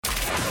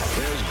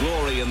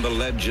glory in the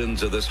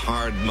legends of this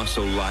hard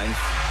muscle life.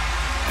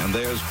 And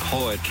there's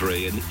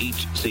poetry in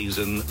each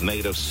season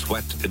made of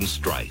sweat and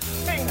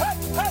strife.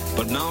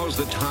 But now's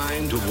the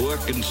time to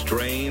work and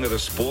strain at a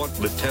sport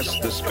that tests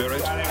the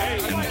spirit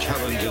and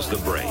challenges the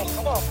brain.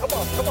 Come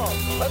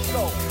on, let's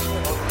go.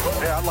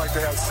 Yeah, I'd like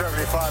to have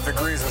 75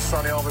 degrees and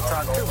sunny all the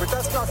time too, but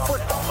that's not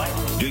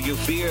football. Do you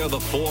fear the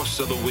force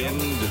of the wind,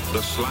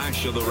 the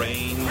slash of the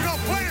rain? We're gonna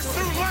play us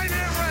through light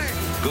and rain.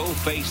 Go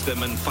face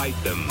them and fight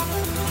them.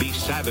 Be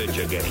savage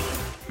again.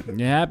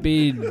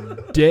 Happy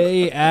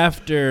day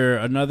after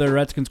another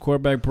Redskins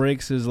quarterback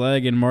breaks his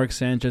leg and Mark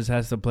Sanchez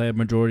has to play a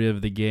majority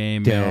of the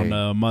game on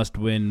a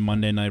must-win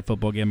Monday Night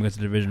Football game against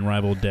a division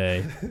rival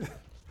day.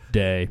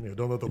 Yeah,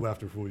 don't let the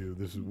laughter fool you.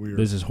 This is weird.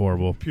 This is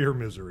horrible. Pure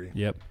misery.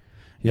 Yep.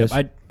 Yes,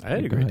 I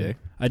had a great day.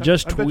 I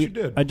just bet you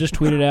did. I just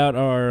tweeted out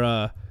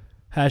our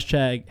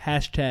hashtag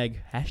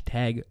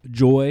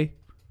joy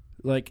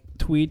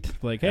tweet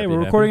hey, Happy, we're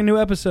recording a new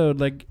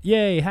episode,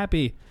 yay,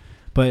 happy.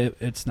 But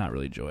it's not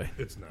really joy.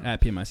 It's not.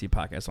 At PMIC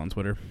Podcast on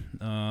Twitter.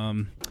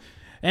 And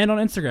on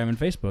Instagram and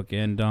Facebook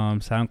and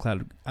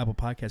SoundCloud, Apple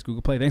Podcasts,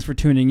 Google Play. Thanks for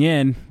tuning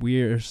in.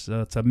 It's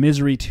a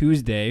Misery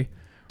Tuesday.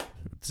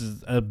 It's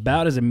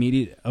about as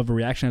immediate of a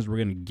reaction as we're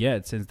going to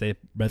get since the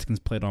Redskins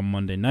played on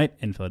Monday night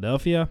in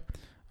Philadelphia.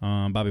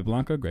 Bobby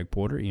Blanco, Greg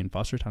Porter, Ian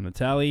Foster, Tom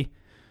Natale.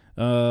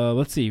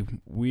 Let's see.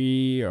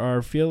 We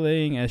are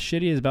feeling as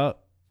shitty as about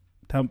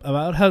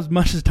as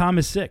much as Tom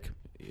is sick.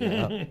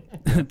 Yeah.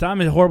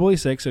 Tom is horribly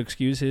sick, so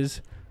excuse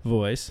his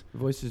voice. The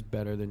voice is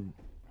better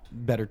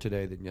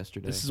today than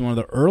yesterday. This is one of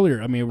the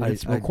earlier.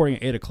 It's recording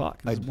at 8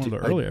 o'clock. This is one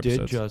of the earlier I did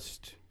episodes.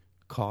 just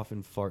cough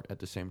and fart at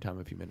the same time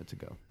a few minutes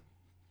ago.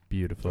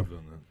 Beautiful. I've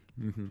done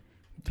that. Mm-hmm.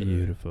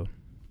 Beautiful.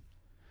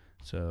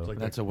 So Like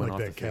that's that, a win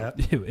like off that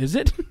the cat. is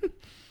it?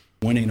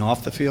 Winning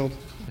off the field?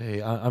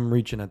 Hey, I'm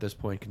reaching at this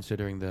point,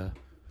 considering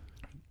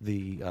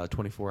the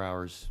 24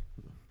 hours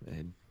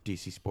in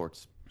DC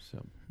sports.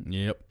 So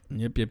Yep.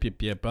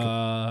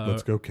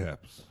 Let's go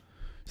Caps.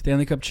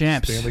 Stanley Cup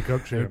champs. Stanley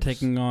Cup They're champs.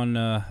 taking on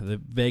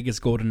the Vegas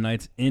Golden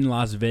Knights in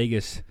Las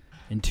Vegas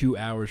in 2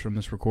 hours from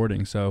this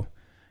recording. So,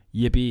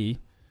 yippee!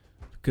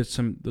 Because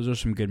those are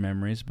some good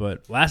memories.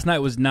 But last night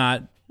was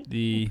not.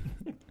 The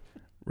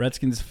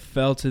Redskins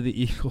fell to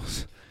the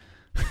Eagles,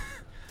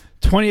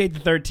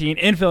 28-13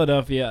 in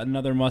Philadelphia.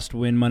 Another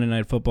must-win Monday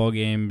Night Football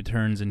game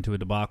turns into a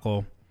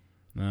debacle.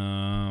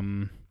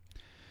 Yeah,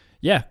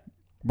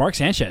 Mark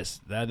Sanchez.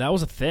 That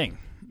was a thing.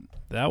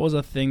 That was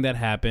a thing that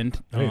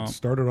happened. Hey, it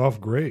started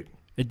off great.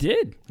 It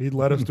did. He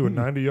led us to a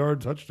 90-yard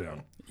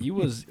touchdown He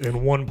was.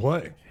 in one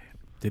play.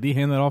 Did he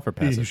hand that off or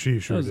pass it? She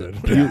sure did.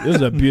 It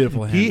was a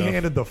beautiful handoff. He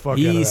handed the fuck out of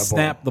He that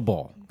snapped the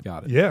ball.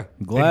 Got it. Yeah.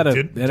 I'm glad And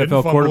an didn't NFL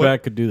fumble quarterback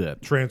it, could do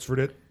that. transferred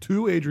it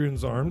to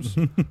Adrian's arms,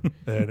 and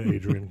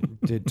Adrian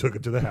took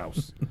it to the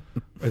house,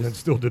 and then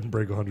still didn't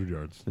break 100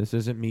 yards. this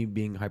isn't me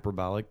being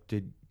hyperbolic.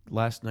 Did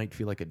last night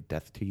feel like a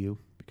death to you?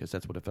 Because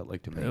that's what it felt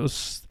like to me. It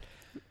was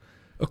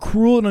a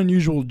cruel and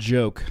unusual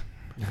joke.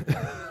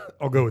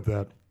 I'll go with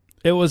that.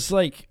 It was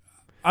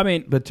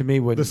But to me,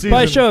 when The season,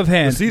 by show of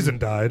hands, the season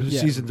died. the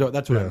season's over,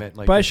 that's what I Yeah. meant.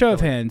 Like, by show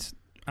of hands,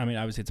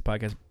 obviously it's a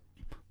podcast.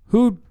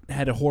 Who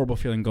had a horrible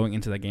feeling going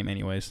into that game,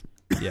 anyways?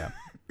 Yeah,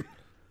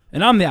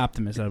 and I'm the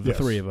optimist out of the Yes.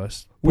 three of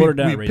us. We Porter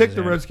down, raised picked his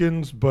the hand.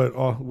 Redskins, but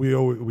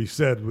we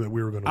said that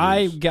we were going to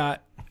I lose.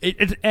 got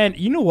it, and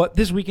you know what?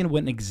 This weekend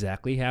went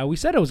exactly how we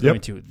said it was Yep.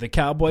 going to. The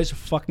Cowboys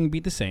fucking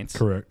beat the Saints,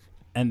 Correct.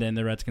 and then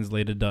the Redskins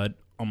laid a dud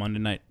on Monday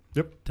night.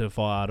 Yep. To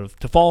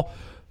fall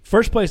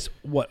first place.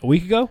 What, a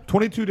week ago?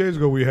 22 days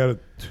ago, we had a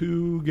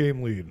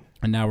 2-game lead.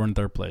 And now we're in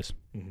third place.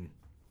 Mm-hmm.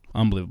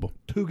 Unbelievable.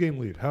 2-game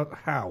lead.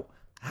 How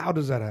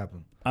does that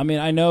happen?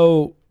 I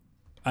know.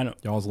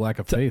 Y'all's lack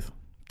of faith.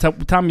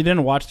 Tom, you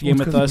didn't watch the game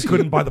It's with 'cause us. we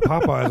couldn't buy the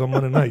Popeyes on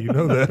Monday night. You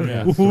know that.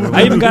 Yeah. So-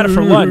 I even got it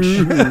for lunch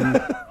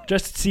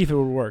just to see if it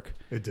would work.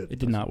 It did. It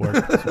did not work.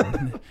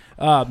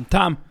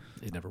 Tom,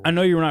 It never I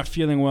know you were not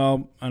feeling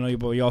well. I know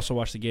you also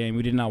watched the game.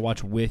 We did not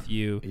watch with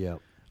you. yeah.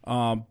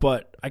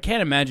 But I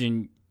can't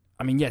imagine.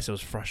 Yes, it was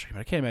frustrating,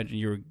 but I can't imagine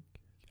you were.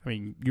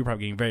 You're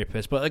probably getting very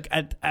pissed. But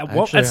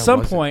at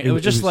some point, it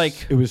was just like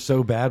it was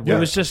so bad. it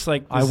was just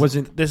like I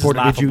wasn't. This Porter,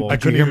 is laughable. I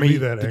Did you couldn't hear even me? be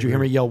that Did you hear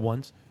angry. me yell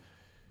once?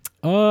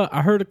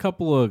 I heard a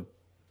couple of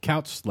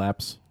couch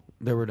slaps.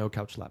 There were no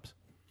couch slaps.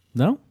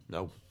 No?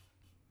 No.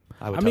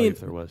 I would tell you if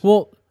there was.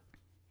 Well,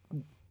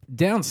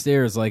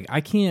 downstairs,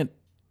 I can't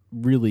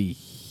really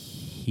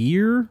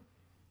hear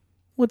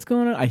what's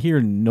going on. I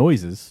hear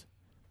noises,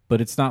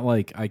 but it's not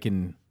like I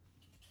can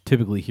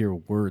typically hear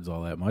words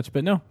all that much.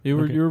 But no, you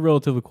were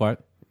relatively quiet.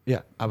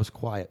 Yeah, I was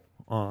quiet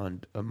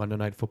on a Monday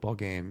Night Football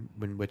game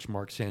in which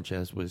Mark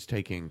Sanchez was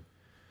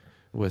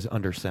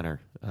under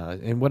center.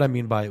 And what I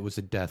mean by it was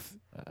a death.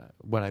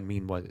 What I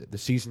mean was the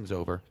season's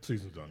over.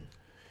 Season's done.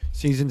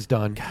 Season's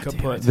done.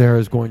 Kaput. There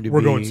is going to We're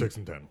be... going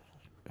 6-10.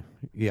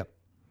 Yep.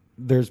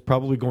 There's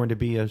probably going to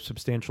be a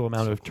substantial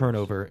amount of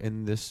turnover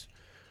in this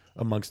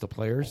amongst the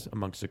players,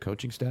 amongst the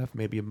coaching staff,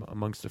 maybe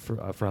amongst the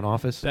front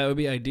office. That would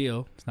be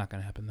ideal. It's not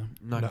going to happen though.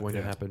 Not going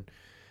to happen.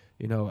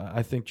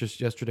 I think just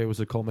yesterday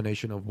was a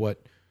culmination of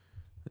what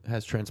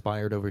has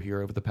transpired over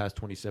here over the past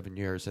 27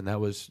 years, and that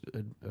was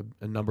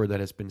a number that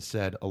has been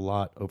said a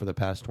lot over the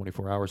past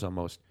 24 hours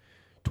almost.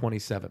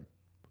 27.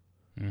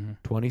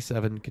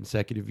 27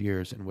 consecutive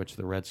years in which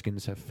the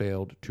Redskins have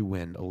failed to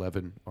win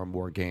 11 or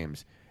more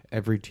games.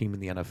 Every team in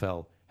the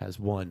NFL has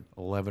won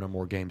 11 or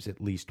more games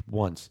at least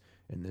once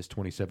in this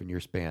 27-year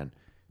span,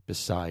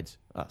 besides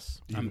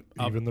us.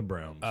 Even the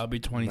Browns. I'll be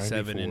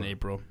 27 in 94.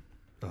 April.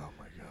 Oh,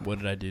 my God. What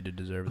did I do to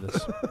deserve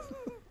this?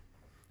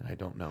 I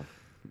don't know.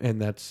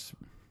 And that's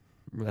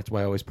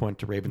why I always point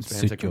to Ravens fans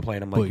Sit that your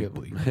complain. I'm boy, like,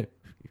 boy.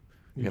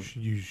 Yep.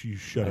 You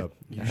shut up.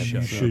 You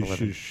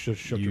You shut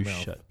shut You your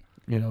mouth. shut.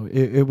 You know,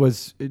 it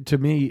was, to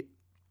me,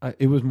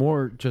 it was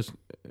more just,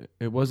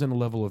 it wasn't a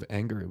level of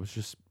anger. It was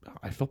just,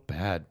 I felt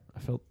bad.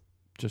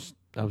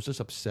 I was just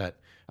upset.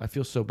 I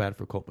feel so bad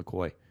for Colt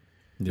McCoy.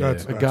 Yeah.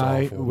 That's A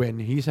guy, awful. when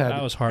he's had,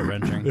 That was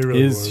heart-wrenching. It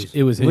really was.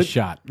 It was his Lit-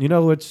 shot. you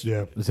know, it's,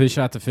 Yeah. It was his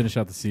shot to finish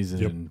out the season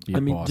Yep. and be I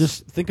a mean, boss.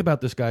 just think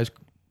about this guy's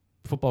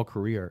football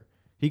career.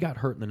 He got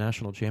hurt in the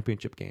national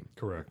championship game,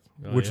 Correct.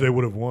 Oh, Which yeah. they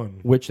would have won.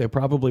 which they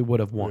probably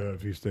would have won. Yeah,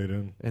 if he stayed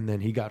in. And then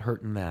he got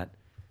hurt in that.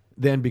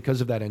 Then, because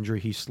of that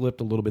injury, he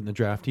slipped a little bit in the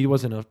draft. He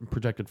wasn't a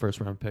projected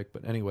first-round pick,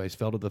 but anyways,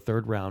 fell to the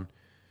third round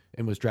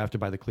and was drafted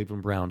by the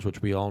Cleveland Browns,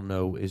 which we all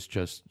know is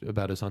just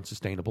about as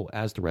unsustainable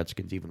as the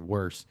Redskins, even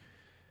worse.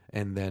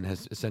 And then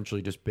has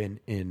essentially just been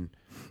in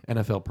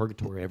NFL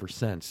purgatory ever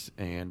since.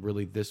 And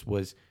really, this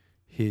was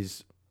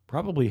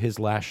probably his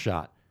last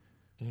shot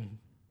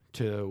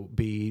to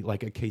be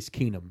like a Case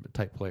Keenum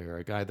type player,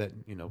 a guy that,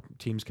 you know,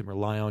 teams can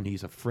rely on.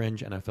 He's a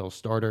fringe NFL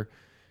starter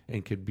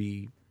and could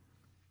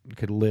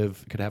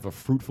have a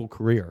fruitful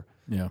career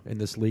yeah. in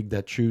this league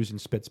that chews and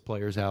spits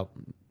players out,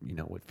 you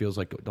know, it feels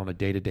like on a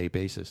day-to-day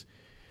basis.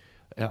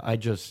 I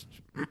just,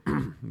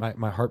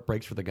 my heart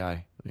breaks for the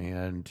guy.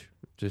 And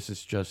this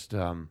is just,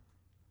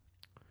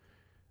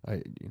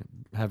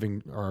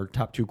 having our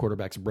top two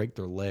quarterbacks break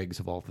their legs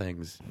of all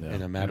things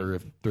in a matter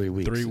of 3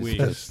 weeks. 3 is weeks.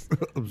 just-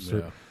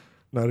 Absurd. Yeah.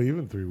 Not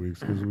even 3 weeks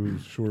because it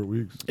was short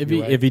weeks.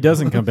 If he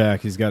doesn't come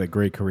back, he's got a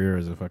great career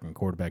as a fucking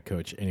quarterback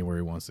coach anywhere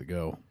he wants to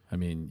go. I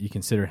mean, you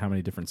consider how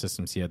many different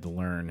systems he had to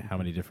learn, how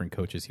many different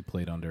coaches he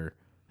played under,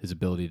 his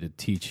ability to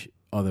teach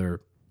other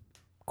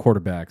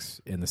quarterbacks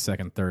in the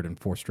second, third, and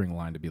fourth string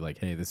line to be like,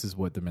 hey, this is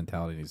what the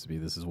mentality needs to be.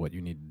 This is what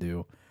you need to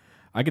do.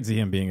 I could see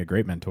him being a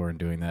great mentor and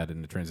doing that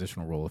in the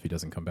transitional role if he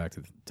doesn't come back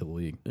to the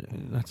league.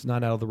 That's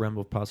not out of the realm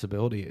of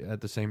possibility.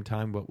 At the same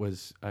time, what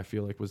was, I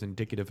feel like, was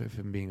indicative of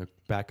him being a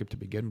backup to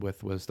begin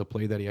with was the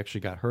play that he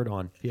actually got hurt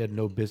on. He had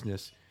no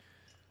business,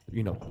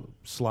 you know,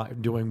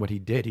 doing what he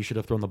did. He should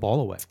have thrown the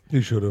ball away. He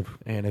should have.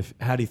 And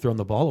had he thrown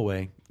the ball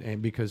away,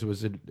 and because it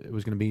was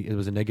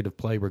a negative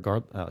play,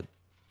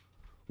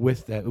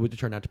 with that, it would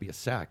turn out to be a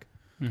sack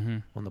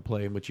on the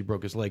play in which he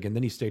broke his leg, and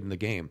then he stayed in the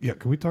game. Yeah,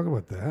 can we talk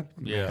about that?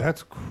 Yeah.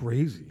 That's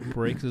crazy.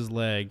 Breaks his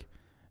leg,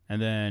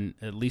 and then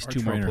at least Our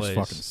two more trainers plays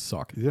fucking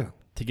suck. Yeah,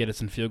 to get us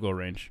in field goal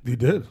range. he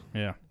did.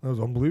 Yeah. That was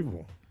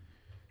unbelievable.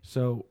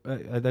 So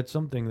that's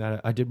something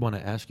that I did want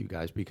to ask you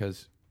guys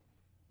because,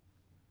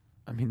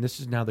 I mean,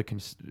 this is now the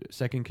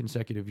second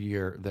consecutive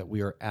year that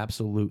we are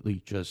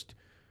absolutely just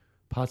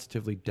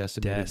positively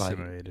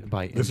decimated.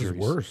 By injuries. This is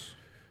worse.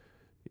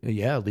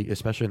 Yeah,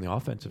 especially on the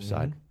offensive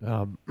side.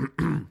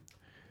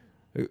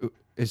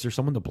 Is there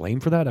someone to blame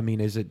for that? I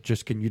mean, is it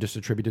just, can you just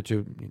attribute it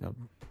to, you know,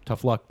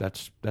 tough luck?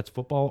 That's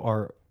football,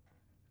 or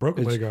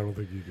Broken Is- leg, I don't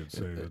think you could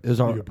say that. is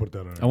You our- could put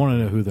that on. I want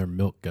to know who their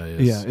milk guy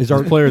is. Yeah, is These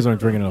our- players aren't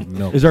drinking enough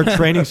milk. is our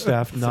training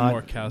staff Some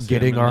more not calcium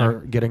getting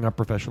in our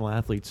professional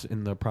athletes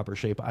in the proper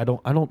shape? I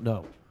don't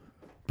know.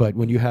 But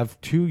when you have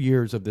 2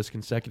 years of this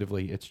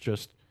consecutively, it's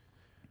just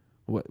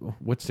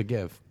what's to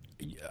give?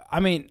 I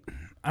mean,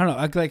 I don't know.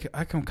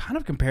 I can kind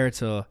of compare it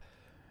to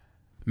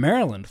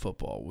Maryland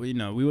football. We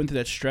went through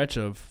that stretch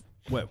of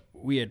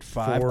we had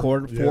four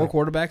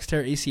quarterbacks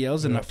tear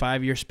ACLs in a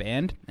 5-year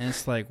span, and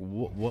it's like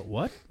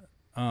what?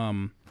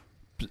 And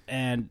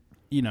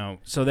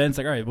so then it's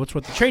like, all right, what's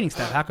with the training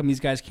staff? How come these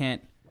guys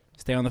can't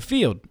stay on the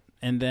field?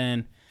 And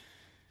then,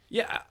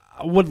 I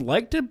would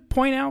like to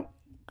point out.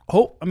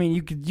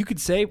 You could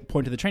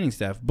point to the training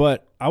staff,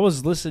 but I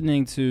was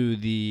listening to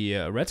the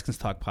Redskins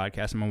Talk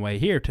podcast on my way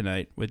here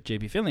tonight with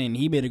JP Finley, and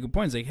he made a good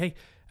point. He's like, hey,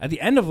 at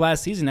the end of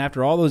last season,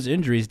 after all those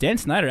injuries, Dan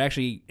Snyder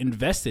actually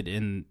invested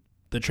in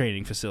the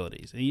training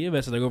facilities. He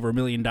invested like over $1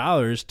 million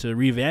to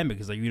revamp it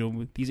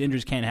because these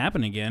injuries can't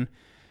happen again,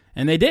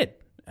 and they did.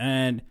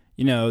 And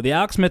the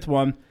Alex Smith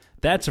one,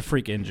 that's a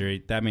freak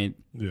injury. That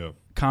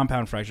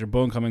compound fracture,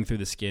 bone coming through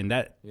the skin.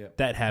 That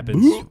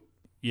happens.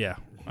 Yeah.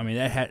 I mean,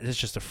 it's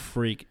just a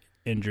freak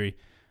injury.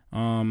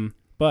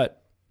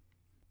 But,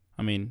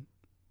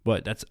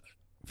 that's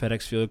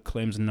FedEx Field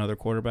claims another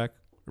quarterback,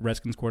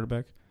 Redskins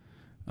quarterback.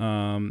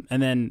 And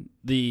then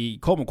the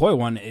Colt McCoy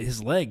one,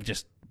 his leg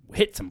just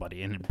hit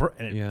somebody and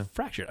it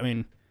fractured. I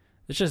mean,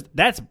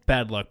 that's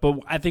bad luck. But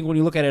I think when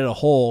you look at it as a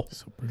whole,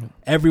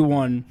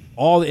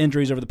 all the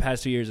injuries over the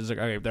past 2 years, is like,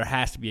 okay, there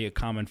has to be a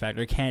common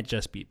factor. It can't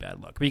just be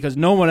bad luck because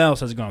no one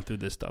else has gone through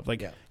this stuff.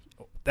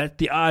 That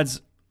the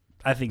odds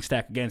I think,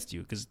 stack against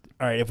you. Because,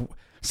 all right, if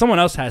someone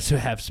else has to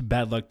have some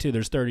bad luck too,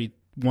 there's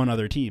 31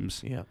 other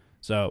teams. Yeah.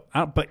 So,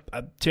 but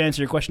to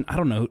answer your question, I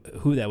don't know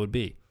who that would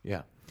be.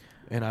 Yeah.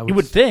 And You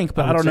would think,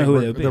 but I don't know who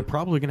they would be. They're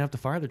probably going to have to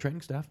fire their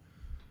training staff.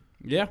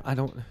 Yeah. I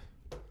don't.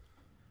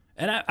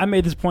 And I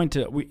made this point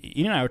to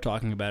Ian and I were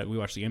talking about it. We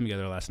watched the game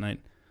together last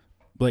night.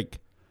 Like,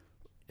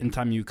 in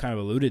time you kind of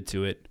alluded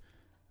to it.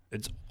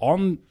 It's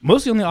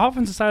mostly on the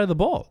offensive side of the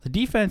ball. The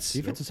defense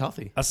Defense is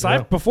healthy.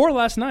 Before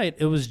last night,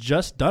 it was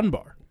just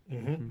Dunbar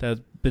Mm-hmm.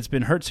 that's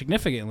been hurt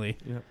significantly.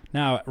 Yeah.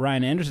 Now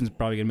Ryan Anderson's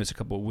probably gonna miss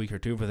a week or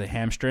two for the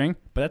hamstring,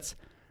 but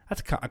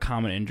that's a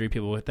common injury.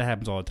 That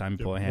happens all the time.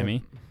 Pull a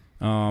hammy.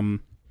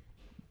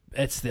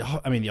 It's the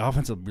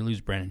offense will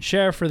lose Brandon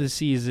Sheriff for the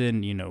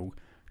season. You know,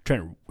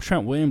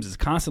 Trent Williams is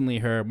constantly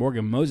hurt.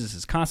 Morgan Moses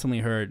is constantly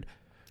hurt.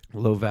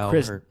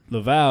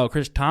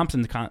 Chris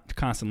Thompson's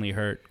constantly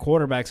hurt.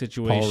 Quarterback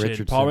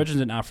situation. Paul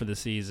Richardson out for the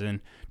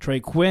season. Trey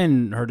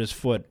Quinn hurt his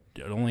foot.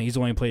 He's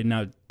only played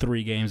now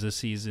 3 games this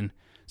season.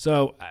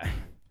 So,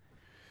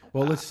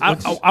 well,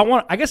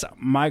 I guess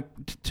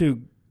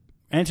to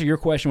answer your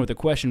question with a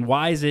question,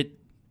 why is it?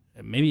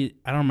 Maybe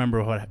I don't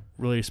remember what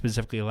really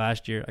specifically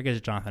last year. I guess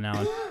it's Jonathan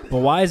Allen. But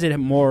why is it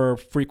more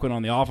frequent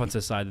on the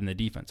offensive side than the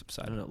defensive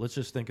side? I don't know. Let's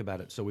just think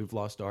about it. So we've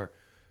lost our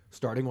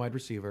starting wide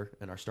receiver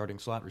and our starting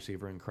slot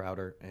receiver in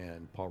Crowder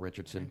and Paul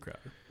Richardson.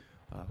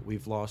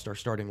 We've lost our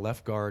starting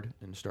left guard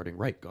and starting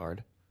right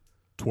guard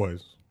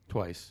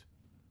twice.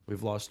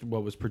 We've lost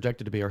what was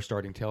projected to be our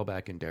starting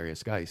tailback in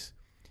Darius Geis.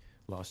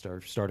 Lost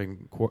our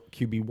starting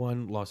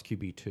QB1, lost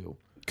QB2.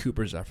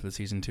 Cooper's out for the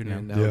season too now.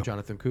 And now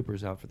Jonathan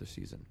Cooper's out for the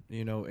season.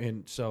 You know,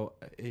 and so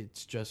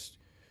it's just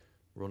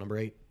rule number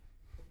 8.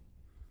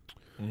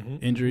 Mm-hmm.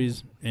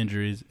 Injuries,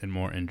 and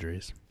more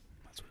injuries.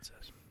 That's what it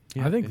says.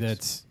 Yeah, I think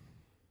that's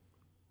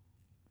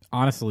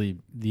honestly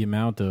the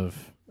amount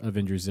of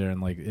injuries there,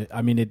 and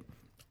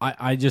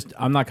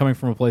I'm not coming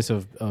from a place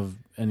of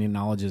any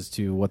knowledge as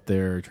to what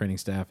their training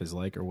staff is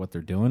like or what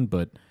they're doing,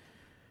 but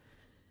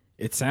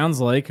it sounds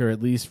like, or at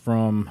least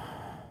from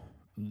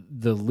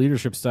the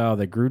leadership style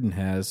that Gruden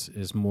has,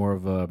 is more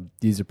of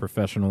these are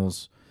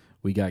professionals.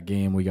 We got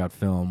game, we got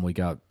film, we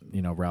got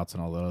routes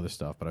and all that other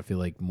stuff. But I feel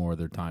like more of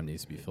their time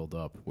needs to be filled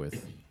up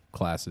with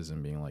classes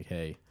and being like,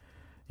 hey,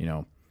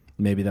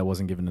 maybe that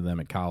wasn't given to them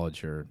at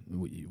college, or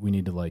we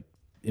need to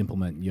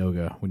implement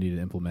yoga. We need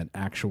to implement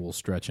actual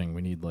stretching.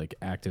 We need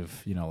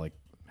active,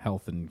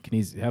 health and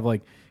have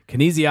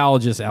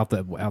kinesiologists out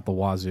the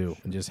wazoo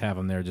and just have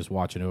them there just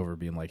watching over,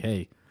 being like,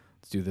 hey,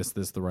 let's do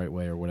this the right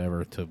way or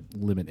whatever to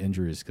limit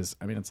injuries, because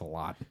it's a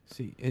lot.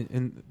 See,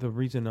 and the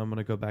reason I'm going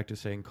to go back to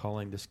saying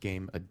calling this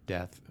game a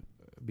death,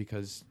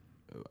 because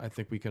I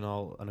think we can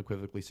all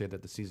unequivocally say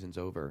that the season's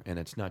over, and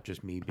it's not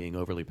just me being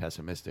overly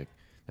pessimistic.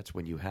 That's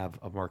when you have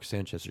a Mark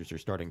Sanchez as your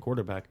starting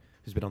quarterback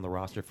who's been on the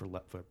roster for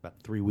about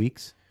 3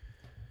 weeks.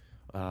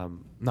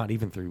 Not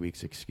even 3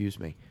 weeks, excuse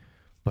me.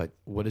 But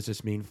what does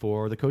this mean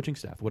for the coaching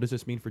staff? What does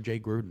this mean for Jay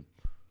Gruden?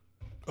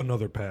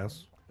 Another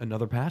pass,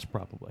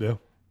 probably. Yeah,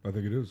 I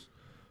think it is.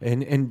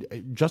 And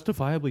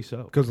justifiably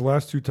so. Because the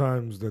last 2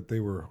 times that they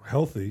were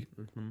healthy,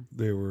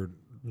 they were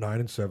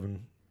 9-7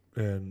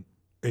 and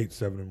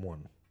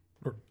 8-7-1.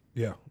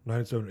 9-7,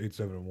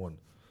 8-7-1.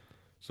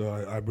 So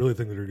I really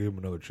think that they're giving him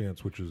another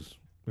chance, which is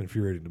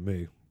infuriating to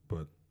me.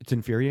 But it's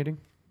infuriating.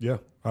 Yeah,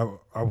 I'm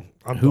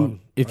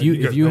done. If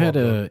you had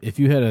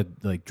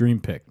a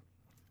dream pick,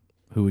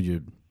 who would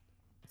you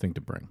think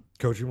to bring?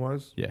 Coaching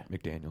wise? Yeah,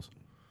 McDaniels.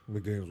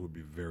 McDaniels would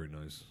be very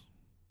nice.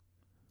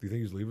 Do you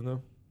think he's leaving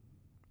though?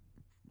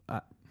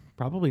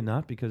 Probably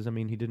not, because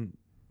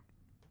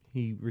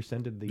he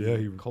rescinded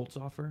the Colts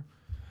offer.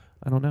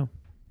 I don't know.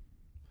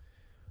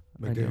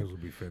 McDaniels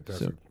would be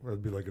fantastic.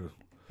 That'd be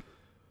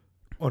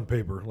on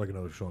paper, like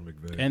another Sean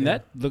McVay. And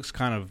that looks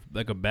kind of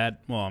like a bad.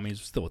 Well, he's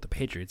still with the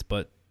Patriots,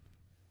 but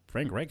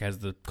Frank Reich has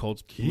the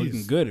Colts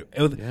looking good.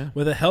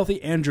 With a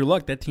healthy Andrew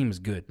Luck, that team is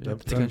good.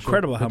 It's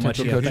incredible how much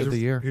he has. Coach of the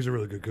year. He's a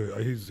really good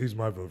coach. He's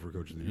my vote for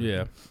Coach of the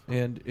Year. Yeah,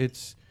 and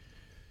it's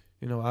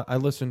I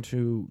listen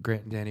to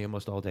Grant and Danny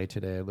almost all day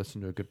today. I listen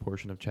to a good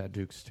portion of Chad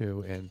Dukes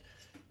too, and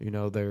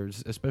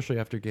there's, especially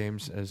after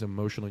games as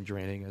emotionally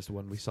draining as the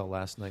one we saw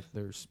last night,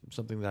 there's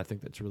something that I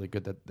think that's really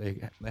good, that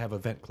they have a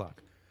vent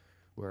clock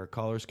where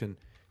callers can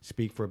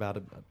speak for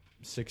about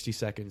 60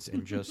 seconds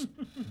and just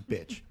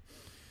bitch,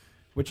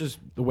 which is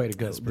the way to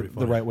go,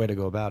 the right way to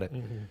go about it.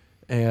 Mm-hmm.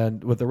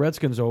 And what the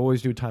Redskins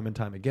always do time and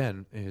time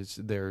again is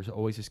there's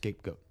always a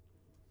scapegoat.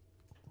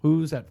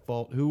 Who's at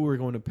fault? Who we're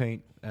going to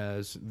paint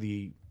as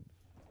the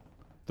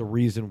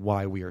reason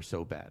why we are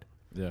so bad.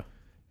 Yeah.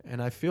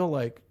 And I feel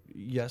like,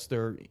 yes,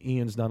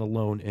 Ian's not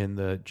alone in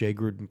the Jay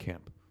Gruden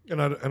camp.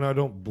 And I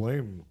don't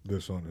blame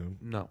this on him.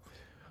 No.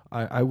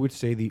 I would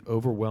say the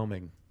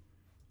overwhelming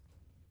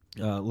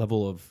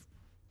level of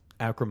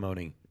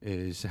acrimony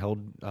is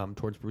held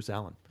towards Bruce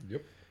Allen.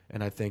 Yep.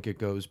 And I think it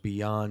goes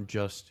beyond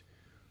just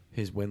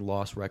his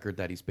win-loss record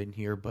that he's been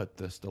here, but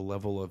the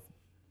level of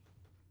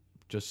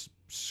just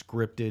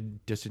scripted,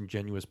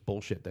 disingenuous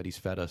bullshit that he's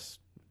fed us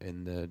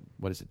in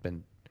what has it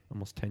been,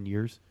 almost 10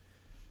 years?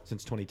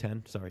 since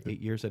 2010. Sorry, 8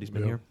 years that he's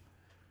been Yeah. here.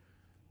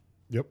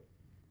 Yep.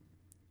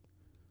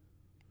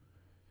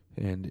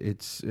 And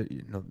it's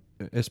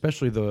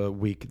especially the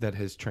week that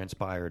has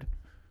transpired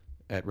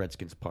at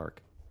Redskins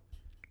Park.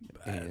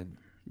 And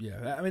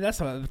Yeah, I mean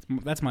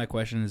that's my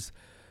question is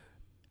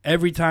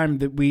every time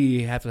that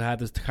we have to have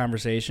this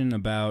conversation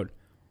about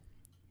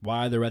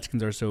why the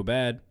Redskins are so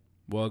bad,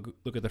 well,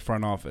 look at the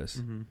front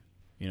office.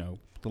 You know,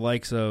 the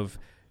likes of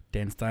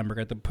Dan Steinberg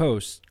at the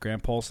Post,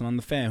 Grant Paulson on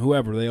the Fan,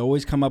 whoever, they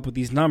always come up with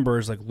these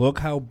numbers like, look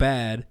how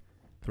bad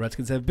the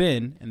Redskins have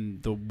been,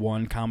 and the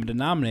one common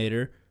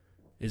denominator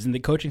isn't the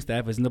coaching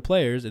staff, isn't the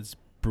players, it's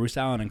Bruce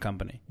Allen and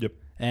company. Yep.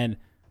 And,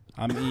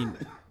 I mean,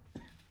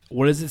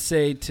 what does it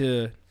say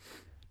to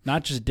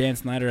not just Dan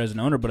Snyder as an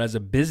owner, but as a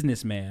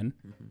businessman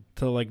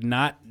to, like,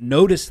 not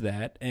notice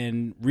that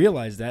and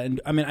realize that? And,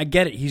 I mean, I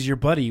get it. He's your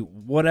buddy,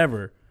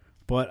 whatever.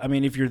 But, I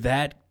mean, if you're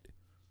that,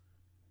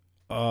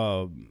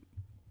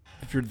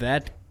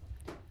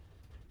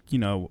 you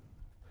know,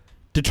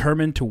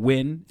 determined to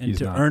win and He's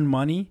to not. earn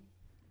money,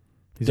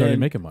 He's already then-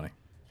 making money.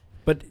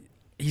 but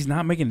he's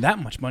not making that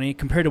much money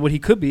compared to what he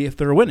could be if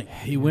they're winning.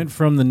 He went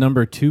from the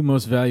number 2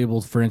 most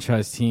valuable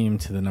franchise team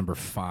to the number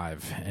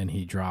 5, and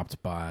he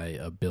dropped by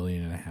 $1.5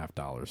 billion,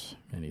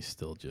 and he's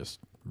still just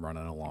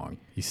running along.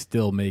 He's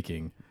still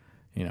making,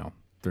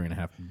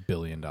 $3.5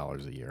 billion a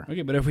year.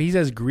 Okay, but if he's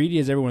as greedy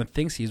as everyone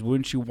thinks he is,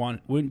 wouldn't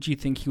you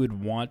think he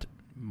would want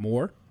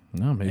more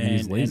No, maybe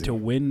he's and lazy. to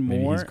win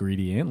Maybe more he's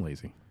greedy and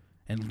lazy.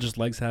 and just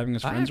likes having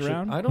his friends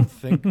around? I don't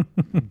think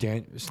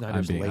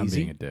Snyder's I'm lazy.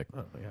 being a dick.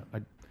 Oh, yeah,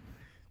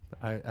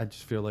 I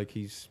just feel like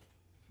he's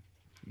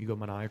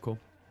egomaniacal.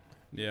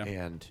 Yeah.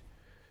 And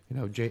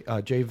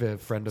Jay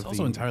Viv, friend It's of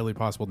also the. entirely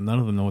possible none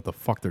of them know what the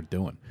fuck they're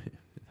doing.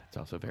 That's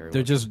also very.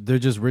 They're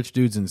just rich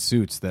dudes in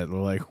suits that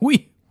are like,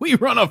 we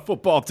run a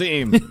football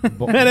team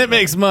and it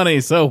makes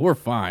money, so we're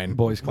fine.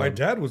 boys My club.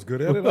 dad was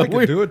good at it. I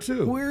could do it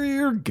too.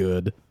 We're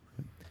good.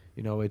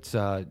 It's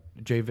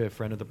Jay Viv,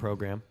 friend of the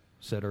program,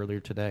 said earlier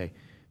today.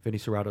 Vinny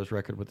Serrato's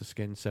record with the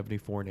Skins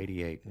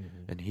 74-88,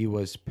 and he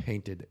was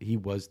painted. He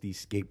was the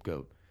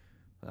scapegoat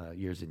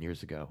years and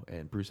years ago.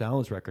 And Bruce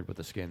Allen's record with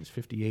the Skins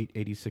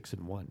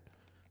 58-86-1.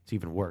 It's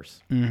even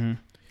worse. And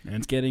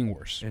it's getting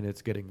worse. And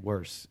it's getting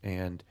worse.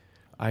 And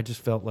I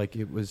just felt like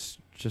it was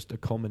just a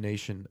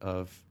culmination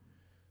of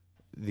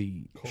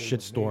the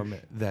shitstorm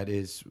that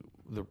is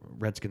the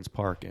Redskins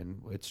Park.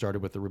 And it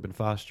started with the Reuben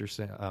Foster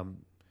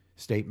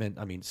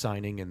statement,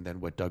 signing, and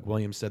then what Doug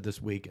Williams said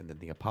this week, and then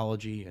the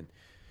apology.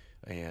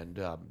 And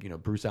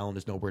Bruce Allen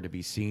is nowhere to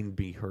be seen,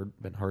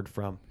 been heard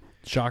from.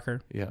 Shocker.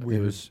 Yeah,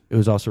 Weird. it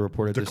was also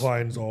reported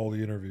Declines all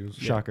the interviews.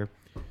 Shocker.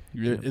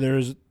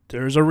 There's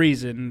a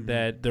reason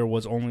that there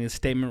was only a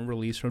statement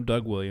released from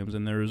Doug Williams,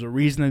 and there was a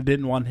reason they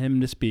didn't want him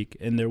to speak,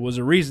 and there was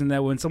a reason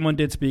that when someone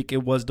did speak,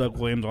 it was Doug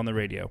Williams on the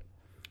radio,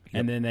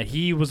 and then that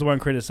he was the one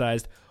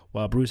criticized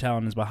while Bruce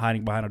Allen is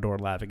hiding behind a door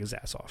laughing his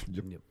ass off.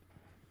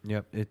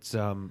 Yep. It's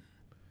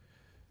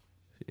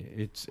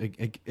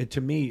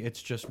to me,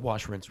 it's just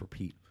wash, rinse,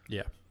 repeat.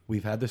 Yeah.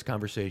 We've had this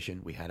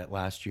conversation. We had it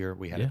last year.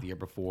 We had it the year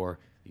before.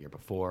 The year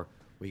before.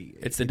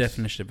 It's the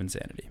definition of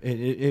insanity.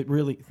 It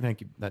really.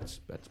 Thank you. That's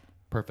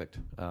perfect.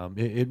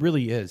 It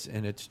really is,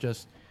 and it's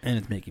just. And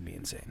it's making me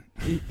insane.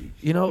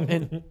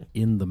 And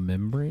In the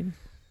membrane?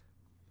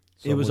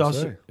 it was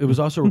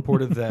also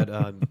reported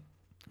that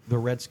the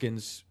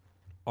Redskins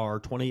are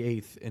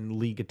 28th in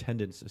league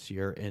attendance this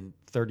year, and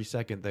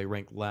 32nd they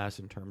rank last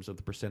in terms of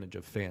the percentage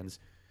of fans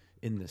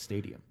in the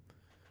stadium.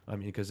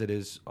 Because it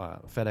is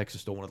FedEx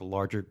is still one of the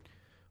larger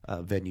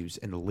venues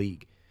in the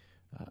league.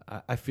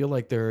 I feel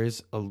like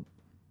the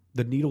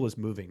needle is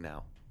moving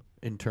now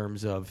in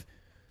terms of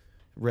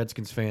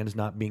Redskins fans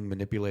not being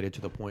manipulated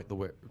to the point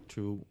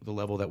to the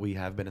level that we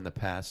have been in the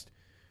past.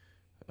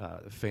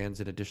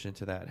 Fans, in addition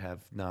to that, have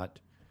not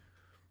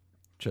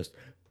just.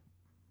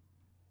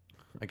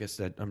 I guess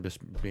that I'm just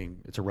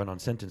it's a run-on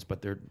sentence,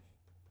 but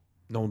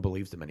no one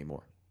believes them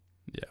anymore.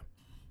 Yeah.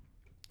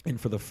 And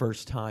for the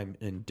first time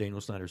in Daniel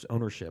Snyder's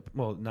ownership,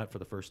 well, not for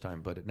the first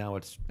time, but now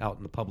it's out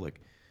in the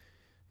public,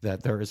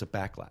 that there is a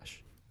backlash.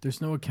 There's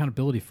no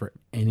accountability for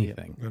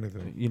anything.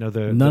 Anything.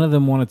 None of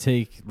them want to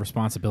take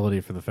responsibility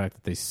for the fact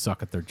that they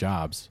suck at their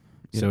jobs.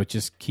 So it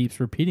just keeps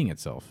repeating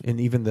itself. And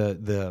even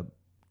the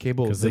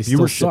cable, 'Cause the they still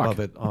viewership suck. of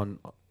it on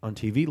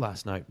TV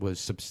last night was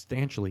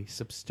substantially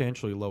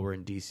lower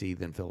in D.C.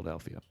 than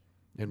Philadelphia.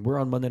 And we're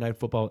on Monday Night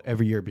Football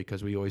every year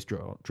because we always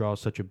draw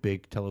such a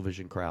big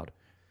television crowd.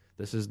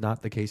 This is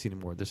not the case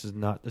anymore. This is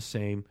not the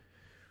same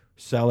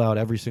sell out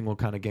every single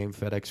kind of game,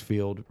 FedEx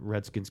Field,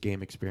 Redskins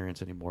game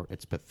experience anymore.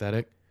 It's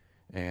pathetic.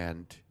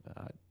 And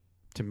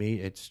to me,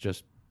 it's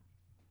just,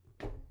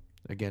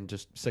 again,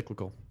 just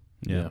cyclical.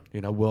 Yeah.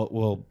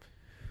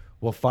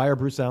 We'll fire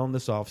Bruce Allen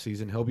this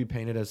offseason. He'll be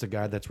painted as the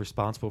guy that's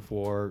responsible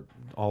for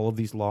all of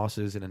these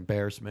losses and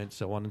embarrassment,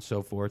 so on and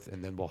so forth.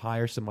 And then we'll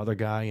hire some other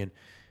guy and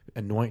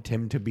anoint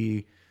him to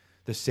be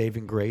the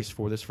saving grace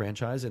for this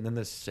franchise. And then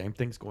the same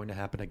thing's going to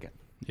happen again.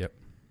 Yep.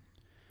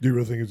 Do you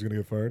really think he's going to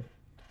get fired?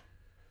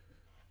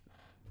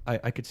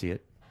 I could see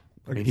it.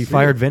 I could He see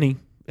fired it. Vinny,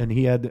 And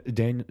he had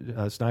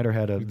Snyder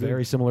had a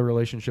very similar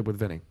relationship with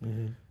Vinny,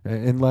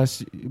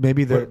 unless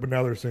maybe but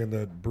now they're saying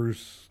that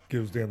Bruce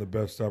gives Dan the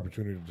best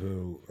opportunity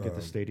to Get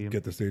the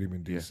stadium.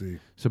 in DC.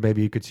 So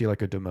maybe you could see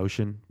like a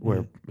demotion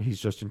where he's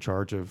just in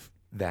charge of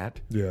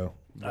that. Yeah,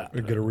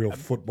 and get a real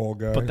football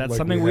guy. But that's like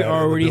something we had in the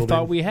already building.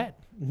 thought we had.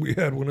 We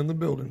had one in the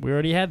building. We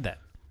already had that.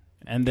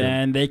 And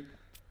then they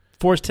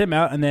forced him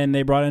out, and then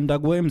they brought in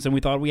Doug Williams, and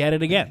we thought we had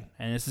it again.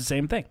 And it's the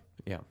same thing.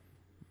 Yeah.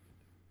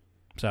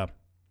 So,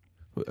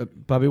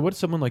 Bobby, what's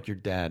someone like your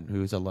dad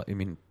who's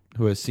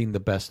who has seen the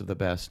best of the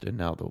best and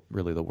now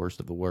really the worst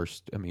of the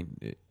worst? I mean,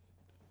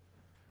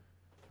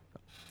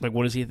 like,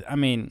 what is he? I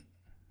mean,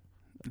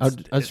 I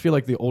just feel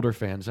like the older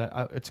fans,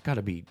 it's got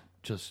to be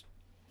just.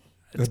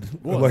 I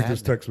liked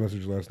his text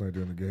message last night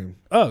during the game.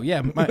 Oh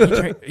yeah,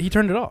 he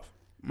turned it off.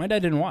 My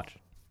dad didn't watch.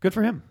 Good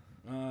for him.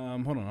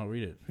 Hold on, I'll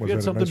read it. Was had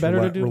that a something nice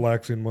better to do?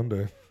 Relaxing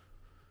Monday.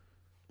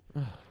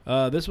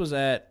 This was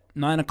at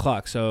 9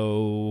 o'clock,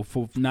 so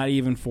not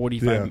even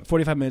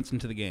 45 minutes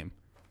into the game.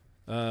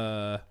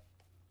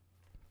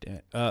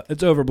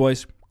 It's over,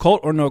 boys.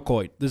 Colt or no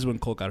Colt? This is when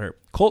Colt got hurt.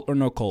 Colt or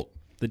no Colt?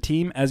 The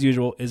team, as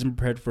usual, isn't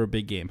prepared for a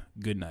big game.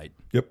 Good night.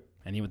 Yep.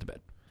 And he went to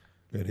bed.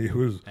 And he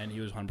was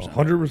 100%.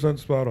 100%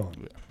 spot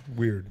on.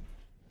 Weird.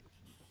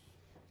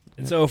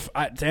 And so,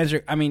 to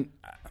answer, I mean,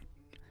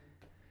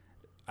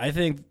 I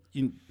think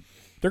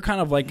they're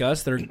kind of like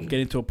us. They're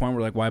getting to a point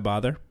where, like, why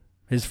bother?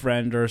 His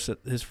friends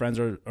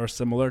are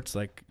similar. It's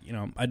like,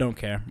 I don't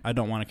care. I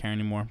don't want to care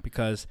anymore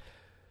because,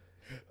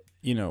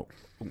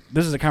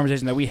 this is a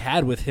conversation that we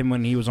had with him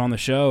when he was on the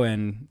show,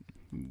 and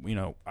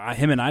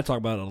him and I talk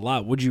about it a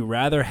lot. Would you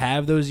rather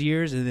have those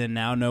years and then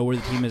now know where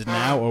the team is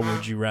now, or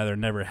would you rather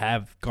never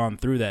have gone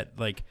through that,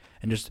 like,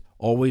 and just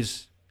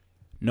always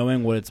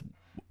knowing always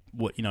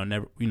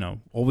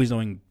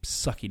knowing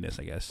suckiness,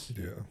 I guess.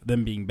 Yeah.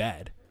 Them being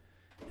bad.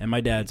 And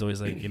my dad's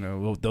always like,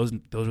 well, those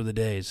were the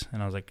days,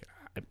 and I was like,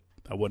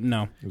 I wouldn't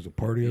know. It was a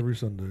party every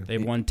Sunday.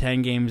 They've won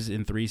 10 games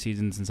in 3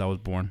 seasons since I was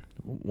born.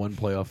 One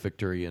playoff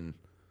victory in,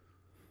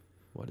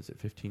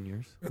 15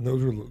 years? And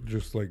those were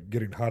just like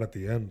getting hot at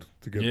the end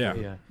to get there.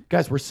 Yeah.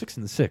 Guys, we're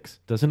 6-6.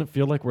 Doesn't it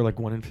feel like we're like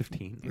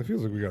 1-15? It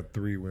feels like we got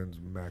 3 wins,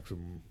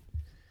 maximum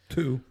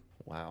 2.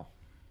 Wow.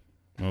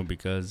 Well,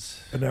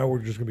 because... And now we're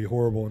just going to be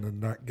horrible and then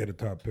not get a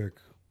top pick.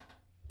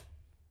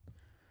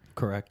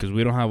 Correct. Because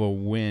we don't have a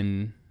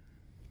win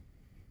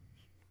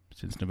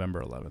since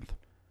November 11th.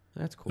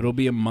 That's cool. It'll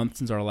be a month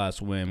since our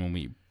last win when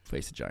we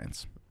face the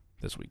Giants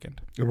this weekend.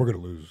 And we're going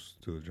to lose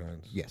to the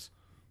Giants. Yes.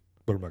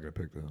 But I'm not going to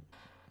pick that.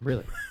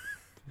 Really?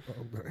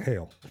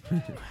 Hail.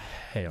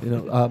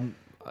 Hail.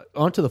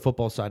 Onto the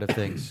football side of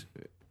things.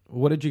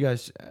 What did you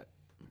guys...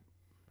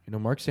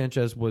 Mark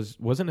Sanchez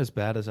wasn't as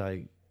bad as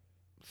I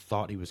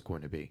thought he was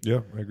going to be. Yeah,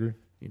 I agree.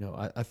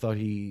 I thought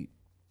he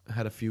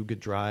had a few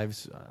good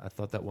drives. I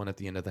thought that one at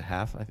the end of the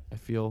half, I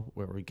feel,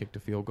 where he kicked a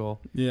field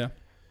goal. Yeah.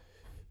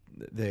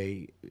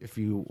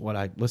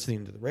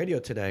 Listening to the radio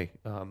today,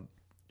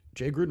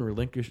 Jay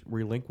Gruden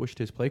relinquished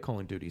his play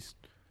calling duties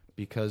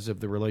because of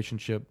the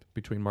relationship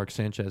between Mark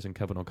Sanchez and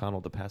Kevin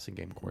O'Connell, the passing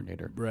game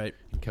coordinator. Right.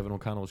 And Kevin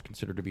O'Connell is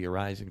considered to be a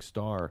rising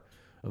star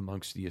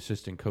amongst the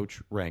assistant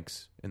coach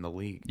ranks in the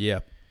league. Yeah.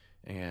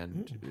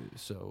 And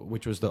so,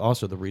 which was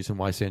also the reason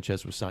why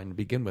Sanchez was signed to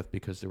begin with,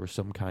 because there was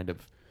some kind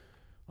of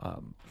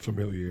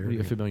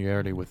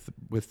familiarity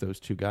with those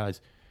two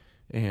guys.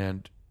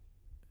 And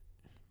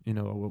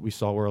what we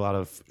saw were a lot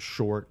of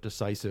short,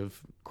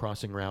 decisive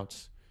crossing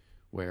routes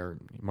where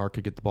Mark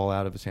could get the ball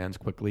out of his hands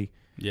quickly.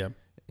 Yeah.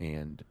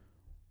 And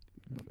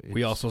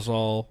we also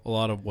saw a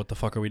lot of what the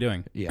fuck are we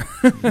doing? Yeah.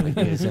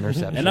 His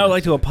interception. And I would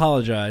like to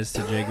apologize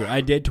to Jay Gruden.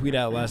 I did tweet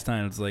out last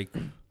night. It's like,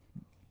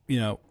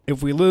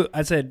 if we lose,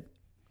 I said,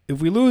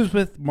 if we lose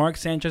with Mark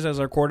Sanchez as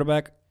our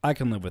quarterback, I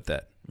can live with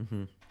that.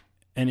 Mm-hmm.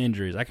 And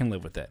injuries, I can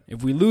live with that.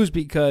 If we lose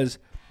because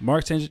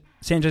Mark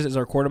Sanchez is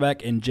our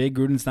quarterback and Jay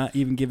Gruden's not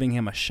even giving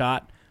him a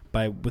shot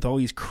with all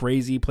these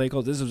crazy play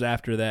calls. This was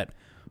after that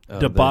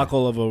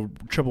debacle of a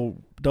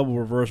double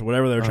reverse,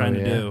 whatever they were trying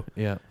to do.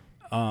 Yeah.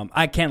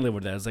 I can't live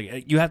with that. It's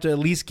like you have to at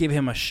least give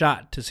him a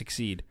shot to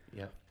succeed.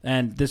 Yeah.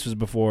 And this was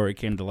before it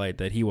came to light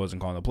that he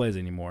wasn't calling the plays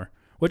anymore,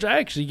 which I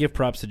actually give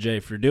props to Jay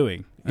for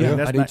doing. Yeah,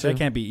 that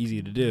can't be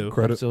easy to do.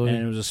 Credit. Absolutely.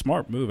 And it was a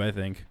smart move, I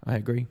think. I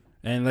agree.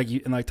 And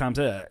like Tom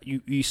said,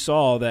 you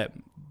saw that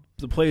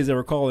the plays they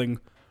were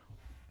calling,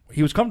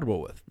 he was comfortable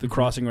with the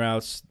crossing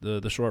routes,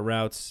 the short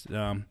routes.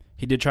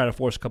 He did try to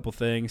force a couple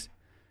things,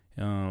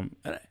 and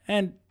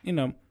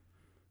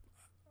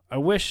I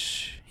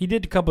wish he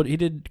did a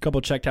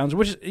couple check downs,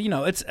 which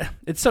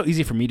it's so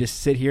easy for me to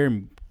sit here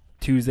and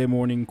Tuesday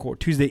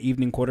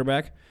evening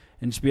quarterback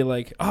and just be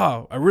like,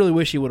 oh, I really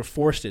wish he would have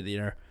forced it.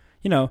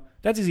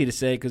 That's easy to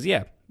say because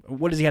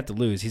what does he have to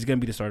lose? He's going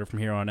to be the starter from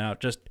here on out.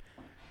 Just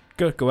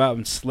go out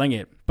and sling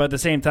it. But at the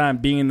same time,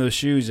 being in those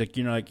shoes,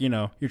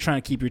 you're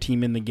trying to keep your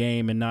team in the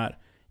game and not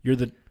you're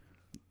the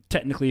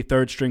technically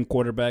third string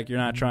quarterback. You're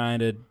not trying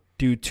to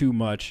do too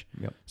much.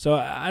 Yep. So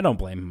I don't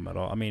blame him at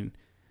all. I mean,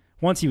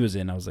 once he was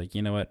in, I was like,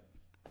 you know what,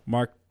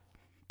 Mark,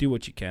 do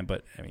what you can.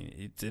 But I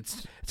mean,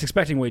 it's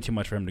expecting way too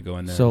much for him to go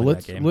in there. So and win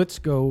that game.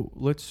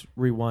 let's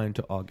rewind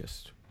to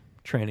August.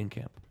 Training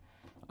camp.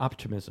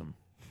 Optimism.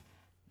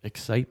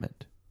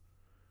 Excitement.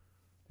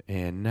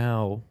 And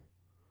now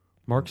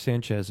Mark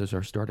Sanchez is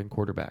our starting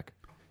quarterback.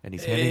 And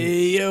he's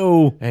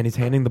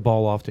handing the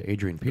ball off to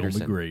Adrian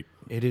Peterson. Gonna be great.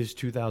 It is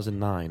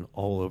 2009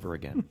 all over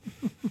again.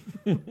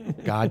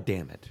 God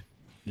damn it.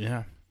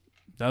 Yeah,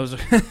 that was.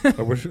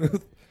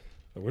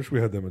 I wish we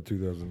had them in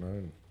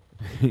 2009.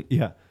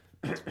 Yeah.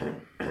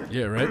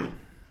 Yeah, right.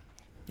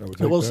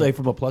 I will say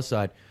from a plus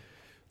side,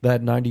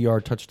 that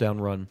 90-yard touchdown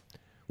run,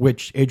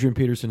 which Adrian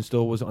Peterson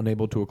still was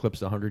unable to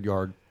eclipse the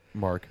 100-yard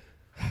mark,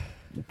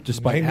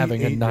 despite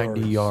having a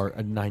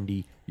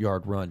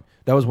 90-yard run.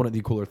 That was one of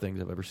the cooler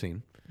things I've ever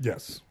seen.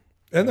 Yes,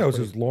 and that was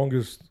his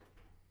longest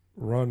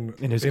run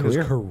in his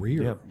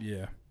career. Yep.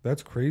 Yeah,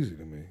 that's crazy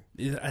to me.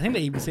 I think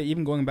they even say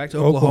even going back to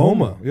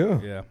Oklahoma.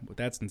 Yeah, yeah,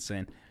 that's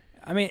insane.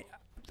 I mean,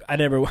 I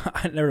never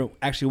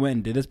actually went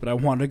and did this, but I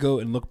wanted to go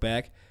and look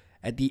back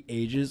at the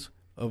ages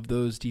of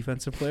those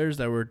defensive players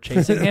that were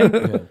chasing him.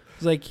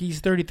 It's like he's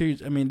 33.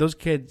 I mean, those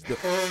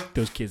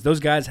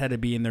guys had to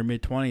be in their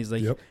mid-20s,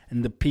 like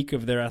in the peak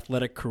of their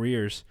athletic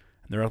careers,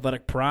 their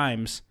athletic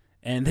primes,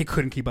 and they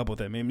couldn't keep up with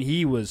him. I mean,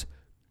 he was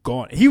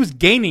gone. He was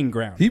gaining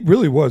ground. He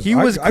really was. He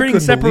was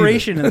creating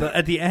separation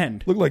at the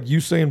end. Looked like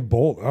Usain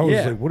Bolt. I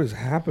was like, what is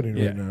happening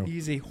right now?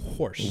 He's a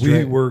horse.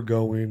 We were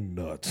going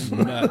nuts.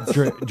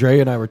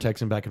 Dre and I were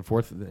texting back and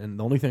forth, and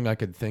the only thing I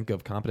could think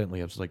of competently,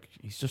 I was like,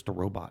 he's just a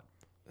robot.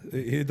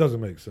 It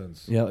doesn't make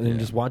sense. Yeah, and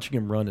just watching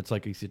him run, it's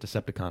like he's a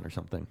Decepticon or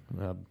something.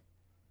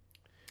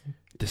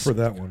 For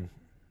that one.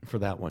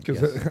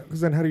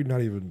 Because then how do you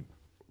not even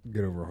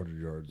get over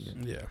 100 yards?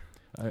 Yeah.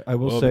 I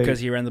will say because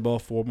he ran the ball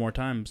 4 more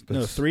times.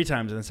 No, 3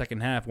 times in the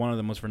second half. One of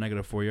them was for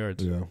negative 4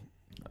 yards. Yeah.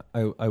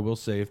 I will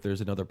say if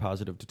there's another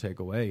positive to take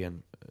away,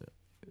 and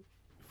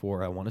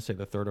for I want to say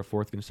the 3rd or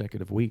 4th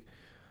consecutive week,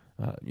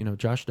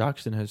 Josh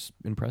Doxson has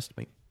impressed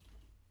me.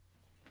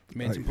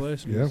 Made some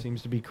plays. Yeah.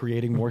 Seems to be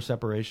creating more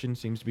separation.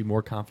 Seems to be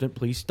more confident.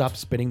 Please stop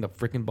spinning the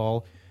freaking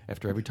ball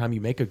after every time you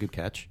make a good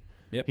catch.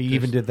 Yep, he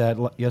even did that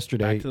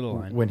yesterday back to the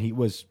line. when he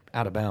was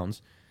out of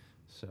bounds.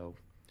 So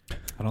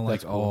I don't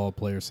like all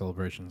player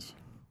celebrations.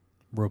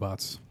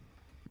 Robots.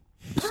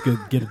 Just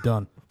get it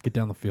done. Get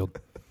down the field.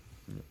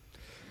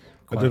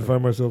 I did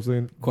find myself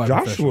saying, Quite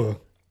Joshua.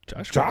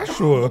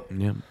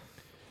 Yeah.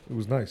 It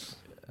was nice.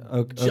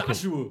 Okay.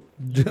 Joshua,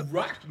 you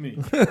rocked me.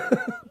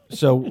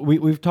 So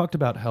we've talked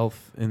about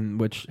health in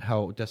which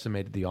how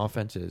decimated the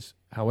offense is.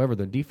 However,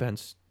 the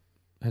defense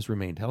has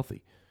remained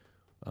healthy.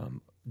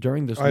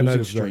 During this I losing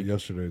noticed that streak,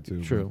 yesterday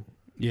too. true.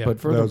 Yeah, But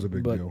that was a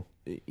big deal.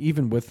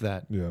 Even with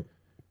that, Yeah.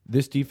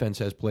 this defense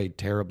has played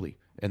terribly,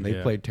 and they've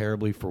Yeah. played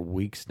terribly for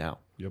weeks now.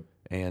 Yep.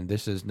 And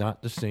this is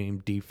not the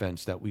same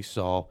defense that we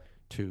saw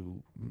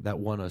that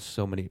won us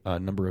so many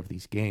number of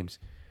these games.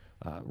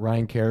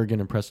 Ryan Kerrigan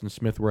and Preston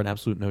Smith were an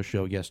absolute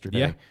no-show yesterday.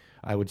 Yeah.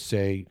 I would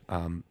say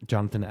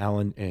Jonathan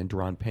Allen and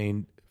Deron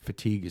Payne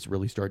fatigue is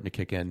really starting to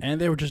kick in. And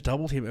they were just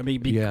double teamed. I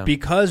mean, Yeah.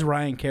 because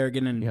Ryan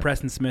Kerrigan and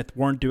Preston Smith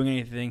weren't doing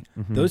anything,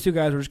 those two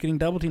guys were just getting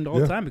double teamed all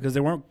the time because they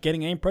weren't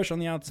getting any pressure on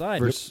the outside.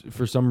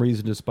 For some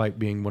reason, despite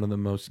being one of the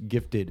most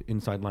gifted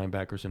inside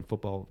linebackers in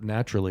football,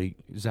 naturally,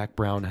 Zach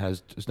Brown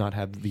does not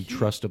have the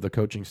trust of the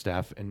coaching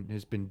staff and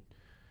has been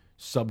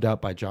subbed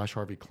out by Josh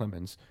Harvey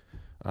Clemens.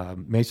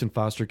 Mason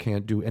Foster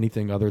can't do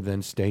anything other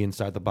than stay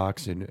inside the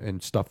box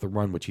and stuff the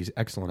run, which he's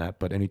excellent at.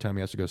 But anytime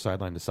he has to go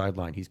sideline to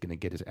sideline, he's going to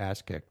get his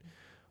ass kicked.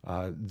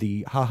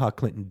 The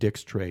Clinton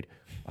Dix trade,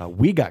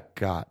 we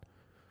got.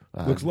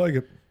 Looks like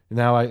it.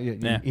 Now,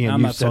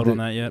 I'm not sold on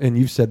that yet. And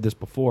you've said this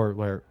before,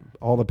 where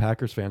all the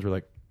Packers fans were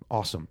like,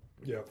 "Awesome,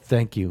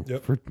 thank you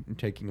for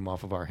taking him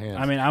off of our hands."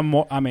 I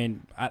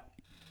mean,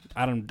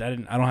 I don't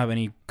have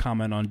any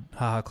comment on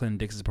Clinton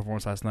Dix's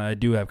performance last night. I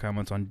do have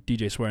comments on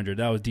DJ Swearinger.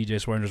 That was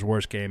DJ Swearinger's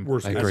worst game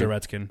as a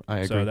Redskin. I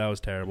agree. So that was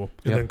terrible.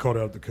 And then called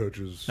out the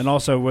coaches. And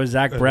also with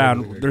Zach And Brown,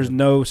 everything there's again.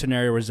 no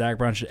scenario where Zach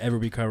Brown should ever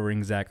be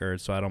covering Zach Ertz,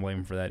 so I don't blame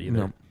him for that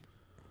either.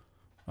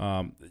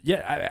 No.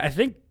 I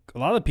think a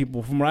lot of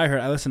people, from what I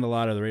heard, I listened to a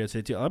lot of the radio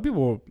today too. A lot of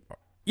people,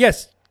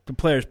 yes, the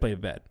players play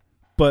bad,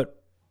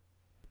 but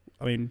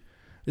I mean,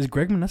 is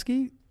Greg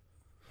Minuski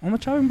on the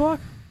chopping block?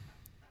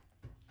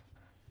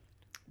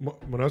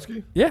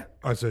 Minuski? Yeah,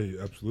 I say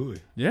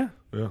absolutely. yeah.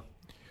 Yeah.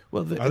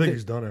 well, I think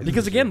he's done it.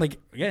 Because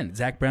again,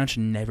 Zach Brown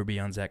should never be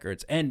on Zach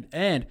Ertz,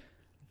 and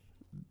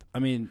I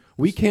mean,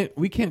 we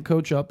can't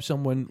coach up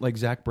someone like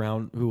Zach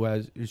Brown who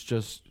is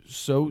just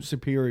so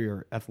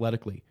superior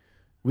athletically.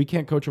 We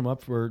can't coach him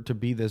up to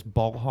be this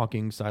ball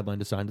hawking sideline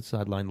to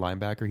sideline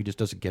linebacker. He just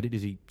doesn't get it.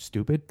 Is he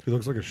stupid? He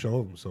looks like a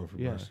shell of himself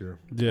from Yeah. last year.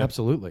 yeah.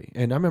 Absolutely.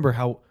 And I remember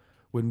how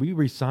when we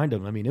re-signed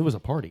him, I mean, it was a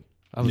party.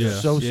 I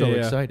was so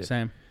excited.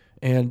 Same.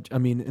 And I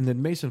mean, and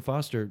then Mason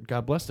Foster,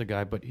 God bless the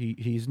guy, but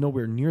he's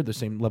nowhere near the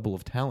same level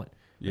of talent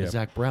as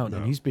Zach Brown,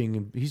 and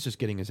he's just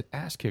getting his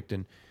ass kicked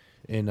in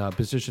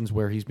positions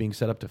where he's being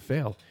set up to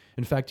fail.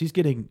 In fact, he's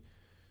getting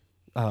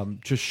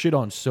just shit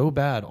on so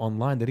bad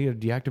online that he had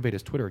to deactivate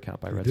his Twitter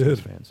account by Redskins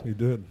fans. He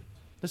did.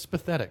 This is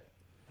pathetic.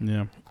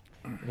 Yeah.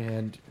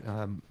 And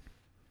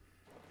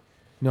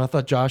I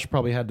thought Josh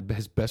probably had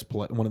his best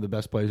play, one of the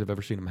best plays I've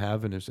ever seen him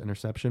have in his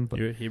interception. But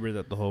He read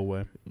that the whole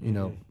way.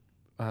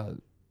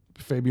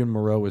 Fabian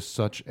Moreau is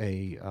such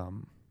a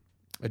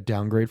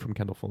downgrade from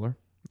Kendall Fuller,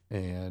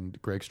 and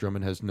Greg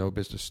Stroman has no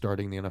business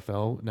starting the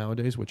NFL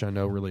nowadays, which I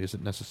know really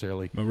isn't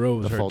necessarily Moreau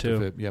was the hurt fault too.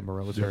 of it. Yeah,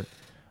 Moreau was hurt.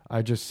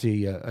 I just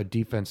see a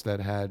defense that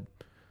had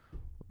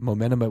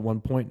momentum at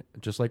one point,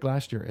 just like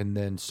last year, and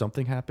then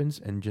something happens,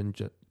 and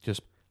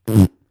just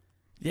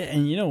Yeah,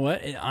 and you know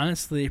what? It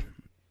honestly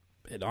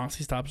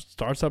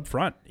starts up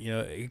front.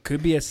 It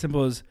could be as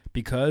simple as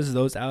because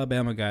those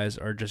Alabama guys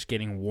are just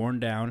getting worn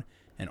down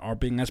and aren't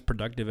being as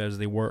productive as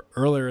they were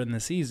earlier in the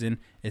season.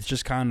 It's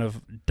just kind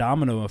of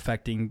domino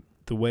affecting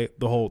the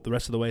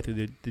rest of the way through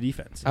the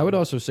defense. I would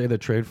also say the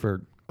trade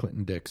for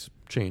Clinton Dix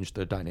changed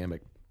the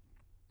dynamic.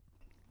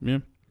 Yeah.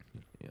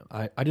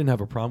 I didn't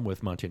have a problem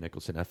with Monty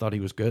Nicholson. I thought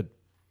he was good,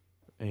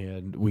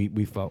 and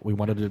we felt we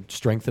wanted to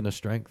strengthen a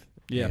strength.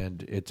 Yeah.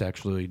 And it's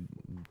actually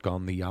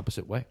gone the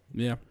opposite way.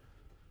 Yeah.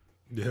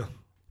 Yeah.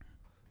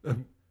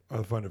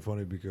 I find it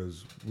funny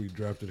because we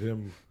drafted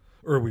him,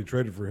 or we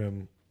traded for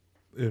him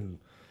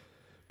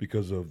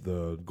because of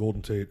the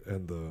Golden Tate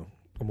and the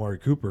Amari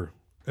Cooper,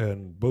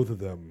 and both of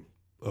them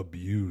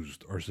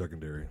abused our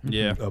secondary.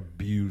 Yeah.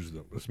 Abused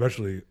them,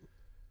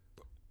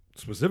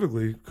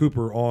 specifically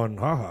Cooper on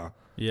HaHa.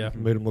 Yeah.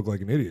 Made him look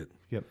like an idiot.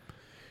 Yep.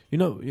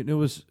 It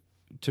was,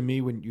 to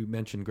me, when you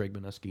mentioned Greg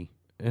Minuski,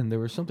 and there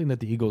was something that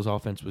the Eagles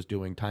offense was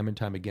doing time and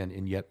time again,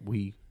 and yet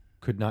we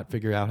could not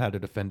figure out how to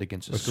defend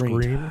against a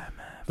screen.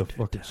 The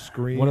fucking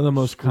screen. One of the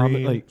most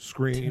common,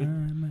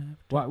 screen.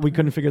 Why, we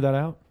couldn't figure that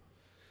out?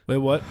 Wait,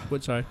 what?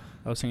 Sorry.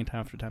 I was singing time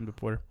after time to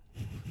Porter.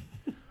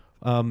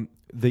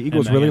 The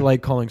Eagles Man. really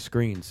like calling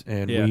screens,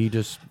 and Yeah. we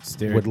just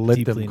Stared would let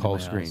deeply them into call my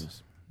eyes.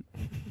 screens.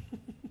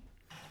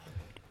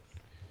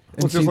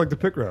 Well, it's just like the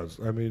pick routes.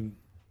 I mean,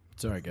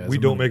 Sorry, guys. we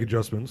I'm don't gonna- make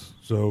adjustments,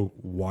 so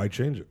why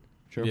change it?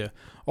 Sure. Yeah.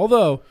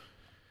 Although,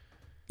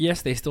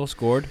 yes, they still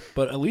scored,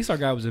 but at least our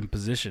guy was in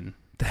position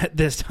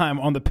this time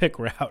on the pick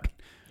route.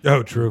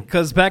 Oh, true.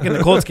 Because back in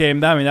the Colts game,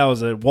 that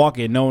was a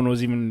walk-in. No one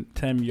was even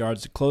 10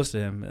 yards close to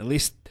him. At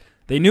least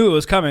they knew it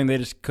was coming. They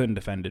just couldn't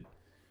defend it.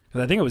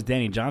 Because I think it was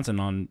Danny Johnson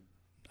on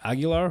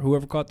Aguilar.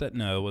 Whoever caught that?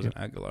 No, it wasn't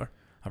Aguilar.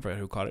 I forgot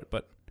who caught it.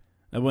 But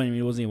it wasn't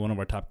even one of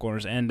our top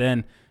corners. And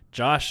then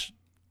Josh,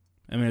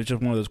 it was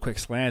just one of those quick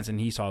slants,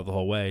 and he saw it the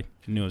whole way.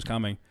 He knew it was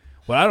coming.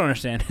 What I don't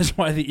understand is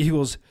why the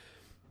Eagles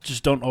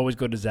just don't always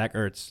go to Zach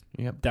Ertz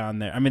down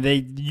there. I mean,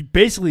 they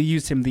basically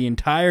used him the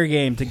entire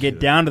game to get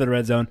down to the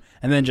red zone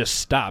and then just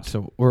stopped.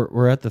 So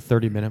we're at the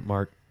 30-minute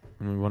mark,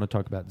 and we want to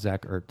talk about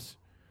Zach Ertz.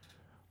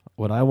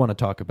 What I want to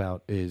talk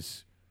about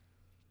is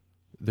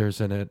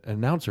there's an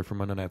announcer from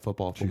Monday Night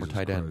Football, former Jesus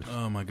tight end. Christ.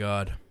 Oh, my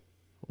God.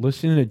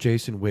 Listening to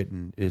Jason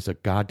Witten is a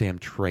goddamn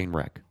train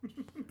wreck.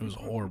 It was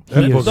horrible.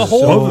 He is The so-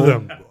 whole, Both of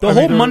them. the I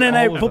whole mean, Monday all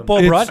Night of them. Football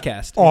It's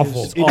broadcast.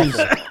 awful. It is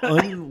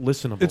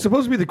unlistenable. It's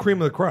supposed to be the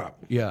cream of the crop.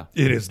 Yeah.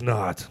 It is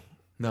not.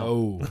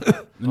 No.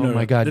 Oh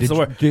my God! It's the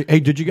worst.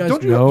 Did you guys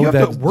Don't you, know you have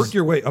that? to work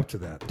your way up to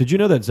that? Did you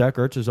know that Zach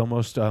Ertz is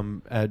almost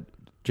at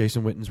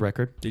Jason Witten's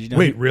record? Did you know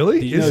Wait, really?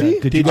 Did you Is know, he?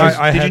 Did you,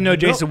 I did you had know no-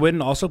 Jason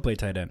Witten also played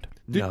tight end?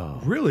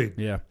 No. Really?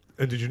 Yeah.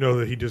 And did you know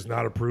that he does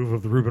not approve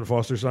of the Reuben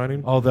Foster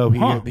signing? Although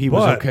he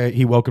was But- okay,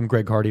 he welcomed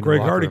Greg Hardy. to the Greg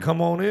locker Hardy, room.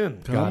 come on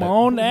in. Come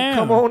on down.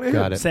 Come on in.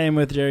 Got it. Same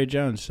with Jerry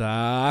Jones.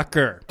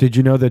 Soccer. Did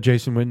you know that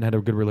Jason Witten had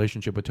a good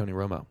relationship with Tony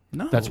Romo?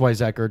 No. That's why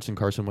Zach Ertz and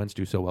Carson Wentz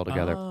do so well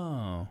together.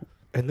 Oh.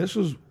 And this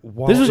was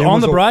while This was it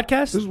on the a-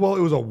 broadcast? This is while it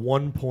was a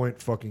 1-point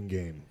fucking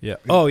game. Yeah.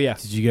 Oh, yeah.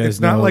 Did you guys It's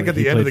not know like at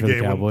the he end of played the for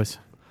game when- Cowboys?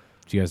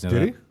 Did you guys know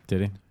Did that? he?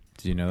 Did he?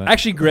 Did you know that?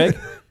 Actually, Greg,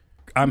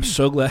 I'm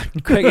so glad.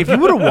 Greg, if you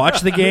would have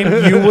watched the game,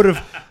 you would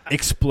have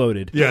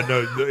exploded. Yeah,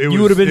 no, it was, You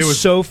would have been it was,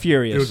 so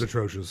furious. It was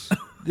atrocious.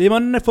 The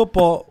Monday Night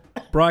Football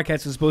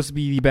broadcast is supposed to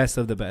be the best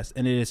of the best,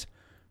 and it is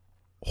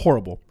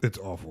horrible. It's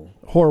awful.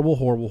 Horrible,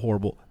 horrible,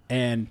 horrible.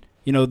 And,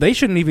 they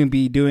shouldn't even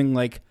be doing,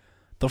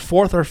 the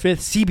 4th or 5th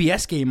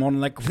CBS game on,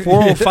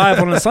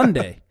 4:05 on a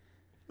Sunday.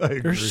 I They're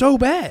agree. so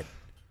bad.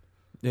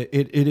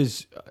 It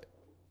is.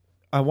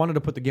 I wanted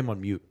to put the game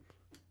on mute.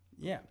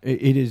 Yeah.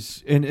 It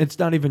is, and it's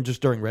not even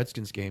just during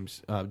Redskins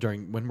games.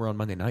 During when we're on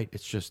Monday night,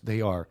 it's just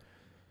they are.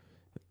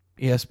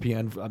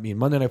 ESPN. I mean,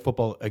 Monday Night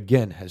Football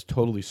again has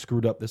totally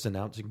screwed up this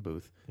announcing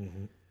booth.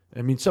 Mm-hmm.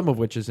 I mean, some of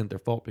which isn't their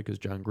fault because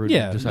John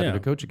Gruden decided yeah. to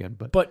coach again.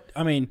 But But,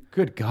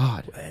 good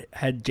God,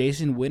 had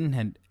Jason Witten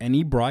had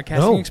any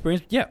broadcasting No.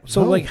 experience? Yeah.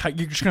 So, No. you're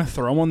just going to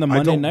throw him on the I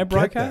Monday don't night get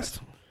broadcast?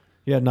 that.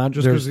 yeah, not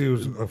Just there's because he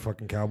was a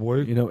fucking cowboy.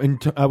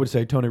 and I would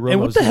say Tony Romo.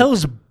 And what the hell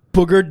is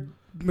Booger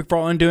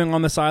McFarland doing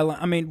on the sideline?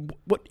 I mean,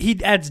 what he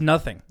adds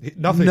nothing.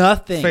 Nothing.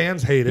 Nothing.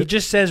 Fans hate He it.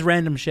 just says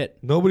random shit.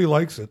 Nobody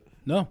likes it.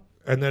 No.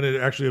 And then it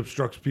actually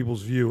obstructs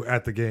people's view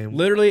at the game.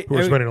 Literally, who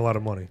are spending a lot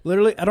of money.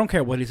 Literally, I don't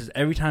care what he says.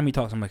 Every time he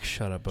talks, I'm like,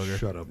 shut up, Booger.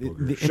 Shut up,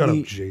 Booger. The- Shut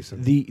and up,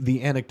 Jason.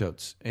 The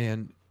anecdotes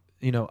and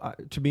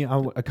to me,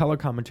 a color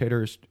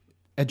commentator is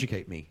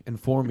educate me,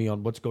 inform me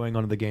on what's going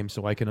on in the game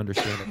so I can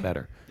understand it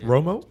better.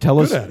 Romo, Tell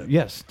good us, at it.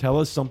 yes, tell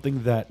us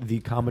something that the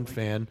common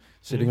fan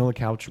sitting on the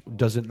couch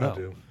doesn't know. I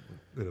do.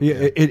 Yeah,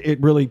 it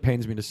really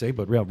pains me to say,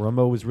 but yeah,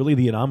 Romo was really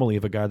the anomaly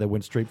of a guy that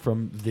went straight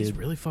from the He's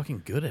really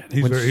fucking good at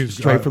it. He's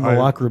straight from the I-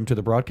 locker room to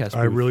the broadcast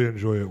I booth. really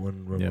enjoy it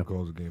when Romo Yeah.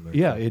 calls a game.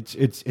 Yeah, it's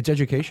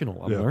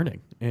educational. I'm Yeah.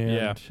 learning,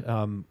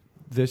 and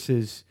this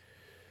is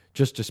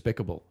just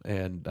despicable.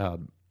 And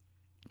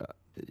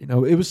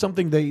it was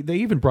something they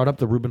even brought up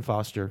the Reuben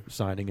Foster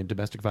signing and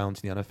domestic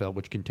violence in the NFL,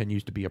 which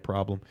continues to be a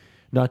problem,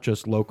 not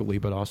just locally,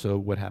 but also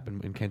what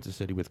happened in Kansas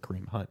City with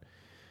Kareem Hunt.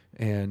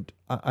 And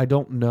I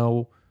don't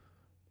know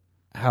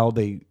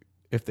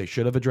if they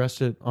should have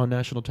addressed it on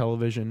national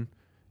television,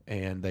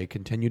 and they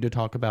continue to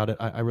talk about it.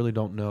 I really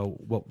don't know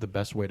what the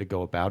best way to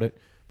go about it,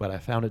 but I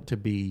found it to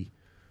be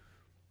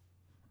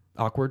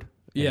awkward.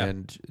 Yeah.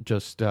 And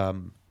just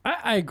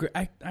I agree.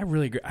 I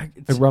really agree.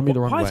 It rubbed me the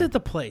wrong Why is way. it the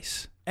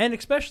place? And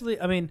especially,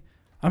 I mean,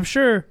 I'm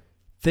sure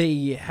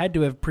they had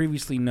to have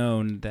previously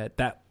known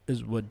that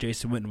is what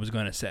Jason Witten was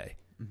going to say.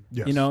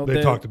 Yes, You know,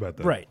 they talked about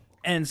that. Right.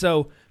 And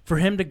so for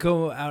him to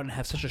go out and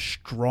have such a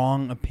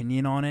strong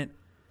opinion on it,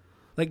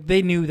 like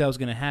they knew that was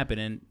going to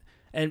happen.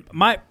 And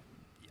I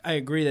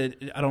agree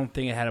that I don't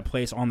think it had a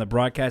place on the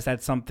broadcast.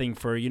 That's something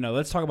for,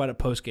 let's talk about it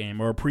post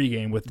game or pre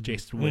game with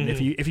Jason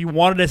Witten. If you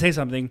wanted to say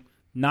something,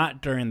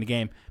 not during the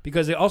game,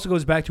 because it also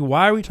goes back to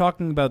why are we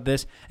talking about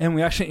this? And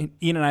we actually,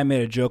 Ian and I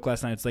made a joke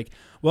last night. It's like,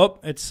 well,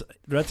 it's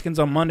Redskins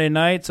on Monday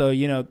night, so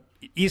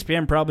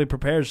ESPN probably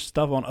prepares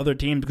stuff on other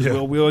teams because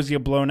we always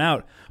get blown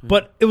out.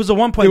 But it was a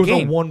 1 point It was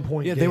game. a 1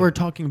 point yeah, game. they were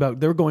talking about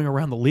they were going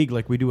around the league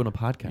like we do in a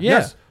podcast. Yeah.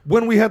 Yes,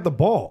 when we had the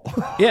ball.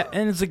 Yeah,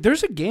 and it's like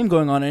there's a game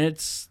going on, and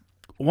it's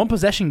a one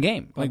possession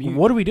game. Like,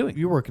 what are we doing?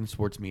 You work in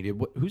sports media.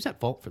 Who's at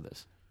fault for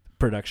this?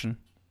 Production,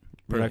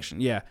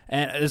 yeah.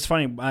 And it's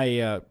funny.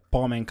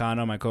 Paul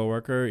Mancano, my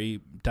coworker,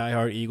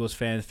 diehard Eagles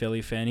fan,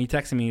 Philly fan, he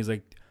texted me. He's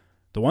like,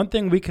 the one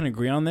thing we can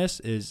agree on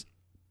this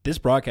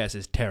broadcast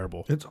is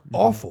terrible. It's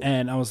awful.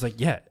 And I was like,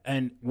 yeah.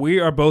 And we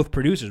are both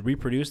producers. We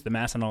produce the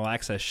Mass and All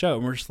Access show,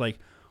 and we're just like,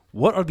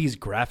 what are these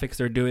graphics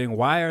they're doing?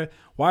 Why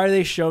are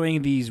they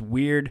showing these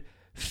weird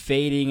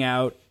fading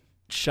out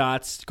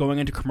shots going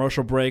into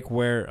commercial break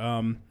where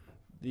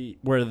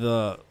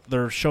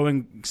they're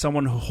showing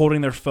someone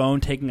holding their phone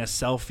taking a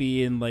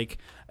selfie, and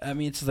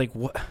it's just like,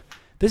 what?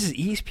 This is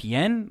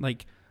ESPN.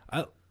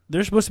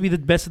 They're supposed to be the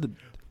best of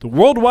the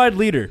worldwide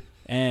leader,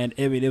 and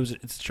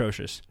it's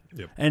atrocious.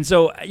 Yep. And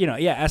so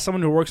as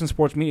someone who works in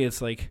sports media,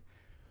 it's like,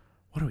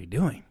 what are we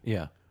doing?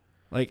 Yeah.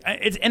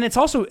 It's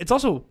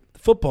also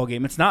football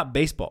game. It's not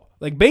baseball.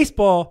 Like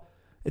baseball,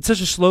 it's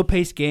such a slow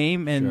paced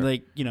game, and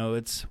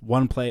it's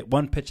one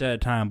pitch at a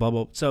time. Blah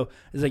blah. So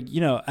it's like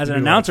as an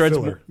announcer,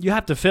 you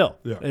have to fill.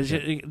 Yeah.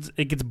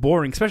 It gets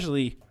boring,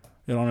 especially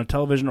on a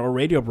television or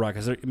radio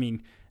broadcast. I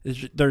mean,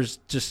 there's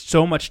just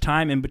so much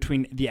time in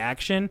between the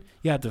action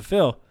you have to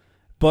fill,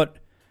 but.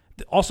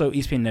 Also,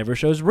 ESPN never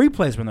shows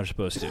replays when they're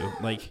supposed to.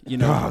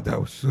 God,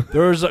 that was.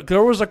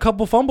 There was a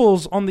couple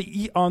fumbles on the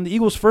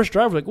Eagles' first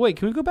drive. Like, wait,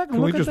 can we go back and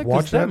Can we look at just that?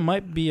 watch 'Cause that?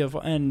 might be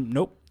and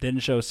nope,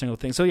 didn't show a single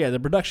thing. So yeah,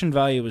 the production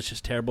value was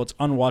just terrible. It's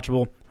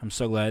unwatchable. I'm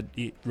so glad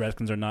the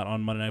Redskins are not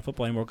on Monday Night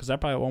Football anymore because I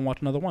probably won't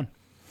watch another one.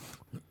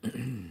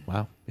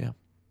 Wow. Yeah.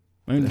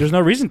 I mean, there's no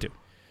reason to. If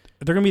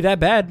they're gonna be that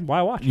bad,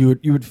 why watch? You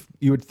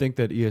would think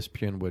that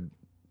ESPN would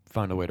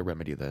find a way to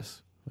remedy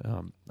this.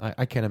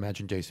 I can't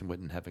imagine Jason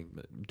Witten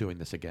doing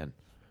this again.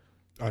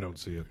 I don't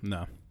see it.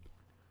 No.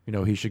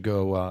 He should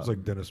go. It's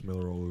like Dennis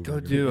Miller all over. Go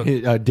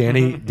again.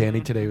 do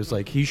Danny today was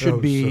like he should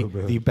was be so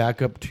bad. the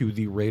backup to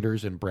the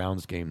Raiders and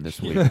Browns game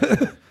this week.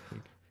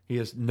 He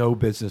has no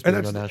business being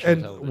on national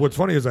television. What's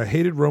funny is I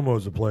hated Romo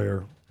as a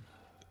player,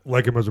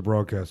 like him as a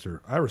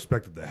broadcaster. I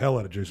respected the hell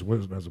out of Jason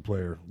Witten as a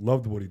player.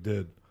 Loved what he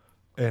did,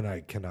 and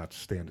I cannot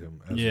stand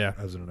him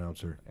as an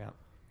announcer. Yeah.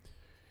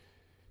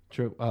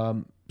 True.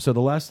 So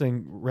the last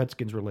thing,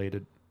 Redskins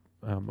related,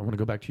 I want to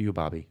go back to you,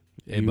 Bobby.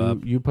 Hey,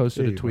 Bob. You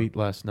posted Hey, a tweet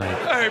last night.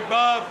 Hey,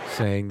 Bob.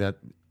 Saying that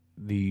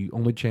the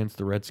only chance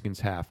the Redskins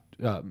have,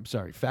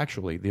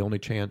 factually, the only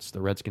chance the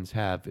Redskins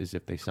have is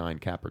if they sign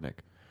Kaepernick.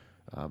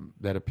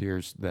 That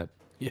appears that,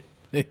 Yeah,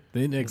 they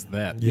nixed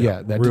that.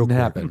 that real didn't quick.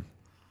 happen.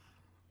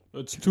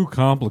 It's too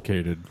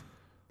complicated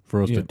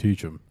for us Yeah. to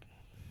teach them.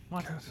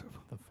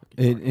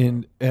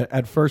 And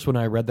at first, when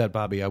I read that,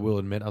 Bobby, I will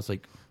admit, I was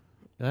like,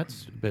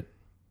 that's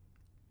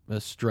a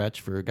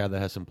stretch for a guy that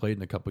hasn't played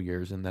in a couple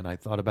years. And then I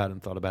thought about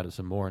it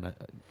some more. And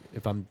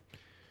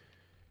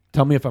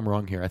tell me if I'm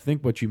wrong here. I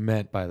think what you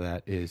meant by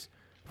that is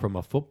from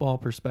a football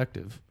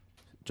perspective,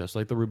 just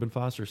like the Reuben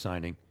Foster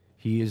signing,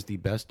 he is the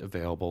best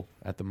available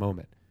at the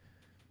moment.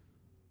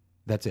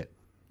 That's it.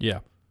 Yeah.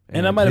 And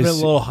And that might have been a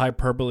his- little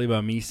hyperbole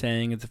about me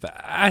saying it's a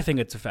fact. I think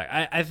it's a fact.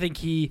 I think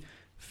he,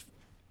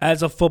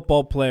 as a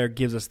football player,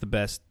 gives us the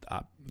best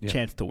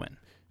chance to win.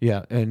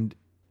 Yeah, and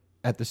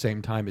at the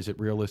same time, is it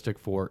realistic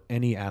for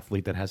any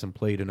athlete that hasn't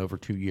played in over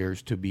 2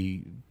 years to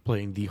be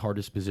playing the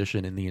hardest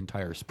position in the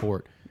entire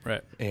sport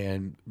Right.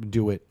 and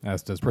do it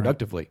As does Brent.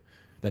 productively?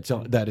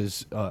 That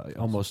is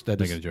almost that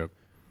Making a is joke.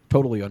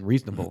 totally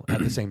unreasonable. At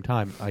the same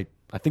time, I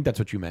think that's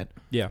what you meant,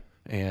 Yeah.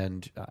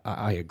 and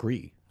I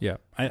agree. Yeah.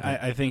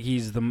 I think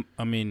he's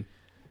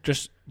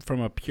just from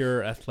a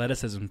pure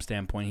athleticism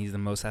standpoint, he's the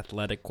most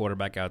athletic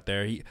quarterback out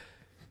there.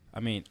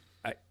 I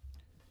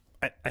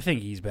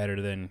think he's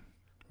better than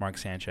Mark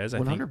Sanchez. I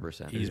 100%.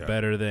 think he's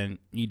better than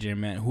EJ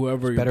Man.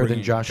 Whoever He's you're better than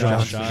bringing- Josh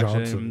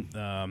Johnson.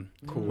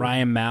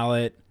 Ryan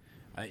Mallett.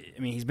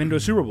 He's been to a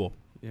Super Bowl.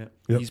 Yeah.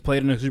 Yep. He's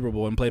played in a Super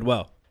Bowl and played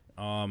well.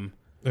 And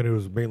it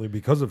was mainly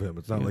because of him.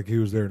 It's not like he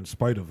was there in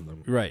spite of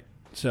them. Right.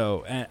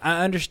 So, and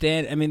I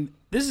understand.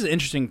 This is an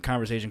interesting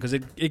conversation because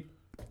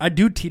I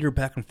do teeter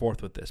back and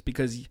forth with this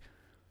because,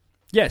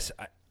 yes,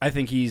 I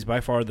think he's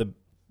by far the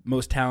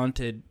most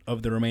talented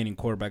of the remaining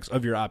quarterbacks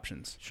of your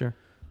options. Sure.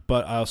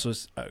 But I also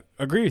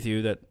agree with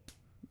you that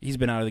he's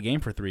been out of the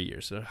game for 3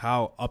 years. So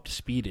how up to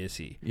speed is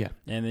he? Yeah.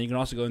 And then you can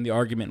also go in the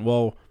argument,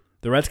 well,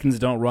 the Redskins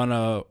don't run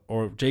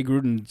or Jay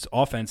Gruden's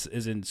offense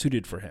isn't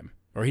suited for him,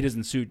 or he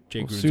doesn't suit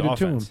Jay Gruden's Suited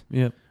offense. to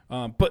him.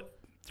 Yeah. But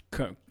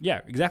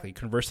yeah, exactly.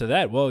 Converse to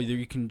that, well,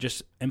 you can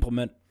just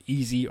implement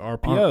easy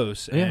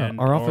RPOs.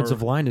 Our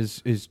offensive line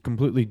is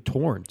completely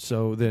torn.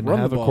 So then Run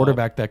the have a ball.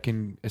 quarterback that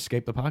can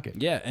escape the pocket.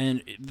 Yeah,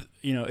 and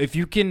if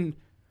you can,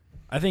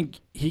 I think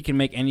he can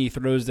make any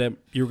throws that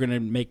you're going to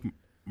make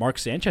Mark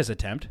Sanchez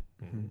attempt.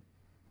 Mm-hmm.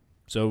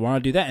 So we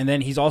want to do that, and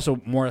then he's also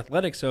more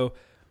athletic. So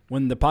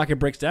when the pocket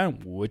breaks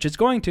down, which it's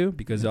going to,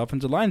 because the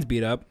offensive line's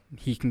beat up,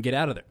 he can get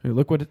out of there. Hey,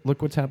 look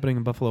what's happening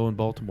in Buffalo and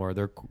Baltimore.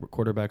 Their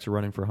quarterbacks are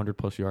running for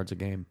 100+ yards a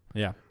game.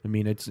 Yeah.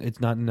 It's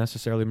not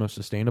necessarily the most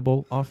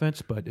sustainable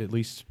offense, but at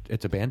least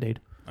it's a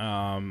Band-Aid.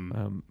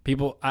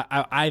 People,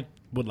 I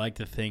would like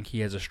to think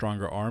he has a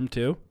stronger arm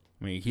too.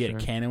 He had a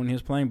cannon when he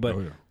was playing, but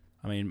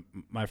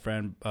my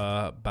friend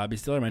Bobby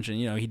Stiller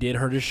mentioned, he did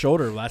hurt his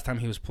shoulder last time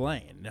he was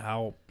playing.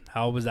 How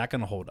was that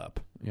going to hold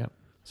up? Yeah.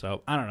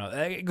 So I don't know.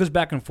 It goes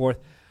back and forth.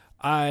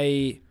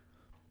 I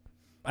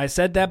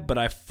said that, but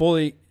I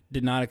fully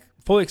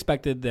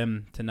expected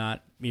them to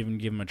not even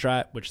give him a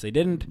try, which they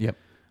didn't. Yep.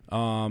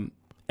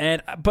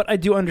 But I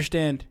do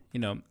understand.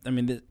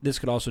 This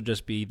could also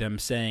just be them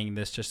saying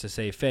this just to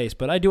save face.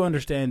 But I do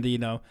understand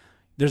that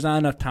there's not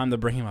enough time to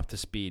bring him up to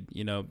speed.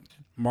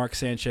 Mark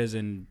Sanchez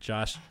and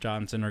Josh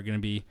Johnson are going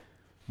to be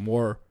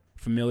more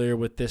familiar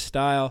with this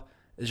style.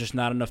 There's just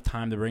not enough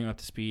time to bring him up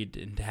to speed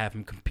and to have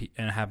him compete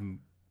and have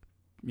him,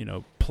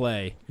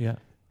 play. Yeah.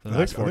 The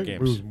next 4 I think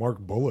games. it was Mark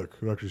Bullock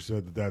who actually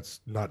said that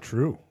that's not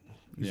true.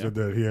 He said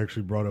that he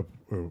actually brought up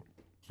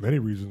many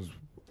reasons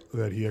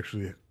that he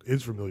actually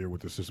is familiar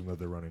with the system that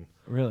they're running.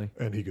 Really?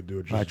 And he could do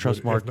it just I trust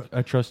as Mark. good.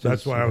 I trust.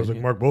 That's why I was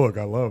like, Mark Bullock,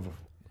 I love.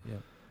 Yeah.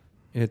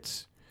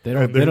 It's They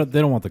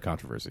don't want the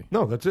controversy.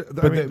 No, that's it.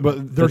 But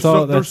they're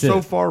that's so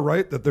it. far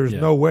right that there's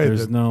no way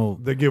there's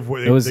they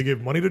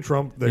give money to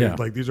Trump. These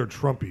are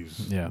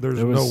Trumpies. Yeah.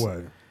 There's no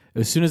way.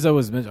 As soon as that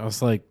was mentioned, I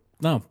was like,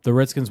 no, the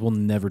Redskins will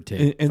never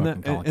take. and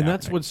fucking Colin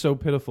that's Kaepernick. what's so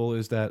pitiful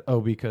is that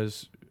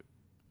because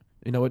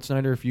you know what,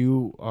 Snyder, if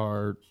you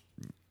are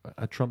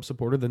a Trump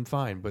supporter, then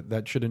fine, but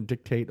that shouldn't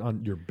dictate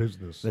on Your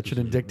business. That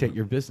shouldn't dictate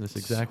your business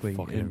exactly.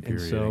 fucking And so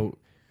infuriating.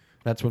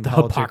 that's when the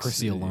politics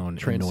hypocrisy alone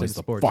transcends annoys the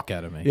sports. fuck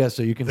out of me. Yeah,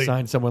 so you can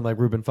sign someone like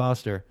Reuben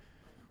Foster,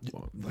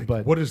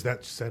 but What does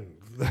that send?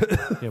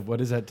 yeah, what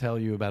does that tell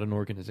you about an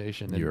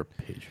organization? And, You're a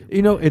patriot.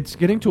 it's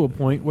getting to a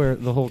point where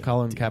the whole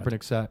Colin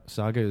Kaepernick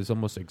saga is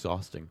almost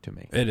exhausting to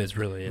me. It is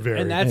really, Very.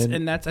 and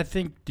that's. I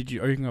think.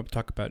 Are you going to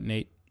talk about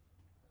Nate?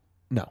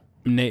 No,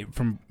 Nate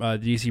from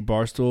DC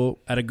Barstool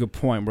had a good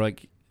point. We're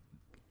like,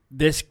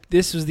 this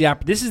is the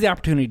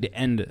opportunity to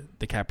end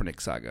the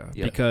Kaepernick saga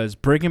because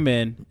bring him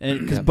in,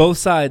 and because both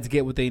sides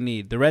get what they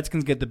need. The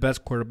Redskins get the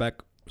best quarterback,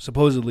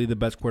 supposedly the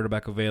best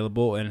quarterback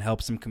available, and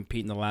helps them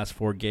compete in the last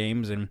 4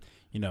 games, and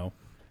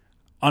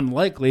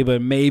unlikely,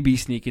 but maybe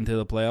sneak into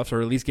the playoffs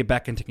or at least get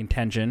back into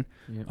contention.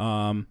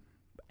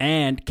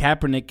 And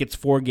Kaepernick gets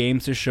 4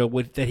 games to show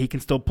that he can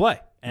still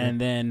play,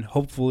 and then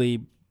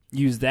hopefully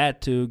use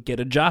that to get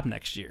a job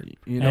next year.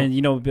 Be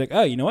like,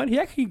 oh, you know what? He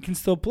actually can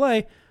still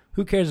play.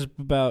 Who cares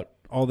about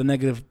all the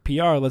negative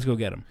PR? Let's go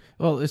get him.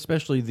 well,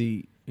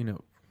 especially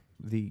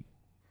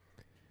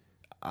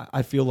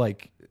I feel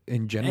like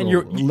in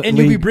general, And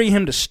you bring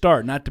him to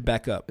start, not to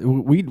back up.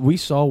 We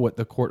saw what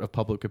the court of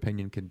public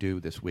opinion can do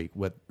this week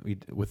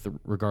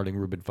regarding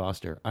Reuben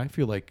Foster. I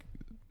feel like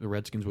the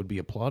Redskins would be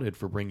applauded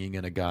for bringing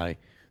in a guy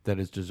that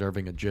is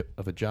deserving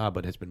of a job,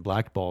 but has been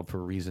blackballed for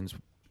reasons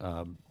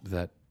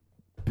that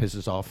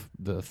pisses off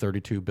the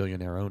 32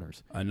 billionaire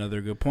owners.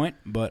 Another good point,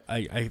 but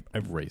I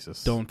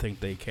Racist. don't think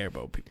they care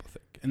about what people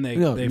think, and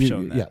they've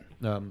shown that.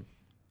 Yeah.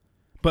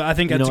 But I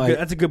think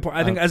that's a good point.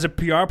 I think as a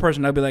PR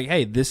person, I'd be like,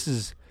 hey,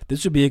 this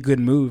would be a good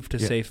move to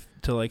say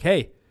to like,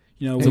 hey,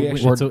 we're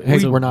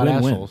not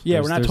win-win. assholes.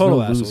 Yeah, we're not There's total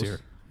no lose assholes here.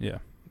 Yeah.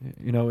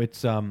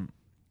 It's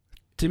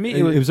To me,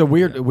 it was a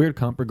weird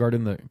comp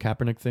regarding the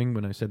Kaepernick thing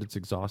when I said it's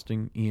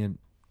exhausting. Ian,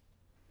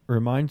 it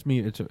reminds me,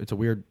 it's a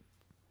weird.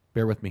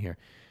 Bear with me here.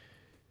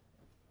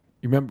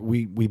 You remember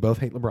we both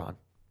hate LeBron,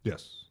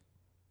 Yes.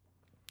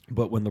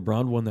 but when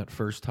LeBron won that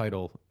first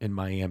title in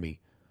Miami,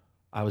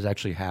 I was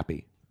actually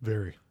happy.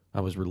 Very. I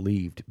was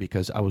relieved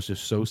because I was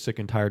just so sick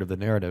and tired of the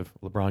narrative.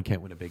 LeBron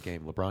can't win a big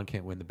game. LeBron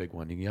can't win the big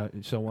one.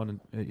 And so on.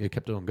 And it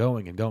kept on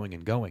going and going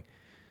and going.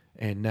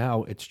 And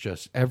now it's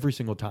just every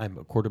single time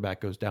a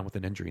quarterback goes down with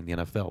an injury in the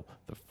NFL,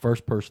 the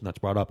first person that's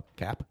brought up,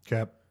 Cap.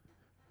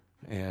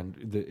 And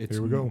it's,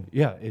 here we go.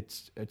 Yeah,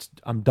 it's.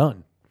 I'm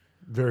done.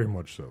 Very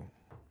much so.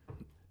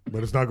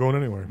 But it's not going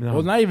anywhere. No.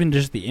 Well, not even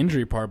just the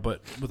injury part,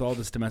 but with all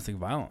this domestic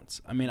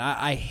violence. I mean,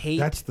 I hate.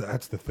 That's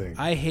the thing.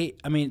 I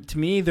mean, to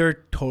me, they're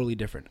totally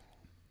different.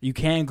 You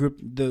can't group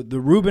the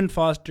Reuben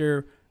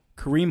Foster,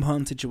 Kareem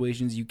Hunt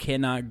situations. You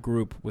cannot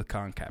group with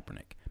Colin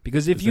Kaepernick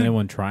because if Is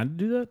anyone trying to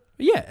do that?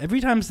 yeah, every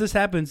time this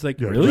happens, like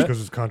Yeah, really, because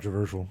it's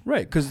controversial.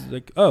 right? Because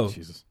like, oh,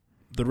 Jesus.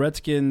 the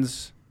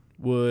Redskins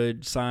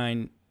would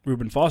sign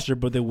Reuben Foster,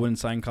 but they wouldn't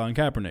sign Colin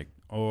Kaepernick,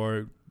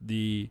 or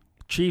the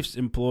Chiefs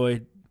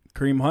employed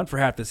Kareem Hunt for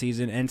half the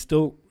season and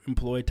still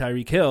employ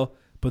Tyreek Hill,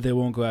 but they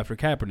won't go after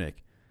Kaepernick.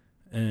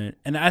 And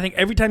I think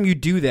every time you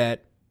do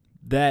that,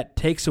 that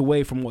takes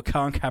away from what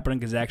Colin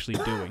Kaepernick is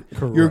actually doing.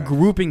 Correct. You're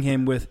grouping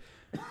him with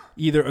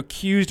either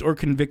accused or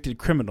convicted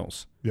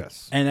criminals,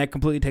 Yes. and that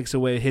completely takes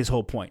away his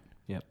whole point.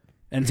 Yep.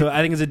 And so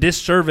I think it's a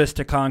disservice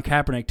to Colin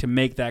Kaepernick to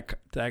make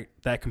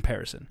that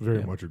comparison.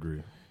 Very much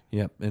agree.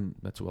 Yep, and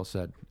that's well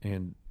said.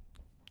 And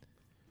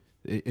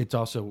it's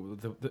also,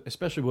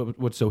 especially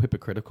what's so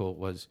hypocritical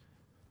was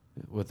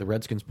what the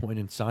Redskins' point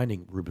in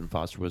signing Reuben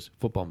Foster was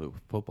football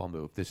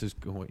move. This is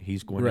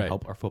he's going Right. to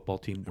help our football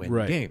team win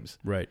Right. games.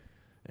 Right.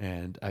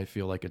 And I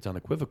feel like it's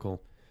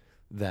unequivocal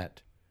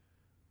that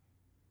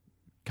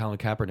Colin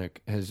Kaepernick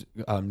has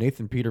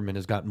Nathan Peterman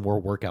has gotten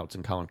more workouts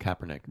than Colin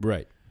Kaepernick,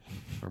 Right.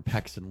 or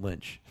Paxton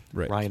Lynch,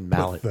 Right. Ryan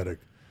Mallett, Pathetic.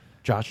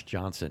 Josh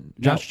Johnson.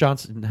 Now- Josh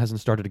Johnson hasn't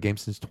started a game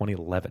since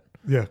 2011.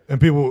 Yeah, and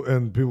people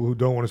who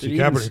don't want to see Did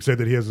he even Kaepernick say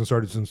that he hasn't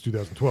started since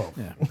 2012.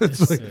 Yeah,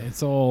 It's it's, like-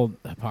 it's all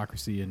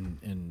hypocrisy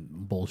and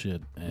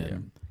bullshit,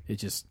 and it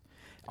just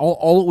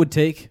all it would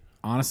take,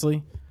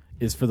 honestly,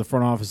 is for the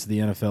front office of the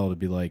NFL to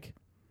be like,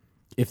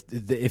 if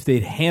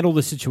they'd handled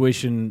the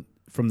situation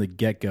from the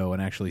get go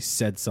and actually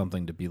said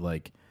something to be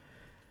like,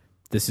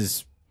 this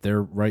is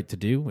their right to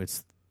do.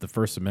 It's the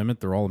First Amendment.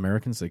 They're all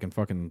Americans. They can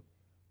fucking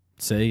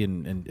say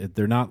and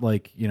they're not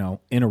like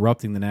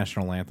interrupting the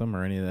national anthem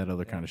or any of that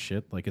other kind of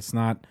shit. Like it's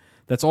not.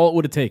 That's all it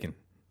would have taken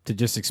to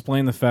just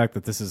explain the fact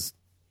that this is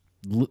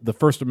the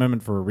First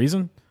Amendment for a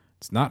reason.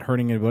 It's not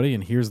hurting anybody,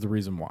 and here's the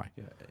reason why.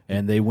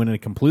 And they went in a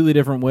completely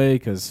different way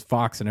because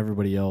Fox and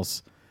everybody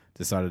else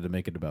decided to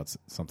make it about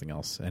something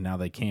else, and now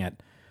they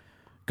can't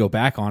go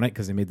back on it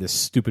because they made this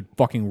stupid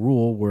fucking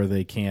rule where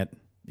they can't,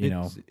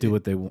 do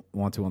what they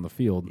want to on the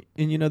field,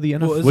 And the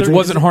NFL, which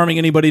wasn't harming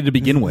anybody to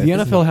begin with. The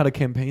NFL had a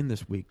campaign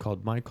this week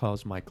called "My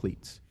Cause, My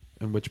Cleats,"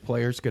 in which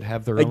players could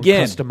have their own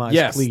Again, customized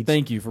yes, cleats,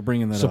 thank you for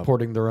bringing that up.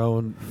 supporting their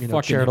own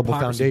Fucking charitable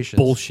hypocrisy foundations.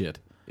 bullshit.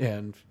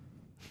 And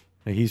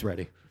he's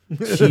ready.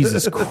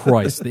 Jesus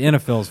Christ, the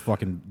NFL is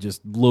fucking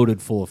just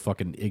loaded full of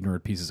fucking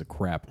ignorant pieces of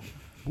crap.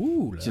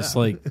 Ooh, Just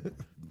like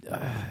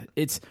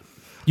it's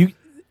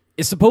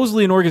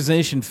supposedly an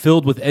organization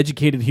filled with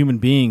educated human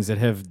beings that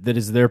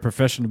is their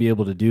profession to be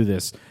able to do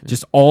this.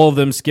 Just all of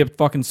them skipped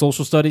fucking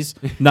social studies.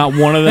 Not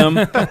one of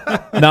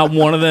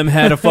them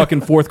had a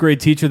fucking fourth grade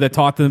teacher that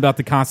taught them about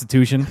the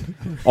Constitution.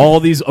 All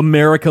these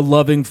America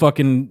loving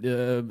fucking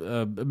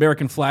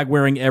American flag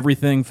wearing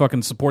everything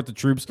fucking support the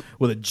troops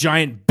with a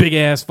giant big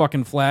ass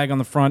fucking flag on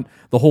the front.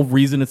 The whole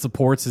reason it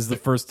supports is the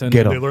first 10.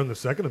 Get 'em. They learned the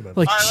Second Amendment.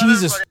 Like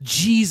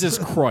Jesus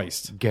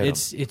Christ! Get 'em.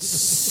 It's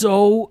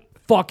so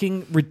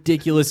fucking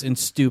ridiculous and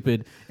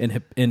stupid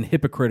and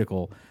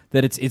hypocritical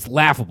that it's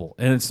laughable,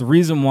 and it's the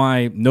reason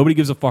why nobody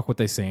gives a fuck what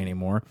they say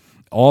anymore.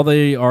 All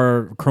they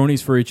are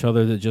cronies for each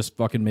other that just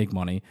fucking make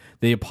money.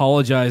 They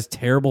apologize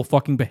terrible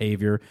fucking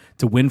behavior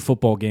to win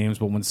football games,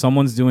 but when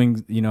someone's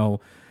doing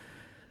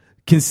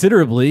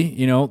considerably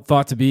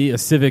thought to be a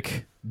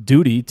civic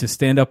duty to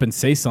stand up and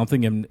say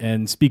something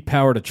and speak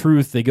power to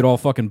truth, they get all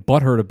fucking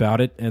butthurt about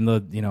it, and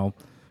the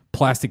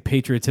plastic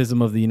patriotism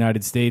of the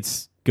United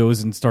States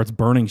goes and starts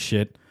burning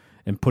shit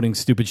and putting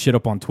stupid shit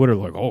up on Twitter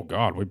like, oh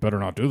God, we better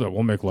not do that.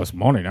 We'll make less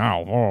money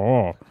now.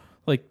 Oh.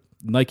 Like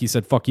Nike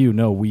said, fuck you.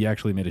 No, we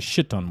actually made a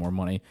shit ton more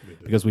money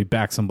because we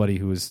backed somebody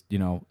who is,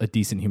 a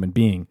decent human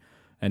being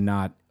and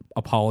not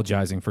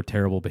apologizing for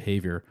terrible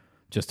behavior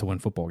just to win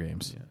football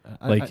games.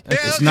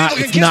 It's not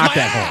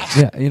that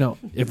hard. Yeah,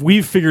 If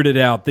we figured it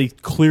out, they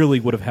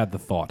clearly would have had the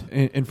thought.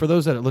 and for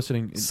those that are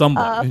listening,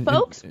 Somebody.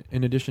 Folks?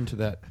 in addition to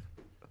that,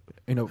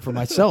 for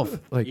myself,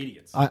 like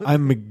Idiots.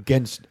 I'm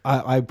against.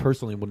 I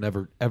personally will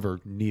never ever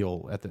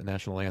kneel at the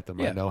national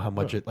anthem. I know how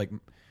much it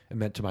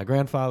meant to my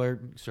grandfather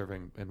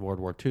serving in World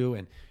War II,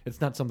 and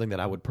it's not something that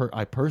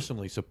I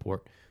personally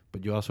support.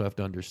 But you also have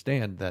to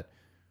understand that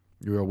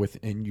you are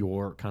within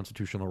your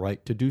constitutional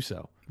right to do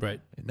so,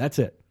 right, and that's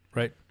it.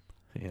 Right.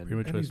 And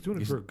and he's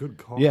doing it for a good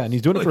cause. yeah, and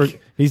he's doing it for.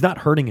 He's not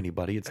hurting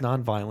anybody. It's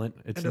nonviolent.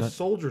 It's And not a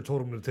soldier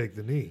told him to take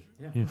the knee.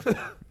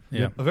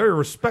 Yeah. A very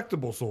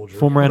respectable soldier.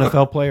 former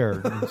NFL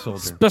player and soldier.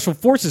 Special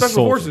Forces Special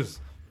soldier. Forces.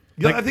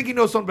 Yeah, I think he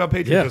knows something about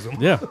patriotism.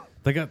 Yeah.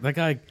 That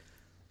guy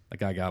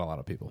got a lot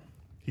of people.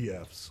 He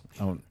Fs.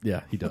 Oh,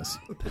 yeah, he does.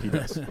 He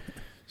does.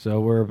 So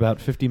we're about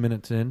 50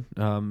 minutes in.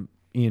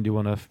 Ian, do you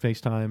want to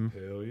FaceTime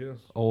Hell yes.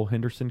 old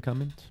Henderson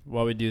Cummins?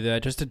 While we do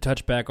that, just to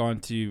touch back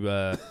onto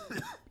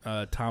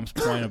Tom's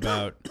point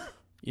about,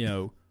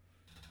 the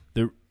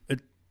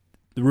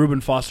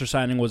Reuben Foster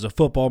signing was a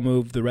football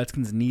move. The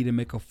Redskins need to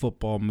make a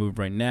football move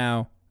right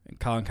now. And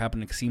Colin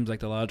Kaepernick seems like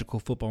the logical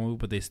football move,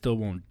 but they still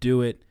won't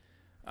do it.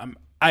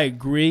 I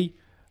agree.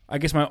 I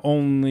guess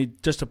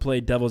just to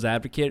play devil's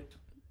advocate,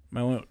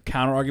 my only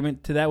counter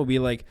argument to that would be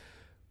like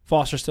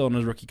Foster's still in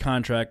his rookie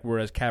contract,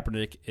 whereas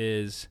Kaepernick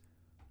is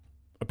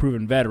a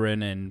proven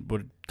veteran and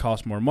would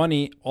cost more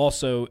money.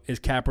 Also, is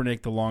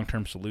Kaepernick the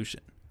long-term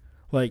solution?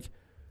 Like,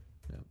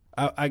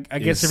 I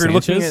guess if you're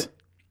looking at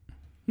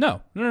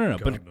no,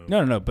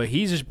 but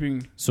he's just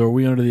being. So are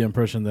we under the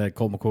impression that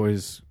Colt McCoy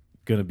is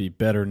going to be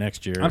better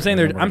next year? I'm saying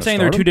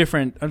they're two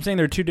different. I'm saying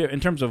they're two in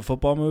terms of a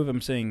football move.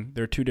 I'm saying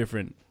they're two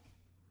different.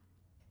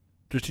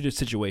 There's two different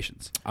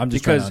situations. I'm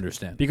just trying to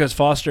understand because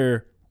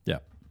Foster, yeah,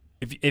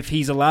 if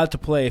he's allowed to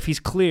play, if he's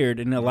cleared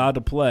and allowed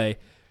to play,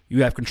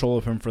 you have control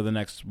of him for the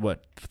next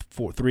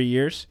 3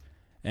 years,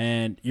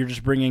 and you're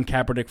just bringing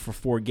Kaepernick for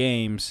 4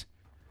 games.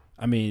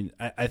 I mean,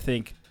 I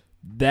think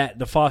that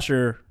the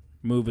Foster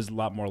move is a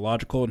lot more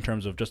logical in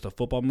terms of just a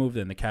football move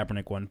than the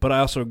Kaepernick one. But I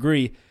also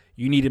agree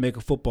you need to make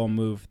a football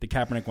move. The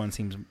Kaepernick one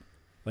seems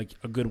like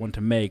a good one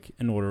to make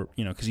in order,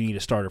 because you need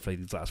a starter for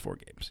these last 4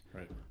 games.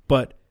 Right.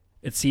 But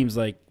it seems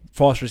like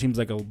Foster seems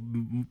like a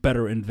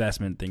better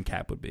investment than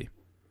Cap would be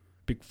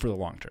for the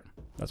long term.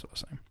 That's what I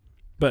was saying.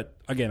 But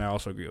again, I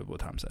also agree with what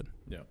Tom said.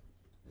 Yeah.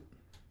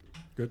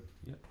 Good.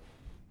 Yeah.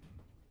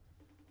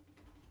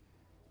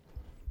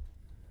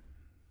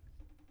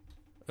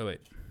 Oh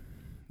wait,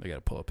 I got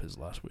to pull up his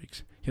last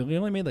week's. He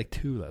only made like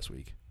 2 last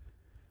week.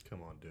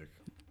 Come on, Dick.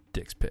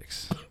 Dick's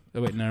picks.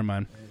 Oh wait, never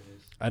mind.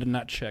 I did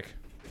not check.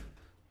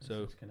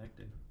 So It's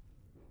connected.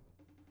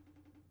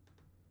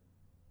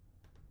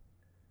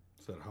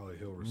 It's that Holly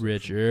Hill reception.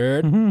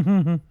 Richard.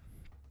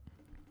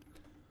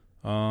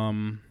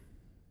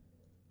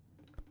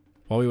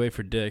 While we wait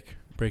for Dick,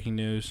 breaking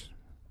news: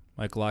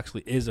 Mike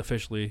Loxley is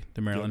officially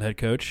the Maryland head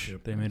coach.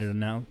 Yep. They made it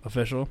now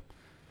official.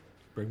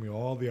 Bring me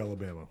all the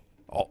Alabama.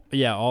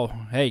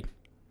 Hey,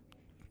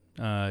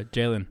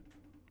 Jalen,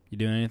 you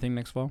doing anything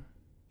next fall?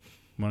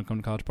 Want to come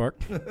to College Park?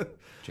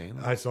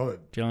 Jalen? I saw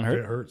it. Jalen Hurts?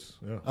 It hurts.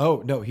 Yeah.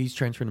 Oh, no, he's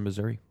transferring to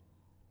Missouri.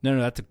 No,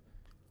 that's a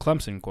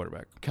Clemson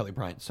quarterback. Kelly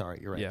Bryant, sorry,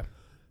 you're right. Yeah.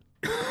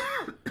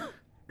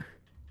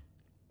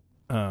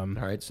 All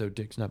right, so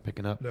Dick's not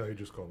picking up. No, he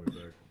just called me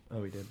back.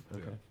 Oh, he did?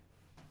 Okay.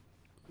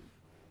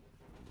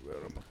 What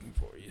I'm looking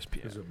for,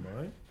 ESPN. Is it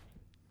mine?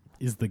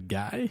 Is the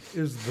guy?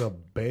 Is the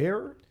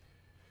bear?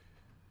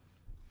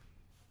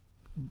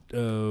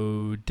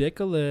 Oh,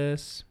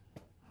 Dickolas.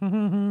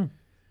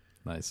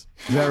 Nice.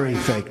 Very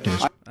fake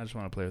news. I just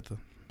want to play with the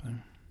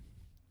thing.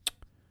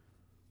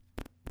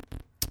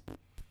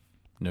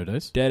 No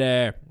dice? Dead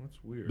air. That's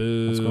weird.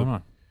 Boo. What's going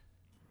on?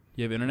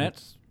 You have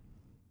internet?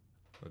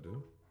 I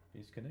do.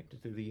 He's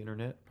connected through the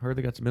internet. Heard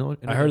they got some internet.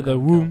 I heard the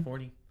in womb.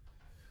 California.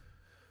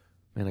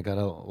 Man, I got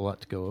a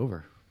lot to go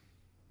over.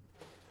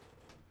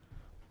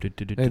 Hey,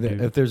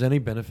 if there's any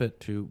benefit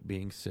to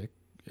being sick,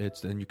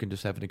 it's then you can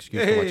just have an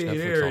excuse to watch Netflix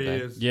there all he day.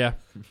 is. Yeah.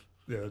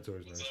 Yeah, that's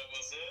always nice.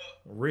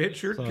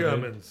 Richard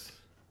Cummins.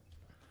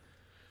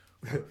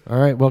 All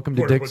right, welcome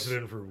to Porter Dick's. puts it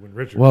in for when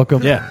Richard.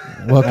 Welcome, Yeah.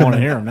 I want to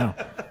hear him now.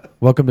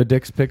 welcome to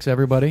Dick's Picks,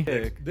 everybody.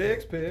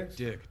 Dick's picks.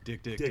 Dick.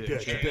 Dick.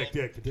 Coach,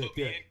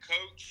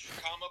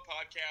 comma,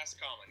 podcast,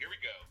 comma. Here we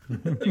go.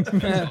 Running,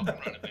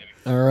 baby.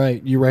 All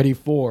right, you ready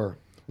for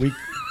week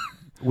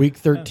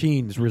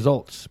 13's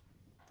results?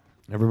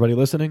 Everybody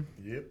listening?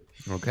 Yep.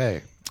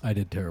 Okay. I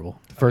did terrible.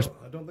 First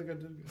I don't think I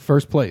did.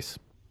 first place,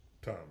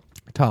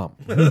 Tom.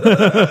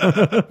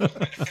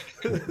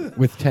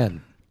 with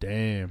 10.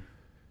 Damn.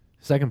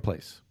 Second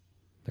place,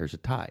 there's a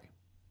tie.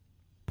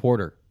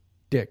 Porter,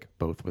 Dick,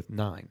 both with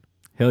 9.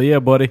 Hell yeah,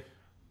 buddy.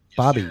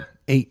 Bobby,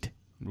 8.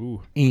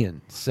 Ooh.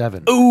 Ian,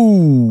 7. It's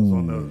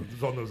on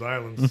those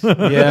islands.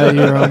 Yeah,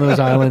 you're on those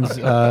islands.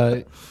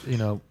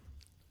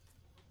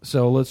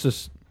 So let's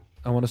just.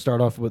 I want to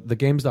start off with the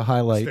games to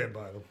highlight. Stand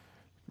by them.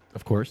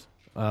 Of course.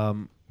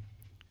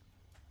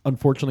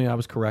 Unfortunately, I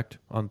was correct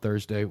on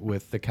Thursday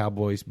with the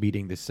Cowboys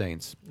beating the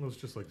Saints. Well, it's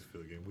just like the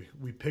field game.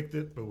 We picked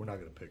it, but we're not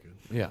going to pick it.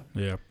 Yeah.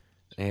 Yeah.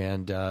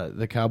 And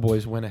the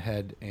Cowboys went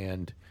ahead,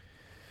 and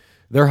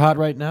they're hot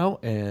right now,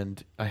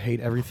 and I hate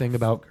everything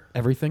about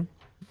everything.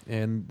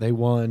 And they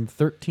won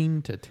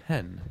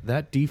 13-10.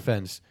 That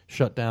defense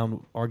shut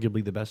down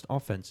arguably the best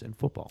offense in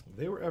football.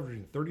 They were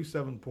averaging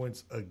 37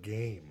 points a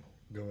game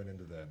going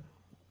into that.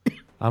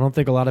 I don't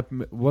think a lot of.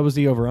 What was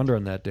the over-under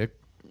on that, Dick?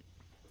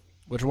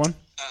 Which one?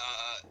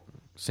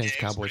 Saints, Yeah,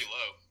 it was Cowboys. pretty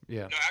low.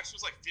 Yeah. No, actually, it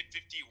was like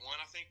 51,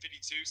 I think,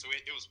 52, so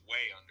it was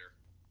way under.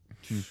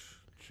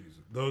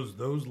 Jesus.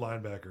 Those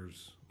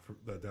linebackers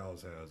that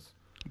Dallas has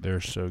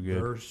They're so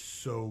good. They're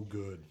so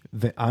good.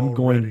 I'm Already.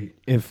 going.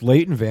 If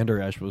Leighton Vander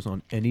Esch was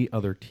on any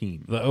other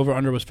team, The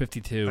over-under was I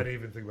 52. didn't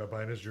even think about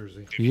buying his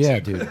jersey. yeah,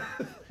 dude.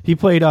 He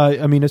played.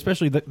 I mean,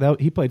 especially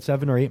he played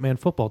 7 or 8 man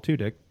football too,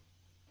 Dick,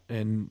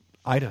 in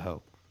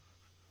Idaho.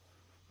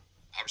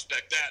 I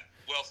respect that.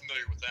 Well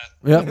familiar with that.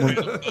 Yep.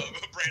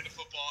 Brand of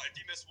football. If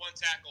you miss one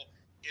tackle,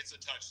 it's a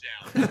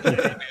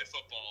touchdown. Man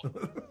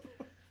football.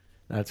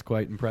 That's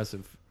quite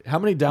impressive. How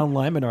many down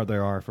linemen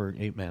are for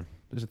 8 man?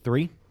 Is it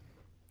 3?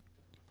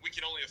 We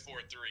can only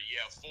afford 3.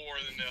 Yeah, 4,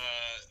 then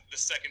the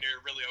secondary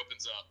really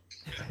opens up.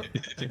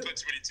 If you put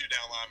 22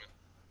 down linemen.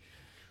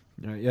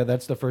 All right, yeah,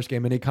 that's the first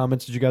game. Any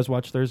comments? Did you guys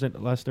watch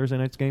last Thursday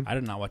night's game? I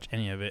did not watch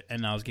any of it,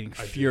 and I was getting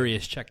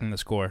furious checking the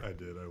score. I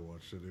did. I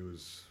watched it. It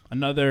was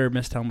Another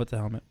missed helmet to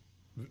helmet.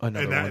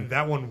 Another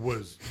that one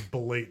was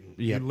blatant.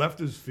 Yeah. He left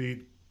his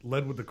feet,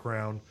 led with the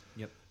crown.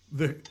 Yep.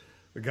 The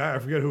guy, I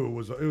forget who it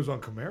was. It was on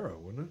Camaro,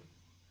 wasn't it?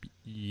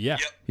 Yeah.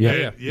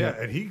 Yeah. Yeah,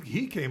 and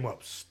he came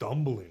up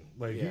stumbling.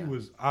 Like Yeah. he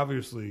was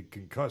obviously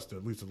concussed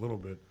at least a little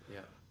bit.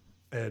 Yeah.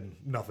 And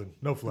nothing.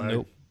 No flag.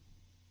 Nope.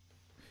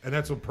 And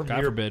that's a God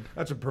premier forbid.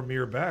 That's a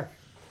premier back.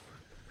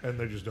 And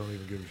they just don't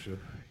even give a shit.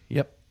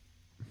 Yep.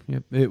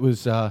 It was.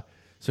 So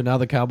now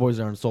the Cowboys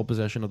are in sole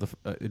possession of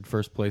the in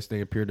first place.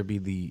 They appear to be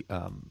the.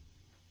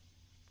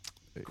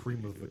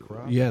 Cream of the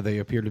crop. Yeah, they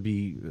appear to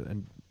be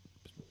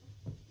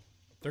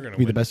They're going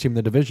to the best team in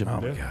the division. Oh,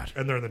 Yeah. my God.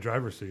 And they're in the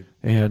driver's seat.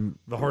 And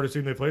The hardest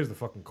team they play is the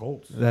fucking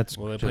Colts. that's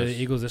Well, they play the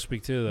Eagles this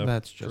week, too, though.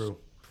 That's just True.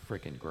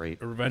 freaking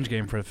great. A revenge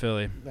game for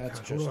Philly. That's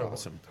Who just do I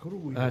awesome. want? Who do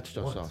we That's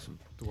just want? awesome.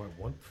 Do I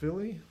want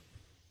Philly?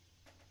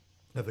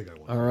 I think I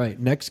want. All right,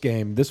 next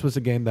game. This was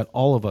a game that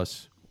all of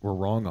us were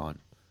wrong on,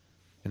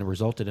 and it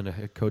resulted in a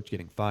head coach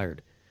getting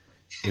fired.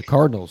 The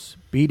Cardinals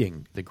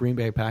beating the Green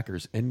Bay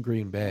Packers in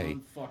Green Bay,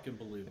 Fucking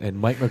believable. and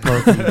Mike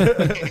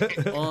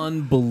McCarthy.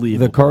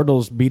 Unbelievable. The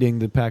Cardinals beating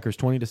the Packers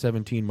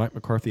 20-17. Mike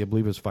McCarthy, I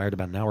believe, was fired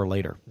about an hour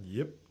later.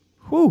 Yep.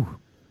 Whew.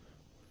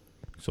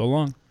 So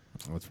long.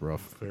 That's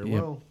rough.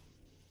 Farewell.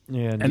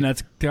 And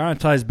that's kind of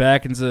ties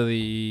back into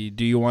the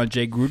do you want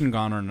Jay Gruden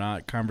gone or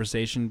not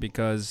conversation,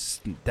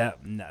 because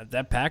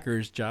that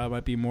Packers job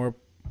might be more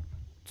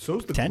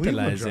So's the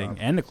tantalizing, Cleveland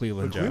job. and the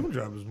Cleveland The job. Cleveland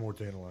job is more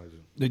tantalizing.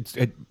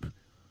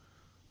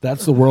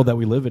 That's the world that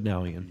we live in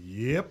now, Ian.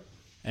 Yep.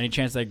 Any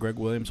chance that Greg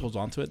Williams holds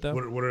on to it, though?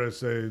 What did I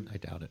say I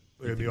doubt it.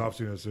 in the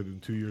offseason? I said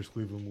in 2 years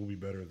Cleveland will be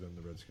better than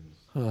the Redskins.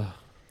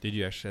 Did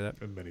you actually say that?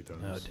 And many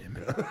times. Oh, damn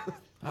it.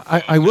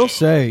 I will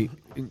say,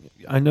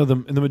 I know the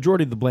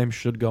majority of the blame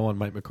should go on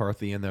Mike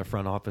McCarthy and their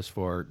front office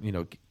for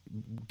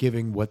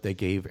giving what they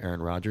gave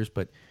Aaron Rodgers,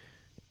 but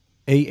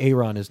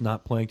Aaron is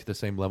not playing to the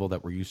same level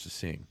that we're used to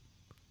seeing.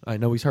 I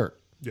know he's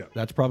hurt. Yeah.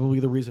 That's probably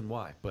the reason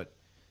why, but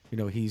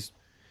he's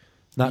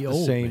not The the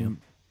old same. man.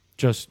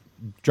 Just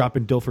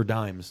dropping Dilfer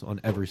dimes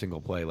on every single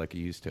play like he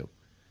used to.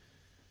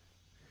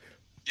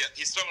 Yeah,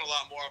 he's throwing a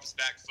lot more off his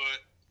back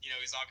foot.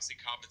 He's obviously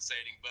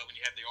compensating, but when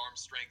you have the arm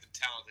strength and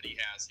talent that he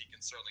has, he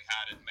can certainly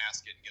hide it,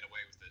 mask it, and get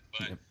away with it.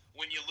 But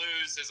when you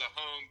lose as a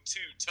home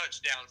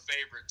 2-touchdown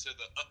favorite to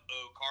the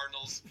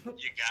Cardinals,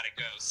 you got to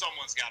go.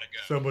 Someone's got to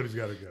go. Somebody's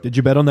got to go. Did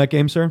you bet on that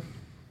game, sir?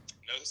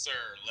 No, sir.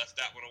 Left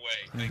that one away.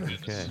 Thank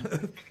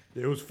goodness.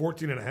 It was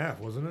 14.5,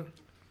 wasn't it?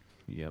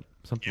 Yep,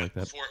 something Yeah, like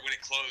that. before when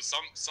it closed,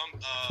 some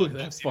Look at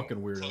that books even fucking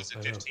weirdo. closed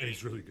at I know. 15. And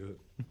he's really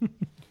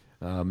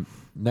good.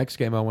 Next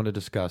game I want to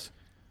discuss: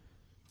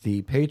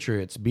 the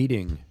Patriots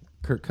beating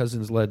Kirk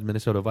Cousins-led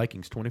Minnesota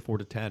Vikings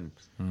 24-10,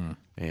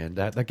 and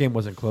that game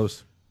wasn't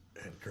close.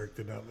 And Kirk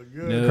did not look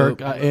good. No.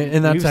 Kirk,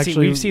 and that's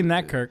we've seen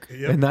that, Kirk.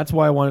 Yep. And that's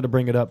why I wanted to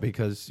bring it up,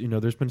 because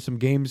there's been some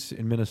games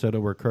in Minnesota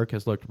where Kirk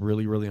has looked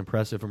really, really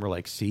impressive, and we're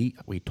like, "See,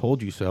 we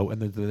told you so."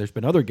 And then there's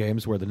been other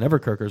games where the Never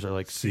Kirkers are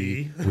like,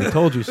 "See, we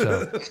told you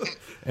so."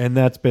 And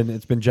it's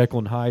been Jekyll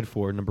and Hyde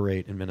for number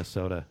 8 in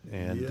Minnesota,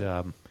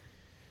 and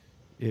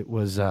it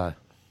was, not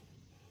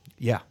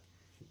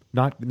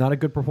a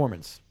good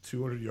performance.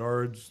 200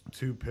 yards,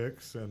 2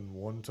 picks, and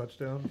 1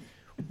 touchdown.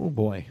 Oh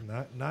boy.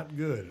 Not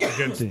good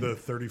against the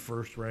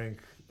 31st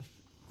ranked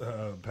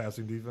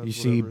passing defense. You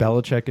see whatever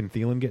it is. Belichick and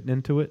Thielen getting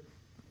into it?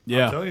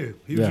 Yeah. I'll tell you,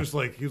 he was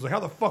like, how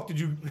the fuck did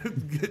you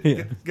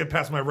get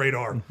past my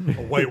radar? A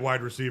white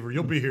wide receiver.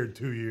 You'll be here in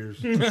 2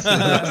 years.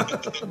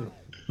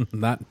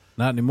 Not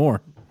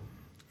anymore.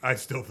 I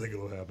still think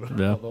it'll happen.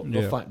 Yeah.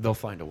 They'll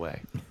find a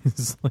way.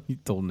 It's like he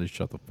told him to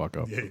shut the fuck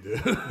up. Yeah, he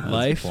did.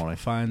 Life funny.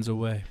 finds a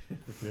way.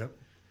 Yep.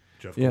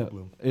 Jeff Yeah,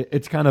 Goldblum.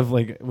 it's kind of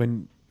like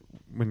when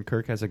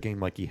Kirk has a game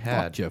like he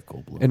had. Fuck Jeff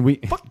Goldblum.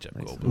 And Fuck Jeff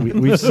Goldblum.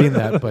 we've seen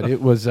that, but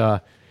it was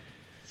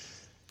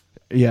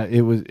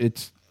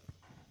it's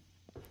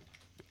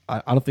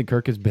I don't think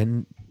Kirk has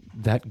been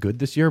that good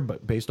this year,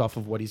 but based off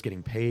of what he's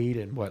getting paid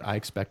and what I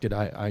expected,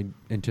 I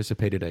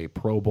anticipated a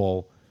Pro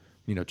Bowl,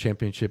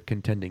 championship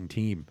contending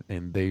team,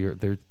 and they've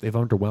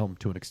underwhelmed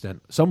to an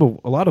extent. A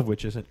lot of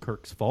which isn't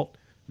Kirk's fault.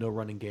 No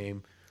running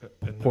game,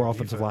 And poor their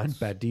offensive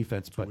defense. line, bad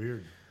defense, but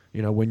Weird.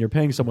 when you're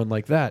paying someone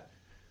like that,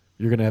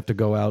 you're going to have to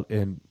go out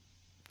and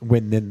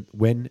win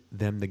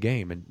them the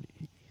game. And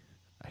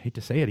I hate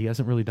to say it, he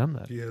hasn't really done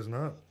that. He has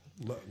not.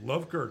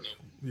 Love Kirk.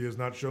 He has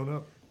not shown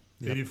up.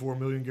 $84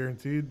 million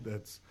guaranteed.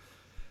 That's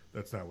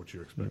not what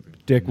you're expecting.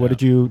 Dick, what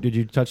did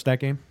you touch that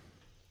game?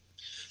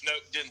 No,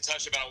 didn't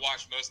touch it, but I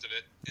watched most of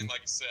it. And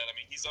like I said, I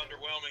mean, he's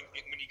underwhelming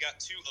when you got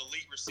two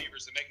elite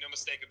receivers, and make no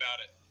mistake about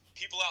it.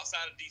 People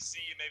outside of D.C.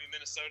 and maybe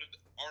Minnesota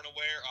aren't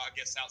aware, I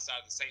guess outside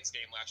of the Saints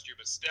game last year,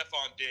 but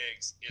Stephon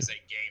Diggs is a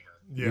gamer.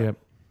 Yeah.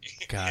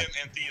 God. Him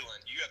and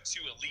Thielen. You have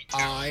two elite I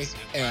talents.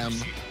 am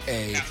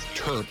a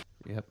turd.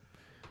 Yep.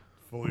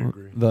 Fully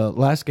agree. The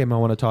last game I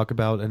want to talk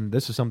about, and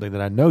this is something that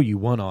I know you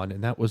won on,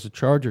 and that was the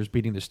Chargers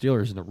beating the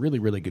Steelers in a really,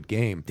 really good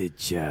game. The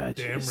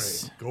Chargers. Damn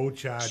right. Go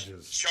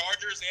Chargers.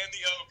 Chargers and the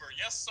over.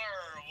 Yes, sir.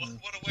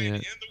 What a way to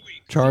end the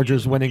week.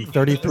 Chargers winning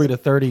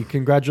 33-30.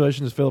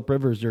 Congratulations, Philip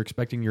Rivers. You're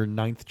expecting your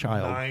 9th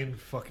child. 9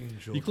 fucking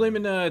children. You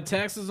claiming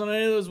taxes on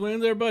any of those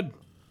wins there, bud?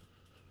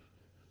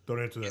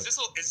 Don't answer that. Is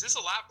this a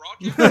live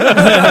broadcast?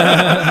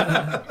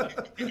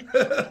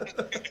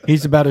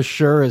 He's about as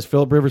sure as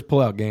Philip Rivers'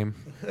 pullout game.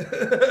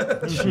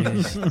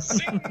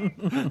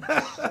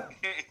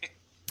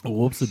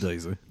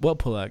 Whoops-a-daisy. What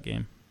pullout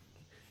game?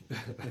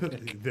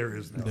 There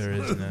is none. There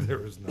is none.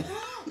 There is none.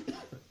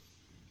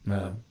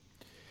 No.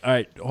 All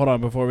right, hold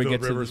on before we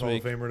Philip get to Rivers this Hall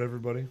week. of Famer to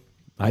everybody.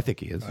 I think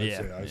he is. I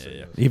say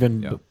yes.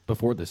 Even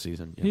before this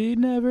season. Yeah. He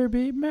never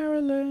beat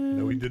Maryland.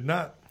 No, he did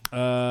not.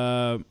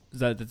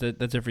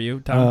 That's it for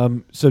you,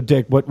 Tom? So,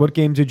 Dick, what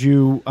game did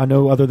you? I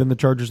know other than the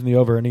Chargers and the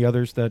over, any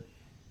others that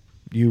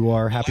you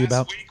are happy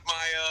about? Last week,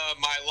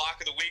 my lock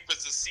of the week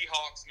was the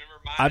Seahawks. Remember,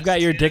 I've got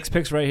your -10. Dick's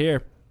picks right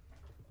here.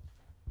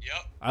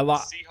 Yep.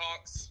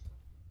 Seahawks.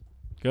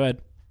 Go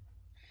ahead.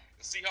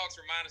 The Seahawks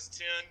were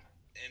 -10,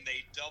 and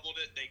they doubled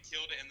it. They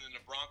killed it, and then the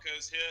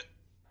Broncos hit,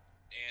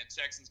 and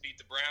Texans beat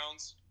the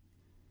Browns.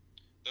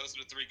 Those are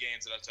the 3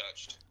 games that I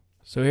touched.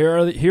 So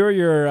here are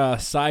your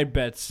side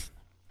bets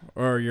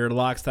or your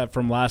locks that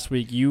from last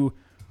week. You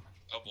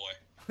Oh boy.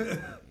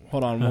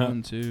 hold on,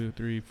 1, 2,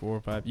 3, 4,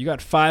 5. You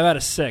got 5 out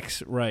of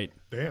 6 right.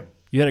 Damn.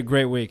 You had a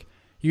great week.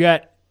 You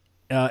got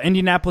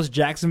Indianapolis,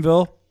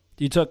 Jacksonville.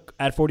 You took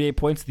at 48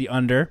 points the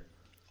under.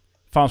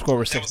 Final score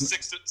was That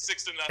 6. was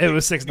 6 to nothing. It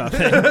was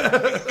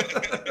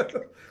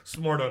 6-0.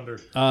 Smart under.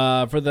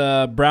 For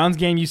the Browns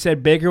game, you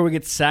said Baker would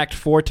get sacked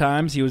 4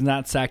 times. He was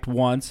not sacked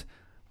once.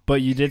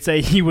 But you did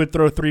say he would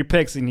throw 3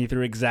 picks, and he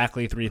threw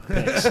exactly 3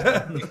 picks.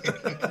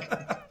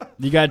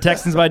 You got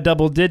Texans by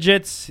double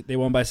digits. They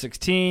won by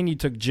 16. You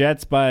took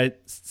Jets by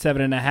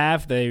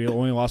 7.5. They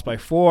only lost by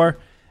 4.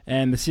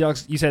 And the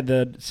Seahawks, you said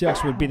the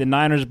Seahawks would beat the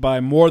Niners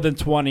by more than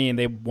 20, and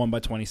they won by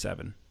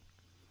 27.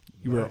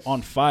 You were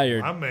on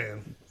fire. My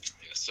man.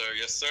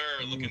 Yes, sir.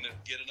 Looking to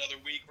get another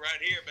week right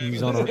here, baby.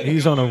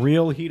 He's on a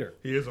real heater.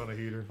 He is on a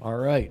heater. All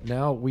right,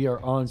 now we are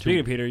on to.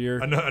 Speaking of Peter,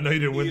 you're. I know you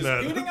didn't win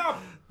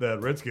that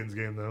Redskins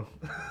game, though.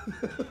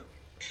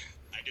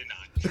 I did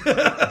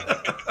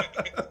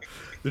not.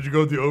 Did you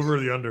go with the over or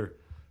the under?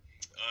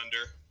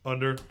 Under.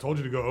 Under. Told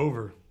you to go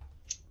over.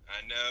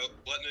 I know.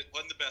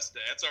 Wasn't the best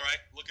day. That's all right.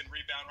 Looking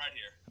rebound right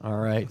here. All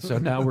right, so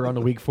now we're on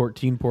to week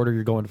 14. Porter,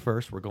 you're going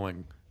first. We're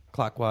going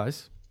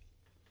clockwise.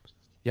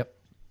 Yep.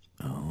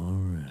 All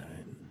right.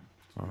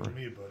 For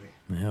me, buddy.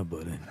 Yeah,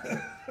 buddy.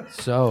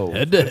 So,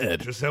 Head to head.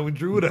 Just how we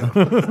drew it out.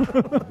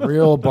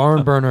 real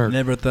barn burner.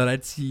 Never thought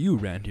I'd see you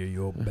around here,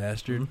 you old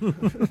bastard.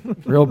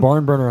 Real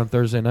barn burner on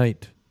Thursday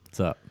night. What's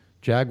up?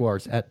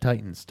 Jaguars at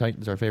Titans.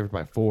 Titans are favored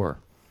by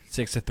 4.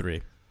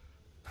 6-3.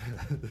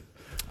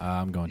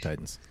 I'm going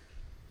Titans.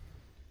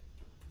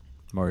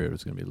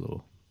 Mariota's going to be a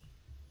little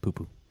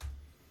poo-poo.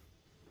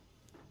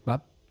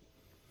 Bob?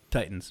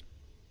 Titans.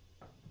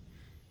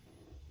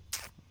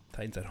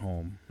 Titans at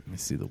home. Let me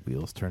see the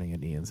wheels turning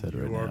in Ian's head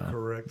You right are now.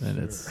 correct,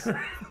 And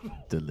sir. it's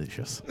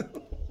delicious.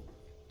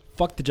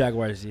 Fuck the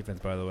Jaguars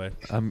defense, by the way.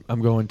 I'm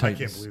going I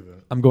Titans. can't believe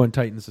that. I'm going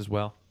Titans as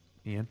well.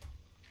 Ian?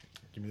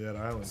 Give me that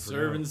island. for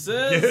Serving now.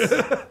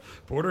 says.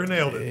 Porter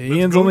nailed it.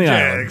 Ian's Let's go on the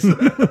Jags.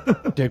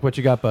 Dick, what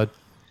you got, bud?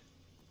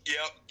 Yep.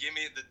 Give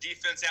me the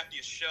defense after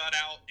you shut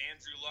out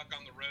Andrew Luck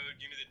on the road.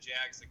 Give me the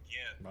Jags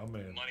again. My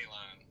man. Money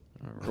line.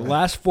 The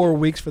last 4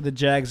 weeks for the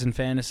Jags in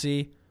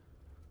fantasy,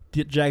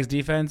 Jags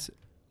defense,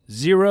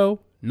 0,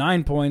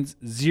 9 points,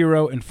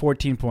 0, and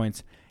 14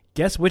 points.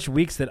 Guess which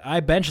weeks that I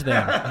benched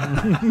them?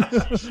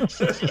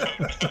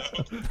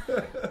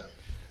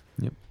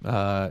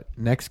 Yep.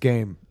 Next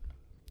game,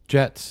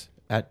 Jets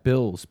at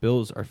Bills.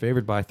 Bills are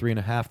favored by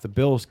 3.5. The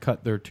Bills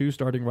cut their 2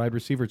 starting wide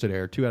receivers today,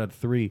 or 2 out of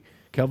 3.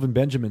 Kelvin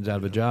Benjamin's out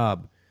of a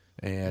job,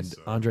 and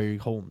Andre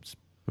Holmes,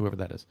 whoever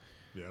that is.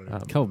 Yeah,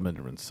 Kelvin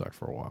Benjamin sucked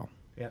for a while.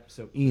 Yep.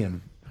 So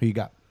Ian, who you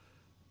got?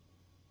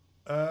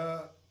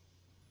 I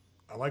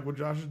like what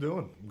Josh is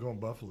doing. I'm going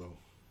Buffalo.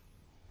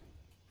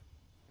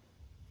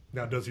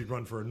 Now, does he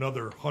run for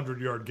another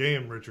 100-yard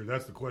game, Richard?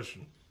 That's the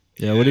question.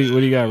 Yeah, what do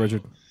you got,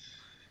 Richard?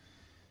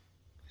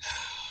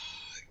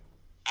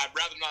 I'd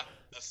rather not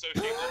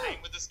associate my name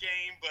with this game,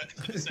 but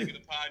for the sake of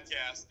the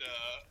podcast,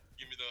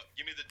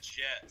 give me the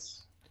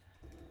Jets.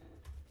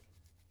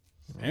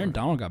 Aaron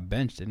Donald got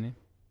benched, didn't he?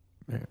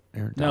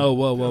 Aaron No,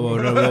 whoa,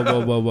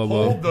 whoa.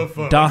 Hold the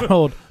phone.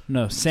 Donald,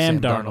 no,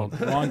 Sam Sam Darnold.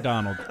 Wrong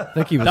Donald. I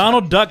think he was.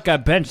 Donald Duck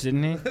got benched,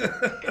 didn't he?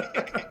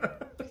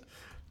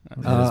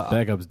 His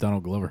backup's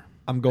Donald Glover.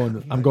 I'm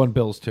going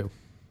Bills too.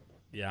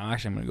 Yeah, I'm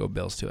going to go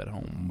Bills too at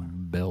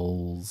home.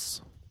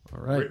 Bills.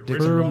 All right.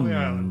 Richard on the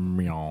island.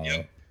 Meow.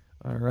 Yep.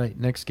 All right.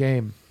 Next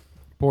game.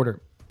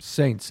 Porter.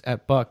 Saints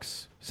at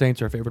Bucks.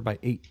 Saints are favored by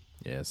 8.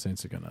 Yeah,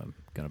 Saints are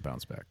gonna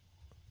bounce back.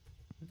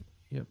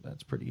 Yep,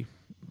 that's pretty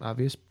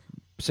obvious.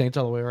 Saints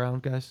all the way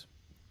around, guys.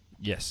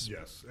 Yes.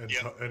 Yes, and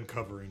Yeah. and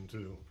covering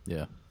too.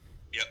 Yeah.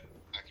 Yep,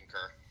 I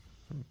concur.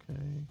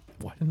 Okay.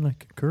 Why didn't I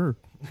concur?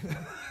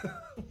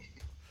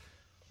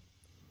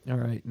 All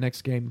right.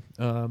 Next game.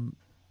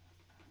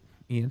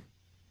 Ian.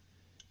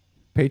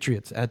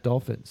 Patriots at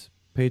Dolphins.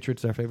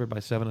 Patriots are favored by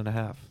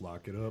 7.5.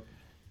 Lock it up.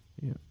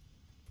 Yep.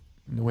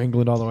 New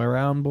England all the way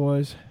around,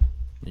 boys.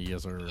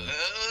 Yes, sir.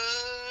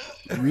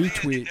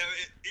 Retweet. You know,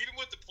 even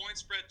with the point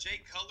spread,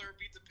 Jay Cutler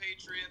beat the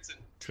Patriots, and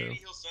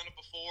Tannehill's done it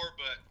before.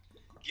 But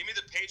give me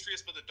the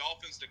Patriots, but the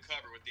Dolphins to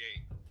cover with the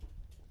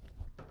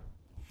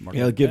 8.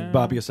 Yeah, give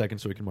Bobby a second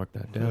so we can mark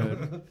that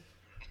down.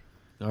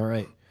 All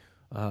right.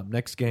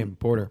 Next game,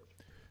 Porter.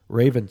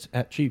 Ravens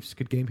at Chiefs.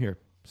 Good game here.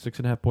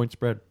 6.5 point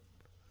spread.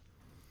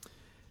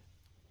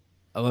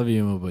 I love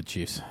you, but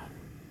Chiefs.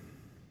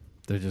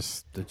 They're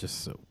just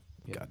so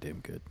goddamn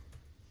good.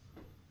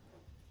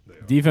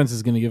 Defense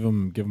is going to give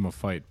them a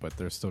fight, but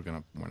they're still going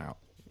to win out.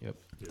 Yep.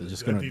 They're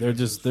just that going to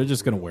defense they're is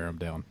just going to real. wear him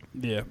down.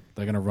 Yeah.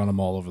 They're going to run him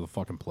all over the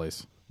fucking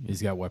place.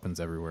 He's got weapons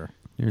everywhere.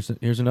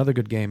 Here's another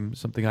good game.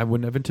 Something I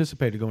wouldn't have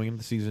anticipated going into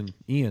the season.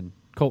 Ian,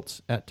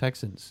 Colts at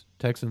Texans.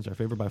 Texans are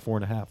favored by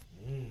 4.5.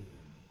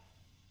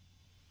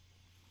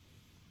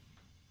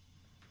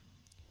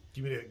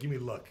 Give me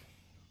luck.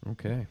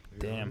 Okay.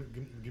 Damn.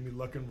 Give me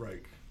luck and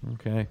Reich.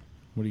 Okay.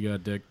 What do you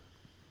got, Dick?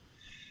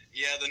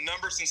 Yeah, the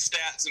numbers and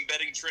stats and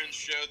betting trends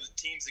show that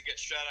teams that get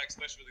shut out,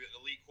 especially with an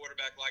elite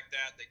quarterback like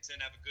that, they tend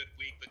to have a good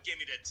week. But give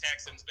me the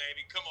Texans,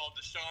 baby. Come on,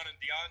 Deshaun and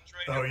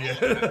DeAndre. Oh, They're yeah.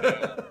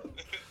 rolling.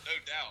 No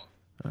doubt.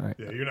 All right.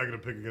 Yeah, you're not going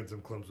to pick against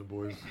them Clemson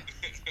boys.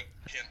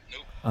 Yeah,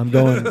 nope.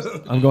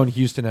 I'm going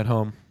Houston at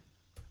home.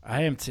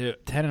 I am too.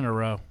 10 in a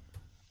row.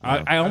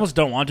 I almost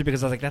don't want to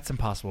because I was like, that's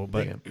impossible.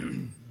 But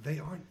They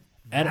aren't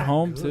At that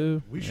home, good.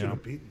 too. We should Yeah.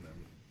 have beaten them.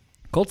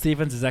 Colts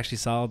defense is actually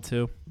solid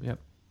too. Yep.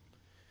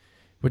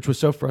 Which was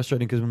so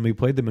frustrating because when we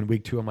played them in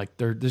week 2, I'm like,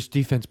 this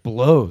defense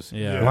blows.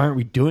 Yeah. Why aren't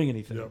we doing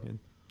anything? Yep. And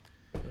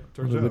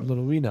Turns little, out.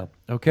 little we know.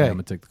 Yeah, Okay. I'm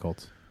going to take the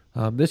Colts.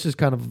 This is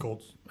kind of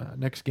Colts.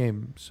 next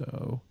game.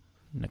 So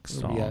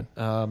Next where are we song.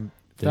 at?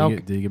 Did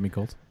Falcon. you give me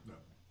Colts?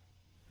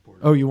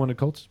 Oh, you wanted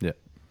Colts? Yeah.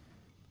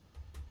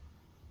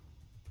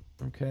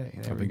 Okay.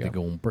 I There we think they're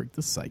go. going to break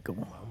the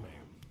cycle.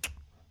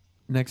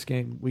 Next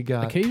game, we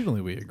got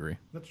Occasionally we agree.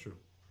 That's true.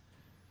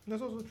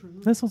 That's also true.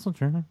 That's also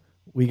true.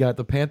 we got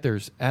the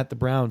Panthers at the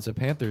Browns. The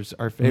Panthers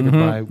are favored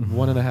by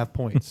 1.5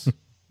 points.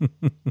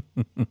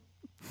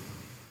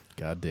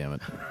 God damn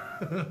it.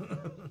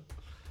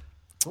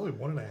 It's only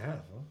 1.5, huh?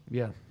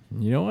 Yeah.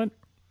 You know what?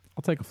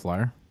 I'll take a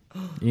flyer.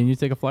 Ian, you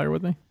take a flyer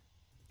with me?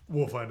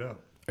 We'll find out.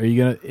 Are you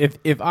gonna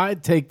if I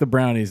take the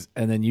brownies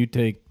and then you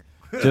take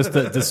just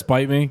to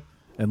spite me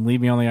and leave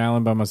me on the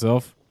island by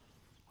myself,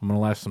 I'm gonna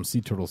lash some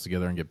sea turtles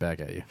together and get back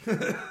at you.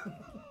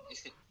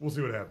 We'll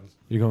see what happens.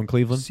 You're going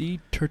Cleveland? Sea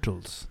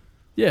turtles.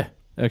 Yeah,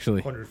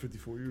 actually.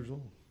 154 years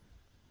old.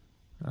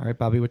 All right,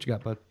 Bobby, what you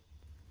got, bud?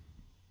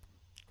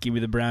 Give me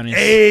the brownies.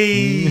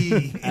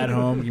 Hey! At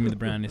home, give me the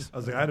brownies. I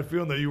was like, I had a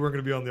feeling that you weren't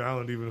going to be on the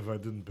island even if I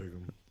didn't pick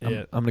them.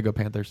 Yeah. I'm going to go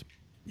Panthers.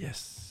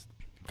 Yes.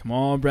 Come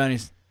on,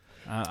 brownies.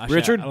 Actually,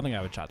 Richard? I don't think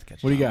I have a shot to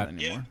catch. What do you Charlotte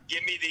got? anymore.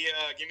 Give me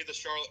the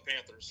Charlotte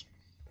Panthers.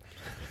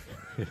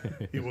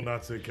 He will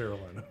not say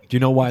Carolina. Do you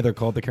know why they're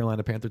called the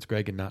Carolina Panthers,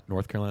 Greg, and not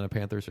North Carolina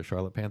Panthers or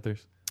Charlotte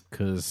Panthers?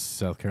 Because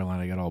South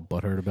Carolina got all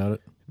butthurt about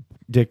it.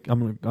 Dick,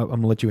 I'm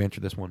gonna let you answer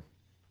this one.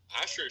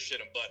 I sure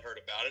shouldn't butthurt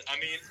about it. I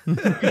mean, we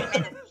don't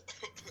have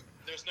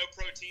there's no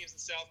pro teams in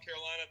South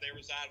Carolina. They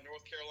reside in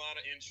North Carolina.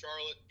 In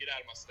Charlotte, get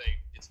out of my state.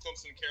 It's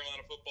Clemson,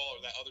 Carolina football,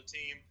 or that other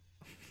team.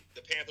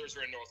 The Panthers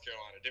are in North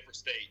Carolina, different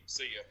state.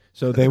 See ya.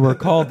 So they were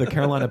called the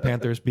Carolina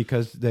Panthers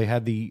because they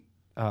had the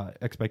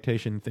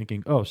expectation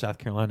thinking, oh, South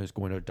Carolina is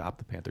going to adopt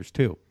the Panthers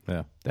too.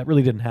 Yeah. That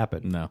really didn't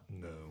happen. No.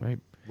 No. Right?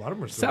 A lot of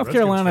them are still South Redskins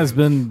Carolina has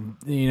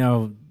fans.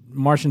 been,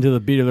 marching to the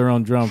beat of their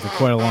own drum for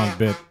quite a long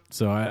bit.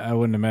 So I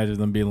wouldn't imagine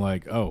them being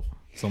like, oh,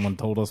 someone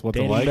told us what to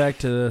Dating like. back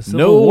to the Civil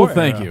No, War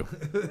thank era.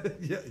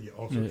 you. Yeah,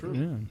 also true.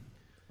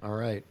 Yeah. All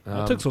right.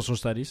 I took social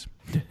studies.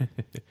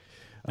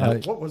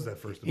 What was that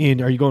first?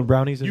 Ian, are you going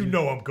brownies? You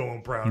know I'm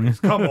going brownies.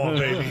 Come on,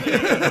 baby.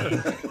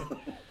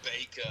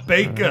 Baker.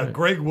 Baker,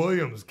 Greg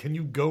Williams. Can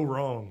you go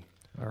wrong?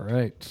 All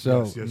right.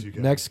 So Yes, you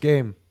can. next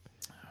game,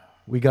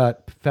 we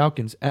got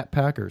Falcons at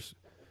Packers.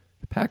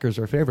 The Packers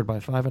are favored by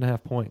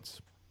 5.5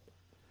 points.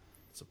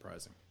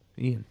 Surprising.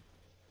 Ian.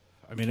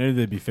 I mean, I knew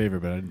they'd be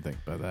favored, but I didn't think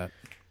about that.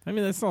 I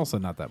mean, that's also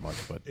not that much,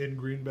 but In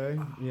Green Bay?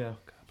 Yeah.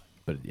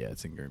 yeah,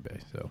 it's in Green Bay.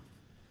 So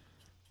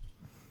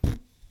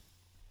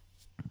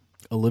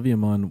Olivia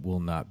Munn will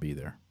not be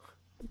there.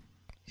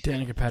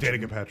 Danica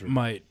Patrick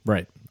might.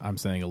 Right. I'm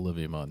saying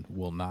Olivia Munn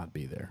will not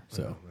be there.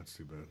 So that's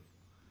too bad.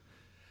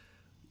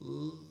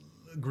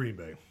 Green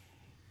Bay.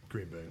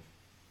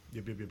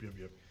 Yep.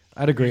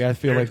 I'd agree. I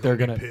feel Aaron's like they're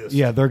gonna gonna, be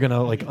pissed. they're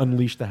gonna like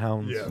unleash the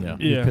hounds. Yeah.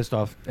 Be pissed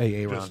off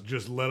AA round.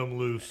 Just let them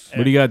loose.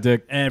 what do you got,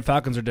 Dick? And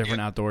Falcons are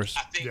different outdoors.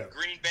 I think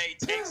Green Bay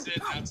takes it.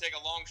 I'll take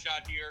a long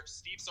shot here.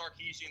 Steve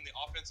Sarkisian, the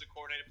offensive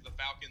coordinator for the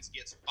Falcons,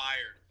 gets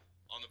fired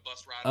on the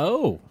bus ride.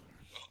 Oh.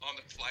 On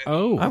the flight.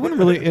 I wouldn't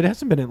really. It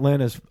hasn't been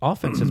Atlanta's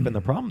offense has been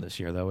the problem this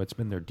year, though. It's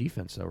been their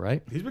defense, though,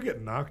 right? He's been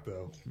getting knocked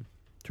though.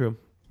 True.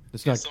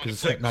 It's not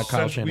because it's not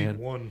Kyle Since week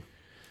Shanahan.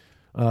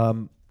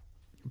 1.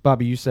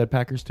 Bobby, you said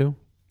Packers too.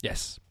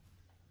 Yes.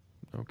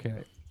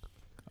 Okay.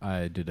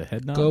 I did a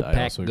head nod. Go I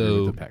Pack, also agree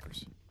go. with the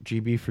Packers.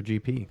 GB for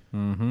GP.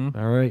 Mm-hmm.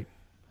 All right.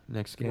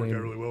 Next Worked out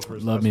game. really well for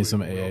us Love last me week. some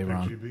We all AA picked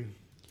Ron.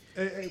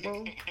 GB.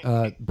 AA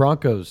Ron.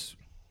 Broncos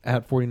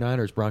at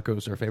 49ers.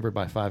 Broncos are favored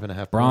by 5.5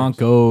 points.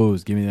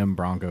 Broncos. Give me them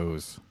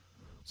Broncos.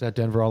 Is that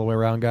Denver all the way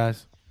around,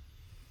 guys?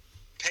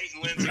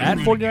 Peyton Lindsey At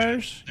is 49ers? really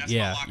good. That's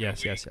Yeah, my lock of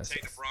yes, the yes, week. yes,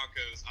 Take yes. the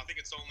Broncos. I think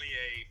it's only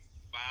a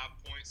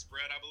 5-point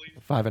spread, I believe.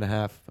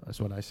 5.5. That's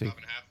what I see. 5.5.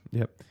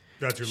 Yep.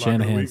 That's your lock of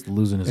the Shanahan's week.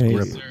 losing his Hey,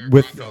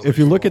 grip. if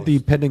you look at the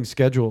pending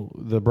schedule,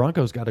 the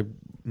Broncos got an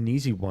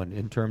easy one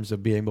in terms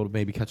of being able to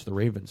maybe catch the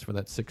Ravens for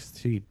that 6th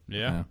seed.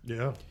 Yeah.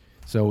 Yeah.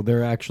 So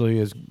there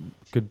actually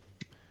could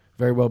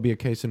very well be a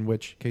case in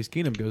which Case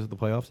Keenum goes to the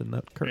playoffs and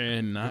not Kirk.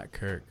 And not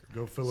Kirk.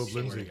 Go Philip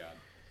Lindsay.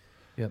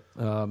 Yep.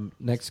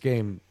 Next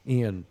game,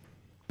 Ian.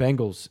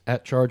 Bengals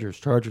at Chargers.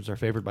 Chargers are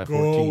favored by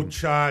 14. Go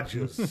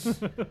Chargers.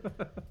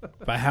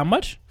 By how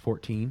much?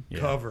 14.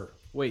 Cover.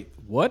 Wait,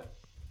 what?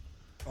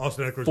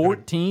 Austin Eckler's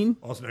 14?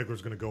 Austin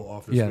Eckler's going to go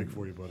off this Yeah. week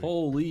for you, buddy.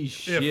 Holy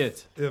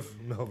shit.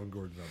 If Melvin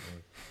Gordon's not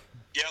playing.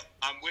 Yep,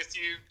 I'm with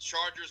you.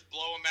 Chargers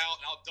blow them out,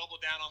 and I'll double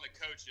down on the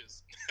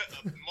coaches.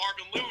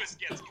 Marvin Lewis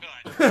gets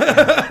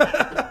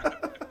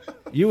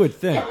cut. You would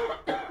think.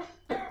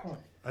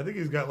 I think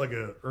he's got like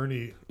a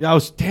Ernie. Yeah,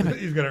 damn it.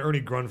 He's got an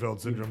Ernie Grunfeld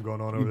syndrome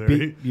going on over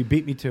there. You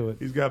beat me to it.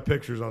 He's got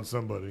pictures on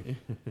somebody.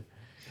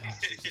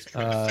 He's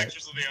got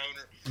pictures of the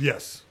owner.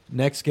 Yes.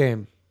 Next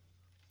game,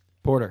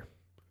 Porter.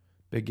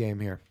 Big game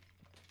here.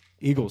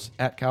 Eagles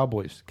at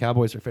Cowboys.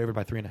 Cowboys are favored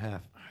by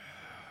 3.5.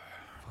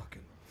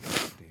 Fucking damn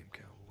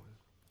Cowboys.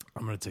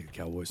 I'm going to take the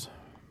Cowboys.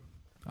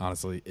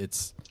 Honestly,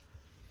 it's...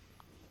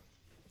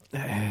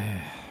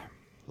 A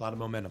lot of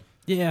momentum.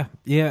 Yeah.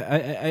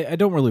 I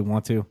don't really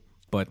want to,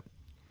 but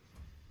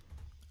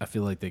I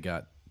feel like they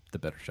got the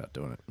better shot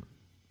doing it.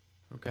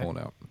 Okay. Pulling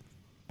out.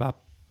 Bob.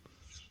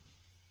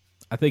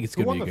 I think it's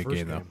Who going to won be a the good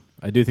first game, game?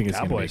 though. I do think it's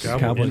going to be a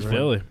Cowboys. good game. In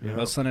Philly. Yeah.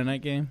 That Sunday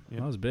night game. Yeah.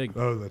 That was big.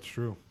 Oh, that's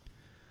true.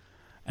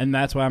 And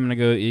that's why I'm going to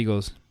go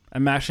Eagles.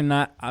 I'm not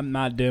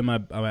doing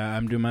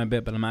I'm doing my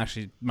bit, but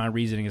my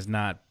reasoning is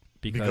not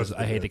because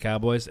I hate the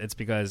Cowboys. It's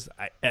because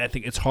I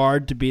think it's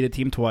hard to beat a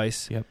team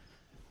twice. Yep.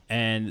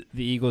 And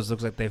the Eagles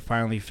looks like they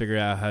finally figured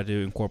out how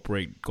to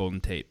incorporate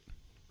Golden Tate.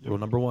 Rule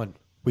number 1.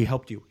 We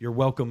helped you. You're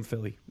welcome,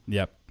 Philly.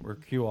 Yep.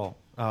 Work you all.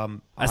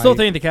 I still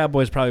think the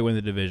Cowboys probably win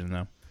the division,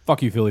 though.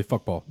 Fuck you, Philly.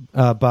 Fuck ball.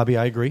 Bobby,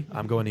 I agree.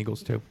 I'm going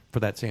Eagles, too, for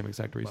that same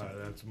exact reason.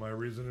 That's my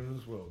reasoning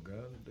as well.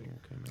 God damn.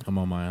 I'm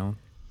on my own.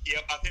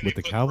 Yep, I think With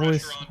they the put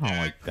Cowboys? pressure on I don't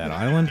Dak. like that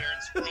island.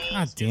 Darren Sproles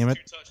God damn it.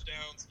 gets 2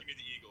 touchdowns. Give me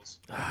the Eagles.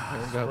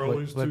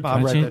 Sproles, Let two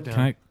Bob write that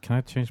down. Can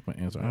I change my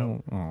answer? I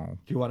don't. Oh.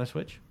 Do you want to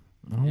switch?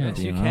 Yes,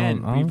 you I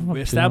can. don't We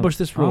established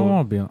this rule. I don't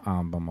want to be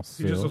on by He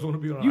myself. just doesn't want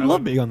to be on an You island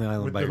love being on the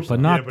island with by the- yourself.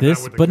 But Yeah, not but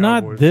this. with the But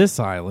not Cowboys. this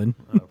island.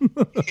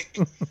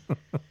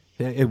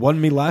 It won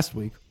me last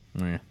week.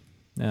 Yeah.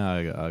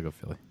 No, I'll go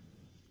Philly.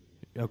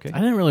 Okay. I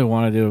didn't really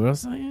want to do it, but I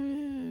was like,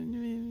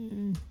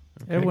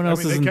 everyone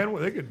else I mean,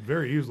 isn't. they could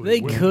very easily.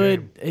 They win the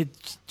could. game.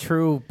 It's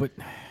true, but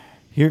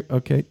Here.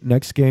 Okay.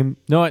 Next game.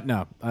 no.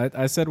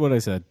 I said what I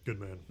said. Good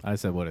man. I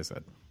said what I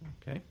said.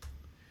 Okay.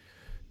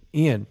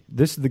 Ian,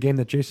 this is the game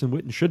that Jason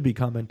Witten should be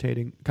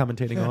commentating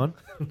on.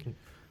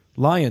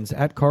 Lions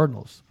at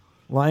Cardinals.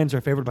 Lions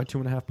are favored by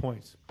 2.5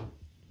 points.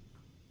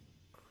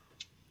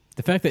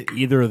 The fact that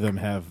either of them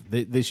have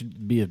they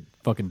should be a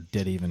fucking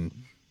dead even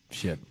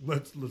shit.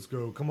 Let's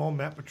go. Come on,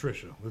 Matt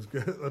Patricia. Let's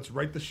go. Let's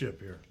right the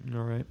ship here.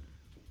 All right.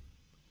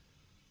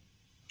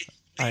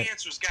 The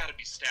answer's got to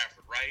be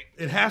Stafford, right?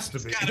 It has to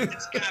be.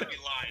 It's got to be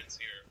Lions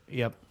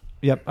here.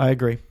 Yep. I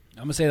agree.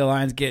 I'm gonna say the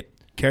Lions get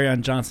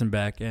Kerryon Johnson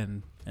back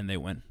and they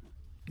win.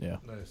 Yeah.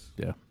 Nice.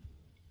 Yeah.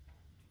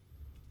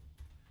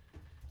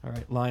 All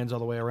right. Lions all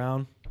the way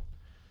around.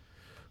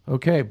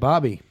 Okay,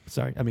 Bobby.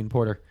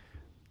 Porter.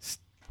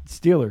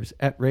 Steelers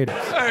at Raiders.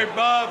 Hey,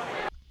 Bob.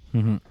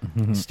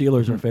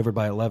 Steelers are favored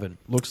by 11.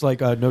 Looks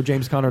like no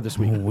James Conner this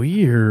week.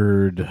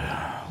 Weird.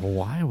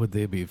 Why would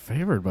they be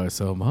favored by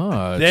so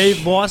much? They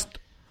lost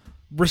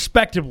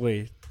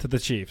respectably to the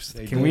Chiefs.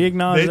 Can we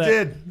acknowledge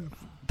They that? did.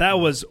 That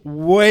was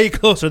way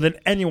closer than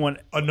anyone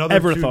Another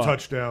ever 2 thought.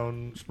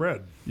 touchdown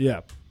spread.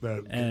 Yeah.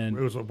 It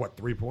was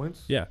 3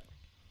 points? Yeah.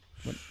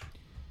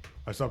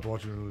 I stopped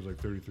watching it. It was like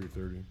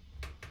 33-30.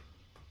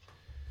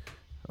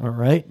 All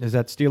right. Is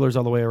that Steelers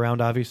all the way around,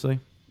 obviously?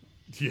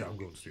 Yeah, I'm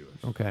going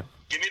Steelers. Okay.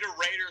 Give me the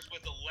Raiders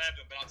with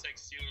but I'll take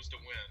Steelers to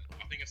win.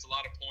 I think it's a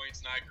lot of points,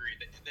 and I agree.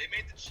 They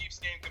made the Chiefs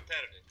game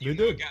competitive. They Even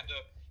though did.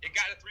 It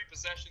got to 3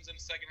 possessions in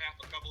the second half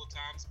a couple of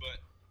times, but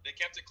they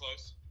kept it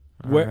close.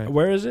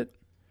 Where is it?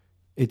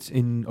 It's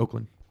in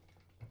Oakland.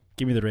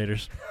 Give me the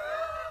Raiders.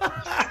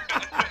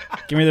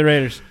 Give me the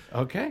Raiders.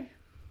 Okay.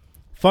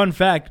 Fun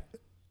fact: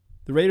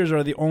 the Raiders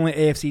are the only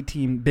AFC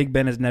team Big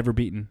Ben has never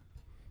beaten,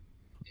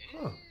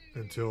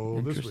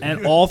 Until this week.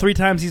 and all 3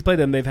 times he's played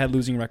them, they've had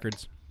losing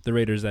records. The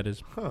Raiders, that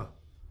is. Huh.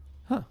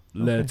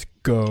 Let's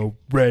go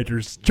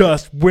Raiders!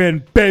 Just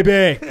win,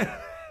 baby.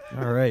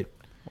 All right.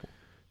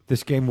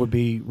 This game would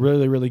be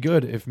really, really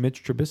good if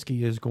Mitch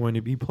Trubisky is going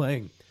to be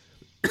playing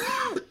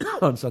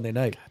on Sunday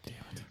night. God damn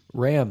it.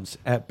 Rams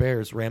at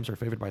Bears. Rams are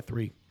favored by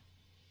 3.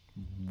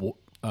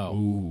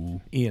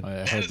 Oh, Ian. I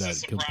That heard is a that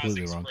surprising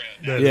completely wrong.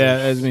 spread. Yeah,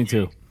 that's me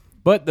too.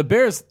 But the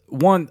Bears,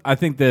 I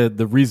think the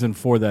reason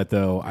for that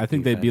though, I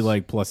think they'd be Defense.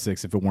 like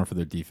 +6 if it weren't for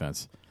their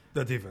defense.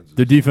 That defense.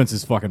 Their defense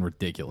is fucking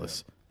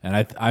ridiculous, and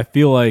I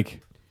feel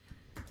like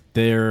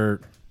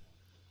they're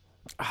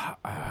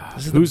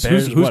whose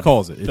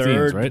calls it? It's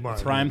Third Ian's, right?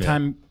 prime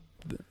time.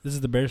 This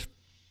is the Bears'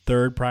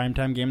 third prime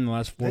time game in the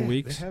last 4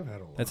 weeks. They have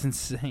had a lot. That's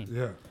insane.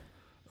 Yeah.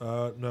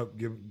 No,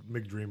 give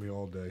McDreamy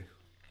all day.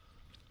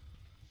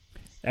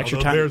 Extra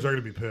Although time Bears are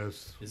going to be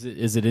pissed.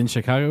 Is it in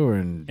Chicago or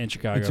in? in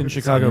Chicago. It's in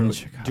Chicago. in but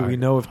Chicago. Do we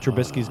know if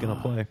Trubisky's going to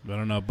play? I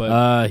don't know,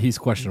 but He's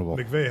questionable.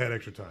 McVay had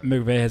extra time.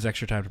 McVay has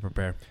extra time to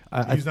prepare.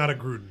 I He's not a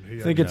Gruden. He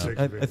think had it's six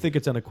I available. think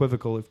it's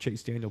unequivocal. If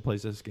Chase Daniel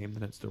plays this game,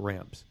 then it's the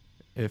Rams.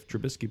 If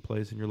Trubisky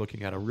plays, and you're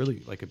looking at a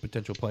really like a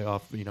potential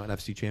playoff, an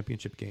NFC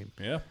Championship game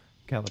Yeah.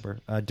 caliber.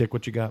 Dick,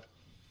 what you got?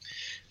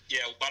 Yeah,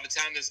 by the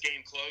time this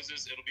game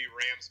closes, it'll be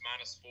Rams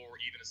 -4,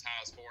 even as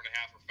high as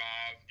 4.5 or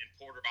 5. And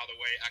Porter, by the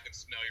way, I can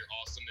smell your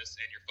awesomeness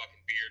and your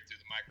fucking beard through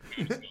the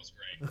microphone. It smells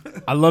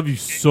great. I love you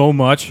so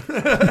much.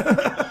 God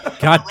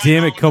Right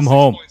damn now it, with come the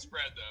home. 6-point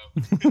spread,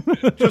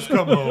 though. Just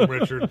come home,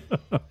 Richard.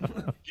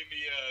 Give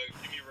me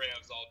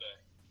Rams all day.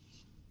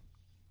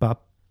 Bob.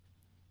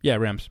 Yeah,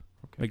 Rams.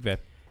 McVay.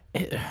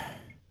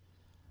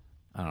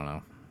 I don't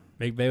know.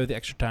 McVay with the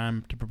extra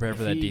time to prepare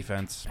for that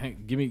defense.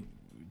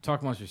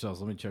 Talk amongst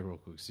yourselves. Let me check real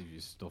quick. See if you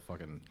still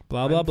fucking.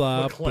 Blah blah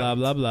blah verklempt. blah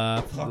blah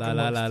blah Talk la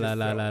la la amongst la la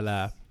la yourselves.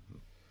 la.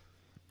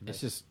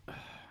 It's just.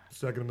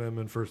 Second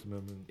Amendment, First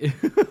Amendment.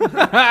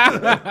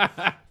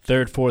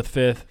 Third, fourth,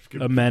 fifth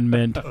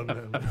amendment.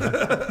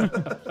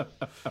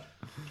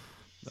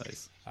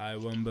 Nice. I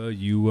wumbo,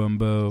 you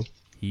wumbo,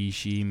 he,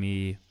 she,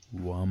 me,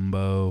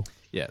 wumbo.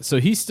 Yeah, so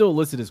he's still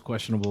listed as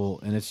questionable,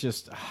 and it's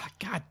just,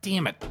 God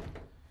damn it.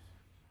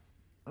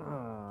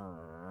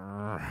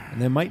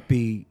 And they might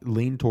be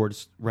lean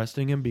towards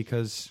resting him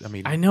because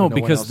I know, no one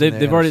because else in the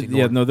they've already,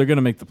 NFC North. they're going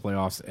to make the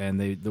playoffs, and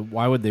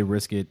why would they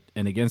risk it?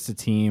 And against a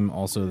team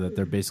also that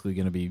they're basically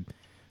going to be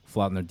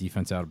flouting their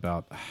defense out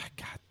about,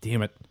 God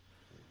damn it.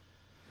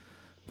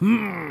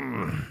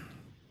 I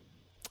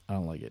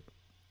don't like it.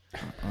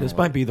 This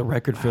might be the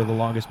record for the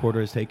longest Porter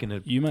has taken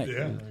it. You might.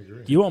 Yeah, I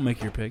agree. You won't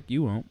make your pick.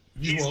 You won't.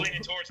 He's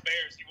leaning towards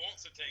Bears. He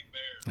wants to take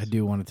Bears. I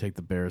do want to take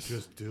the Bears.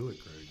 Just do it,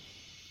 Craig.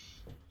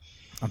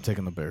 I'm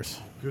taking the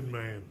Bears. Good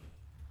man.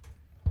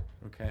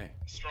 Okay.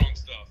 Strong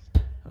stuff.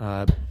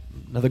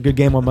 Another good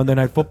game on Monday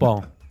Night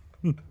Football.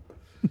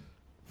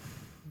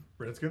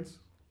 Redskins?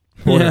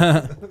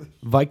 Yeah.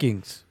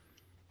 Vikings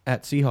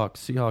at Seahawks.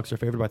 Seahawks are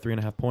favored by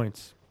 3.5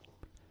 points.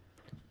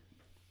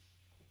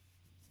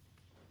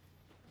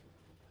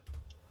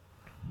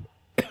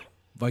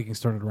 Vikings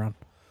started around.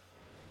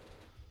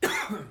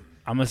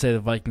 I'm gonna say the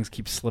Vikings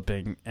keep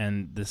slipping,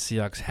 and the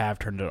Seahawks have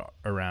turned it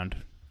around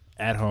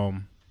at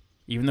home.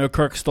 Even though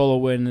Kirk stole a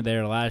win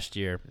there last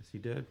year, Yes, he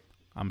did.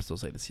 I'm still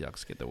saying the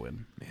Seahawks get the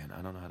win. Man,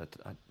 I don't know how to.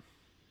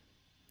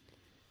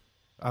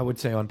 I would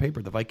say on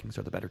paper the Vikings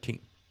are the better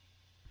team,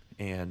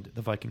 and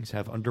the Vikings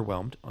have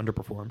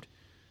underperformed,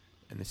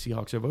 and the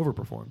Seahawks have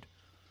overperformed.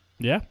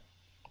 Yeah,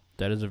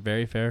 that is a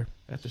very fair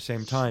At the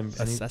same time,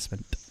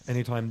 assessment.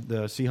 anytime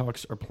the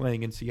Seahawks are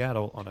playing in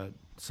Seattle on a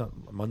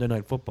Monday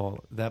Night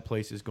Football, that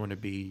place is going to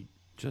be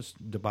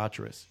just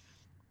debaucherous.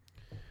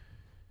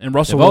 And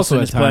Russell They've also Wilson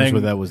had is times playing.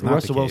 where that was not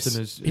Russell the case.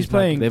 Wilson is He's not-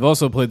 playing They've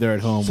also played there at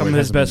home. Some where of it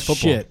his hasn't been best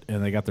football. shit,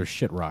 and they got their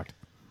shit rocked.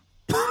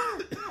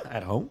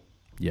 at home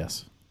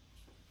Yes.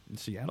 in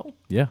Seattle.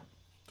 Yeah.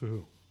 To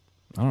who?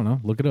 I don't know.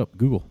 Look it up.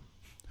 Google.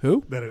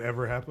 Who? That it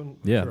ever happened?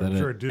 Yeah, I'm that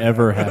sure it did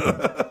ever happen.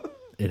 happened.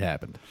 It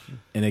happened.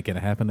 And it can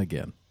happen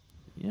again.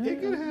 It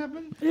could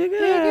happen.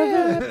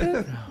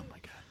 Oh my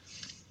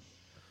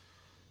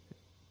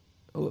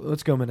god!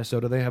 Let's go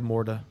Minnesota. They have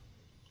more to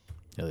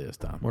Hell yes,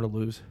 Tom.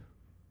 lose.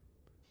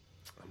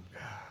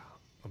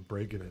 I'm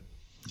breaking it.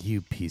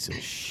 You piece of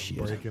shit.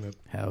 Breaking it.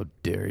 How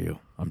dare you?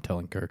 I'm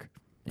telling Kirk.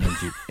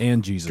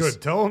 And Jesus.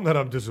 Good. Tell him that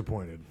I'm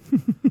disappointed.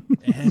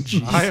 And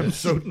I am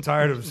so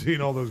tired of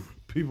seeing all those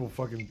people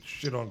fucking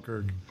shit on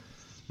Kirk.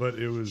 But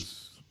it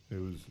was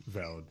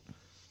valid.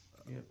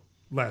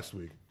 Last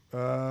week.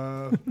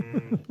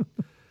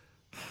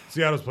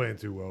 Seattle's playing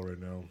too well right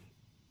now.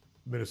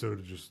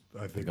 Minnesota just, I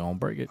They're think, going to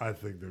break it. I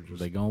think they're just,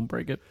 They're going to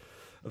break it.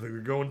 I think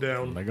they're going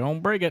down. They're going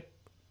to break it.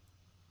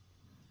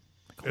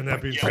 And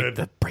that being break said,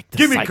 the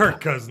give me cycle.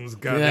 Kirk Cousins.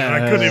 God damn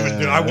it. I couldn't even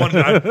do it.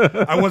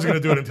 I wasn't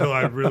going to do it until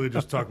I really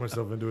just talked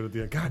myself into it at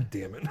the end. God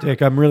damn it.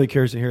 Dick, I'm really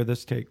curious to hear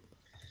this take.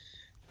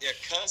 Yeah,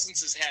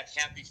 Cousins has had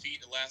happy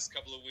feet the last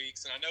couple of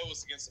weeks, and I know it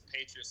was against the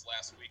Patriots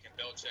last week, and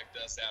Belichick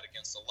does that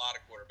against a lot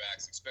of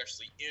quarterbacks,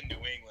 especially in New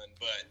England.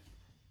 But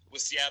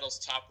with Seattle's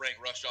top-ranked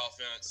rush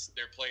offense,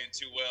 they're playing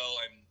too well,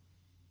 and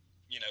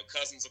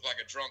Cousins look like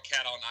a drunk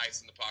cat on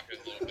ice in the pocket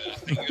a little bit. I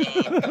think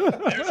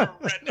there's a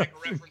redneck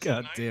reference.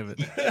 God tonight. damn it.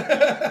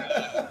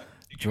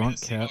 Drunk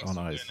Drunk cat on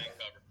ice.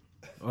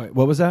 All right,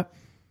 what was that?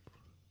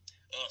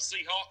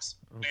 Seahawks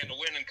and to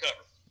win and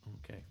cover.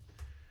 Okay.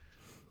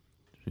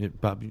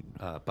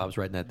 Bob's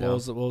writing that down.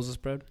 What was the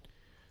spread?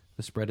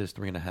 The spread is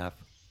 3.5.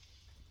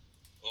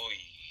 Oh,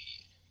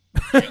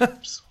 yeah.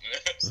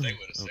 Stay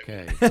with us.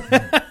 Okay.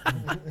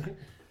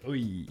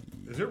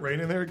 Is it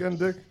raining there again,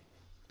 Dick?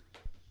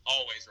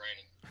 Always raining.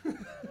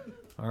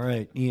 All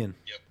right, Ian.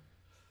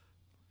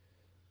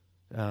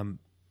 Yep.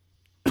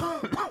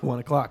 1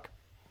 o'clock.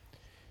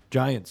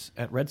 Giants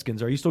at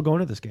Redskins. Are you still going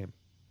to this game?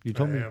 You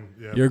told I me. am.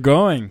 Yeah, You're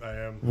going. I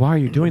am. Why are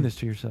you doing this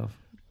to yourself?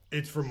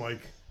 It's for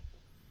Mike.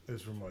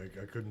 It's for Mike.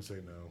 I couldn't say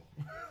no.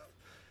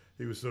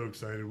 He was so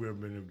excited. We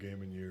haven't been to a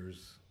game in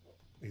years.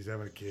 He's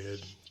having a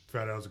kid.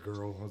 Found out it was a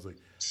girl. I was like,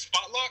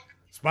 Spot luck?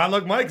 Spot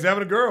luck Mike's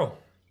having a girl.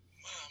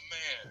 Oh,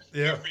 man.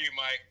 Yeah. Good for you,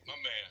 Mike. My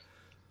man.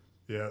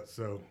 Yeah,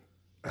 so,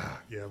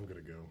 yeah, I'm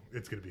going to go.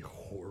 It's going to be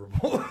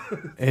horrible.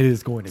 It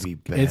is going to be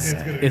bad. It's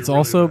gonna be really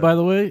also, bad. by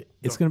the way,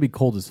 it's going to be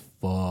cold as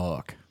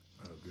fuck.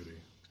 Oh, goody.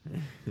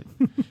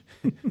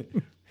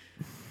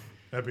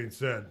 That being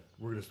said,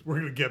 we're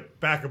gonna get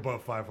back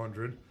above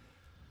 500.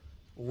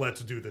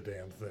 Let's do the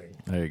damn thing.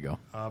 There you go.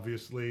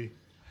 Obviously,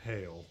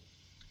 hail.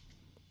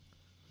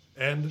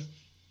 And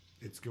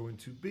it's going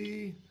to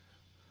be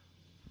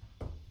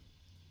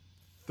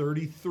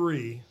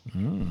 33.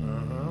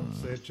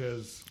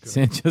 Sanchez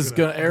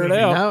gonna air it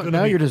out.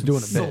 Now you're just doing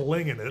a bit.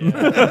 slinging it.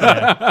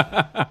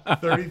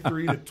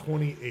 33 to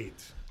 28.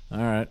 All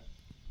right.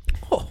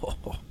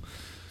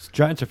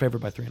 Giants are favored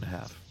by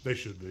 3.5. They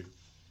should be.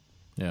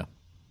 Yeah.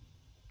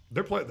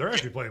 They're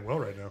actually playing well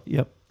right now.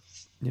 Yep.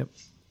 Yeah,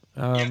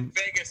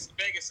 Vegas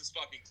is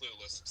fucking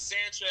clueless.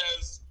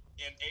 Sanchez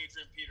and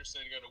Adrian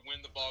Peterson are going to win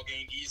the ball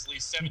game easily,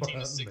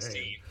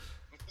 17-16.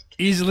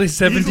 Easily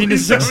 17 to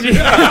 16.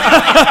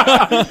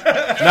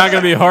 Not going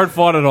to be hard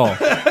fought at all.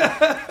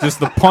 Just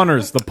the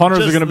punters. The punters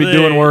are going to be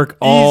doing work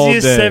all day.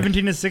 Easiest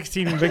 17 to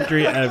 16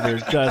 victory ever.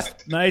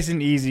 Just nice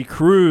and easy.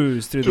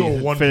 Cruise through To a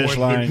the 1 finish point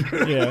line.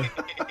 victory. Yeah.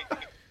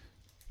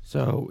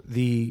 So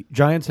the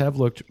Giants have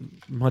looked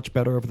much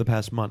better over the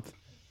past month.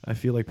 I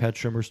feel like Pat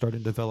Shurmur's starting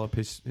to develop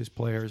his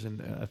players,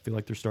 and I feel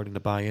like they're starting to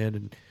buy in.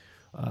 And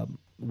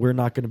we're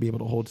not going to be able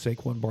to hold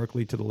Saquon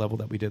Barkley to the level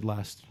that we did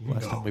last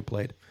time we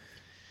played.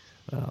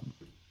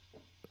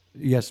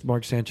 Yes,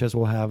 Mark Sanchez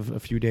will have a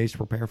few days to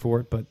prepare for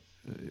it, but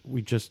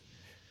we just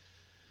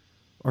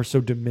are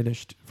so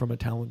diminished from a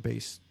talent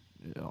base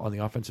on the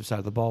offensive side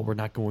of the ball. We're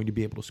not going to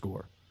be able to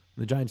score.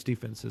 The Giants'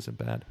 defense isn't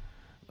bad,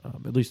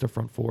 at least their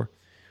front four.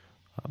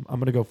 I'm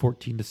going to go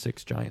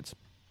 14-6 Giants.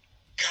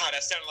 God,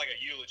 that sounded like a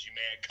eulogy,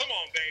 man. Come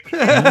on,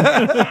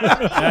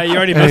 baby. You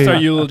already missed our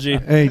eulogy.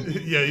 Hey,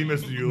 Yeah, you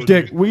missed the eulogy.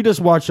 Dick, we just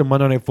watched a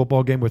Monday Night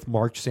Football game with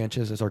Mark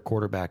Sanchez as our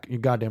quarterback. You're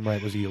goddamn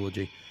right, it was a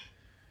eulogy.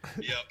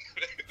 Yep.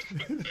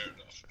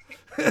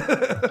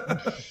 Fair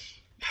enough.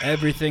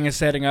 Everything is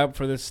setting up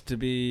for this to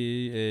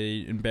be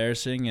a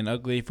embarrassing and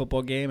ugly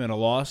football game and a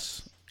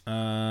loss.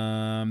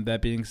 That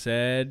being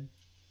said,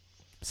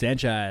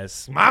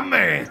 Sanchez My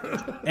man.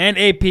 and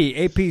AP.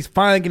 AP's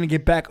finally going to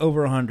get back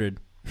over 100.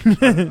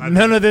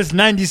 None of this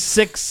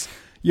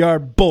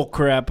 96-yard bull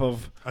crap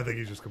of. I think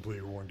he's just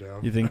completely worn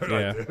down. You think? I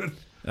Yeah. did.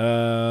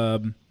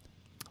 The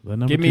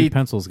number Give 2 me-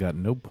 pencil's got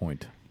no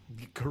point.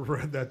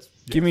 Correct.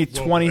 Give me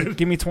well 20. played.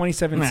 Give me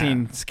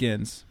 2017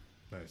 skins.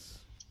 Nice.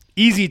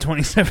 Easy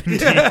 2017.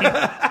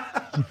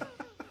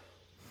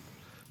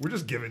 We're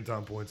just giving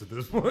Tom points at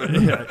this point.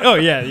 Oh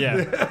yeah.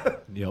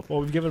 Yep.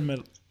 Well, we've given him at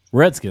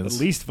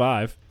Redskins. least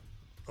 5.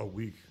 A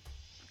week.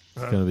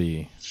 It's going to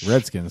be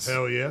Redskins.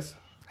 Hell yes.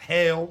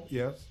 Hell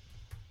yes.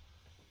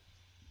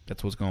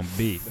 That's what's going to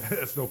be.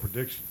 That's no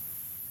prediction.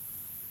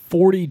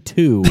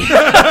 42.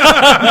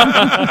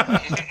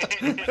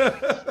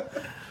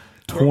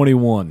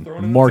 21.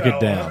 Throwing in the Mark it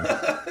towel. down.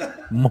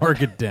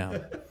 Mark it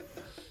down.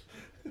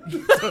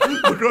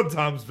 Look at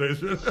Tom's face.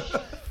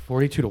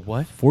 42 to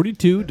what?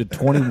 42 to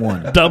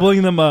 21.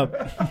 Doubling them up.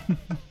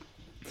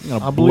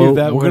 I believe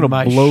that we're when going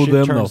my to blow shit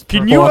them turns the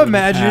Can you fuck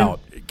imagine? out.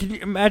 Can you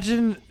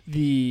imagine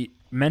the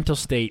mental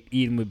state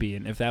Eden would be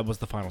in if that was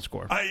the final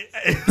score? I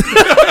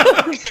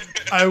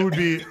would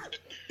be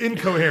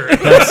incoherent.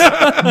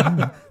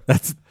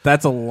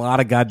 That's a lot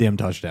of goddamn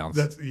touchdowns.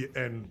 That's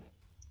and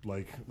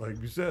like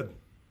you said,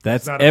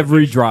 That's not a every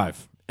prediction.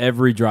 drive.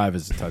 Every drive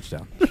is a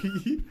touchdown.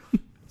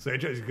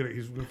 Sanchez,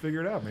 he's gonna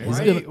figure it out, man.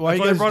 Why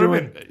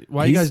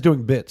are you guys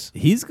doing bits?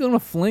 He's gonna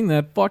fling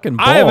that fucking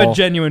ball. I have a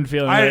genuine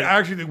feeling. I that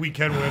actually think we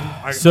can win.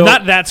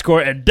 not that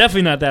score, and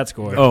definitely not that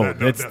score.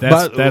 That's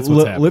But what's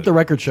happening. let the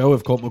record show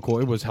if Colt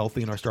McCoy was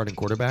healthy and our starting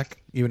quarterback,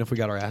 even if we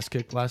got our ass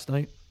kicked last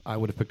night, I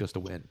would have picked us to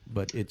win.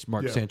 But it's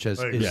Mark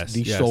Sanchez is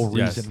the sole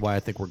reason why I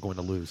think we're going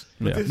to lose.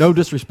 No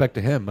disrespect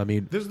to him. I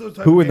mean,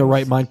 who in the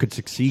right mind could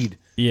succeed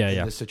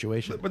in this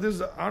situation? But this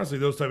is honestly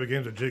those type of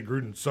games that Jake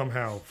Gruden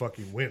somehow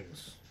fucking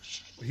wins.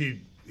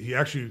 He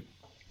actually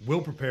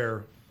will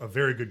prepare a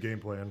very good game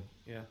plan.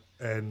 Yeah.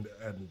 And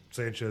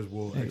Sanchez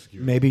will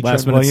execute. Maybe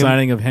last minute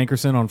signing of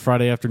Hankerson on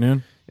Friday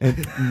afternoon.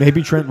 And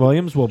maybe Trent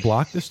Williams will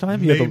block this time.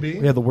 He Maybe.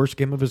 had the worst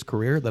game of his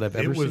career that I've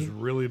ever seen. It was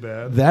really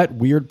bad. That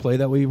weird play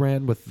that we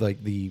ran with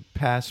like the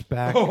pass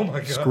back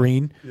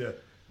screen. Yeah.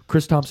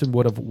 Chris Thompson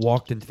would have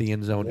walked into the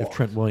end zone if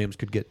Trent Williams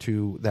could get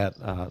to that.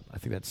 I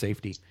think that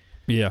safety.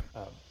 Yeah.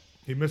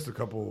 He missed a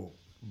couple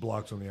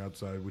blocks on the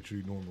outside, which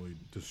he normally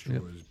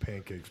destroys,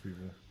 pancakes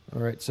people.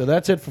 All right, so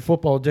that's it for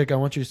football. Dick, I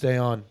want you to stay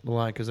on the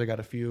line because I got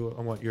a few.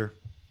 I want your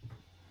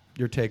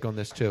take on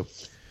this too.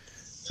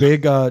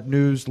 Big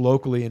news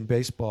locally in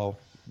baseball.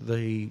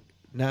 The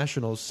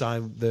Nationals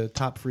signed the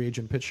top free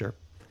agent pitcher,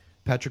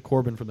 Patrick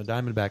Corbin from the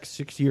Diamondbacks,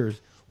 6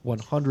 years,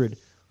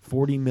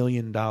 $140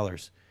 million.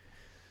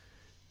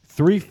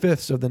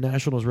 3/5 of the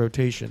Nationals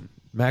rotation.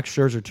 Max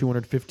Scherzer,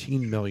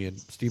 $215 million.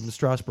 Steven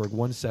Strasburg,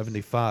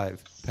 $175.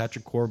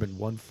 Patrick Corbin,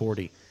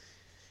 $140.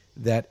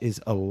 That is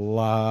a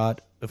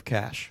lot of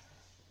cash.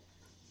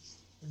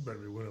 You better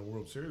be winning a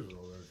World Series with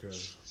all that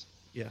cash.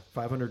 Yeah,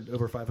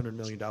 over $500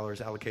 million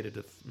allocated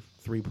to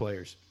three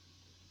players.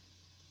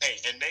 Hey,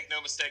 and make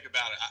no mistake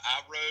about it,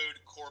 I rode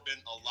Corbin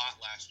a lot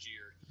last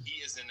year.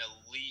 He is an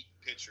elite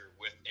pitcher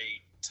with a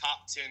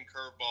top 10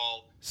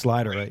 curveball,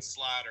 slider, right?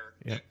 Slider,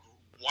 yep.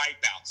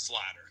 Wipeout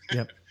slider.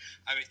 Yep.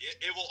 I mean,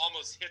 it will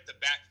almost hit the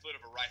back foot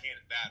of a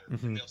right-handed batter,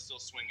 and they'll still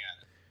swing at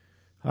it.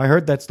 I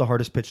heard that's the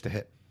hardest pitch to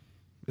hit.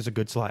 Is a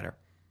good slider.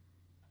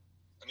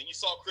 I mean, you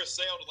saw Chris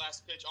Sale, the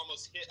last pitch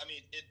almost hit. I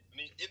mean, it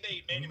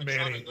made Manny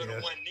Machado go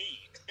to one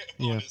knee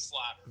on his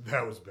slider.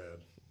 That was bad.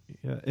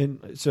 Yeah,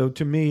 and so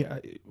to me,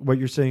 what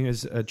you're saying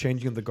is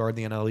changing of the guard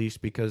in the NL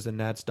East because the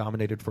Nats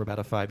dominated for about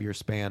a 5-year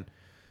span,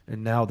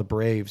 and now the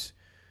Braves,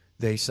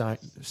 they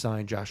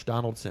signed Josh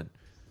Donaldson.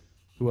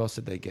 Who else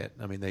did they get?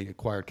 I mean, they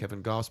acquired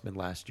Kevin Gausman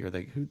last year.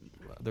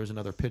 There's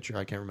another pitcher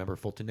I can't remember.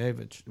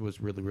 Fultonevich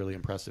was really, really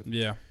impressive.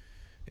 Yeah.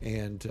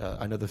 And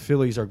I know the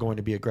Phillies are going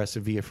to be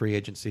aggressive via free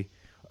agency.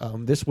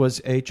 This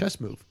was a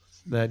chess move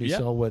that you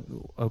saw.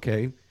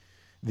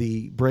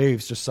 The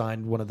Braves just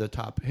signed one of the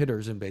top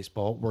hitters in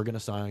baseball. We're going to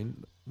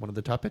sign one of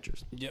the top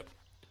pitchers. Yep.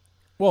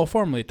 Well,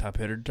 formerly top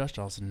hitter, Josh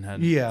Dawson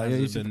had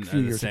he's been a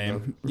few years the same.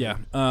 ago. Yeah.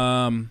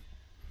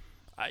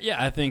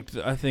 I think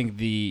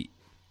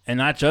and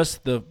not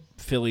just the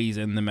Phillies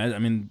and the Mets. I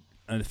mean,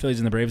 the Phillies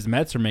and the Braves, the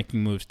Mets are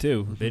making moves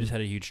too. They just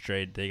had a huge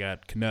trade. They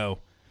got Cano.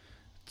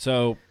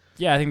 So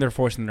yeah, I think they're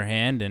forcing their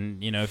hand,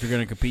 and if you're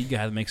going to compete, you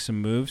have to make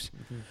some moves.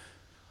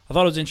 I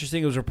thought it was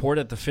interesting. It was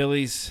reported that the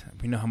Phillies,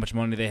 we know how much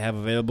money they have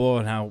available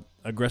and how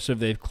aggressive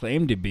they've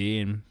claimed to be,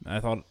 and I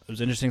thought it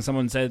was interesting.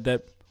 Someone said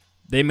that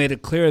they made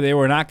it clear they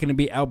were not going to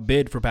be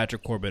outbid for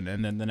Patrick Corbin,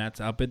 and then the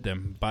Nats outbid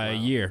them by a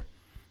year,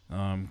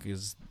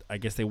 because I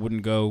guess they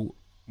wouldn't go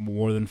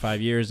more than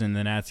 5 years, and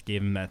the Nats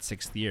gave him that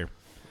 6th year.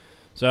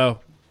 So,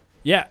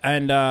 yeah,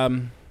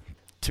 and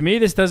to me,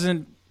 this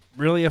doesn't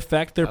really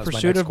affect their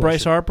pursuit of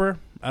Bryce Harper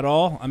at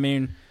all. I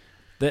mean,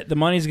 the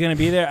money's going to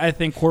be there. I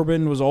think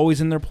Corbin was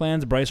always in their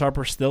plans. Bryce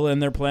Harper's still in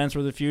their plans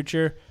for the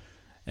future,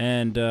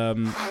 and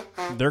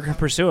they're going to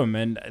pursue him.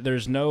 And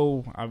there's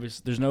no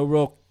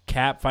real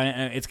cap.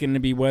 It's going to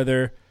be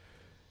whether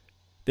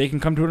they can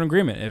come to an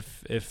agreement.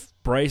 If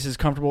Bryce is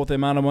comfortable with the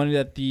amount of money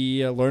that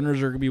the Lerners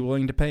are going to be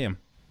willing to pay him.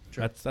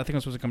 Sure. I think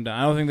that's supposed to come down.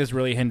 I don't think this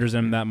really hinders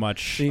them that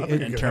much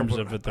in terms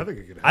of it.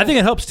 I think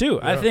it helps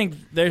too. Yeah. I think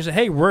there's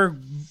we're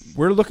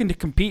looking to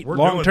compete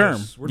long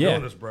term. We're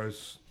doing this,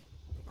 Bryce.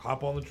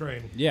 Hop on the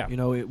train. Yeah,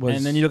 it was.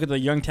 And then you look at the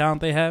young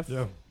talent they have.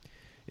 Yeah,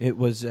 it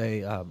was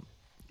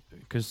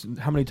because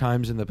how many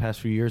times in the past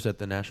few years that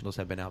the Nationals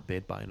have been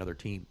outbid by another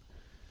team,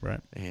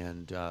 right?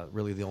 And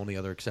really the only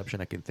other exception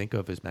I can think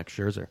of is Max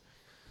Scherzer.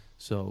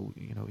 So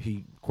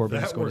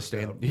Corbin is going to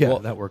stay.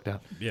 That worked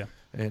out. Yeah,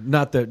 and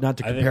not to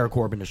compare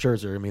Corbin to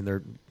Scherzer. I mean,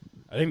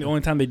 I think the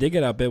only time they did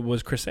get outbid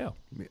was Chris Sale.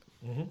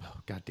 Oh,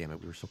 God damn it,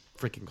 we were so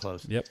freaking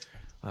close. Yep.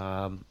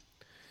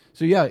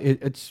 So yeah,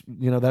 it's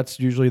that's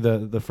usually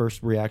the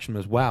first reaction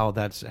is wow,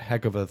 that's a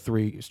heck of a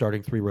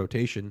starting three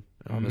rotation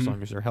as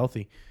long as they're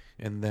healthy,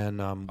 and then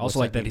also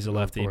like that he's a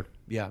lefty.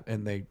 Yeah,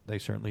 and they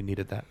certainly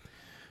needed that.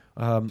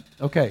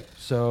 Okay,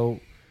 so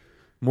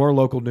more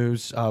local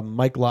news.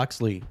 Mike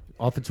Locksley,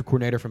 offensive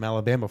coordinator from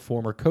Alabama,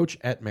 former coach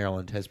at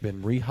Maryland, has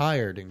been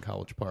rehired in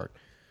College Park.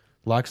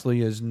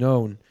 Locksley is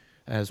known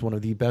as one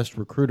of the best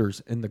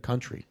recruiters in the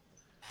country.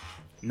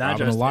 Not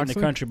just in the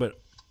country,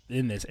 but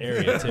in this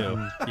area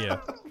too. Yeah.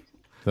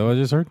 Is that what I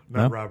just heard?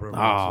 Not Robert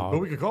Wilson, but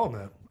we could call him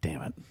that.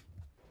 Damn it.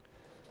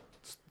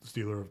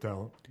 Stealer of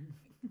talent.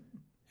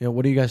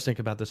 What do you guys think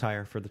about this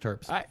hire for the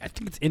Terps? I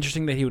think it's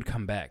interesting that he would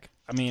come back.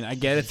 I mean, I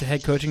get it's a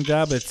head coaching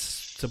job. It's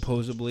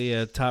supposedly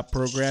a top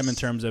program in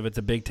terms of it's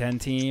a Big Ten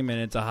team and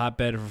it's a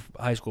hotbed of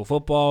high school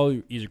football.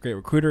 He's a great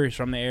recruiter. He's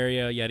from the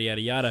area, yada,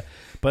 yada, yada.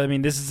 But, I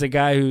mean, this is a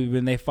guy who,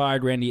 when they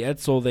fired Randy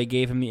Edsall, they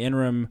gave him the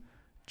interim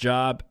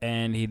job,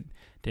 and he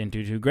didn't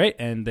do too great.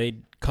 And they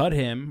cut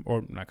him,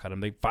 or not cut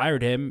him, they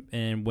fired him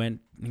and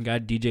went and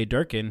got DJ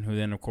Durkin, who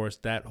then, of course,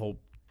 that whole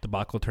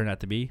debacle turned out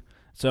to be.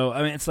 So,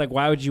 I mean, it's like,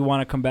 why would you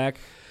want to come back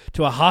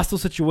to a hostile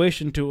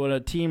situation, to a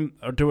team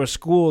or to a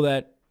school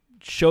that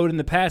showed in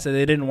the past that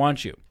they didn't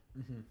want you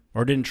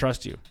or didn't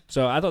trust you?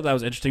 So I thought that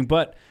was interesting,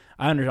 but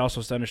I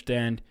also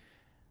understand,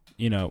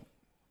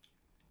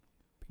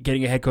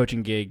 getting a head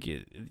coaching gig,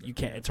 you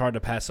can't. It's hard to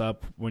pass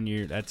up when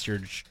that's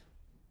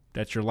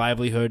your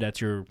livelihood,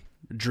 that's your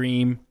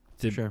dream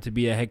to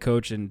be a head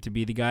coach and to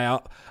be the guy.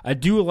 I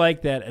do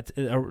like that it's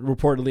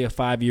reportedly a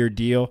 5-year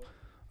deal.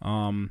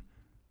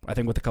 I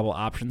think with a couple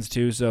options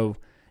too. So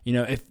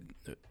if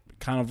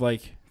kind of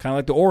like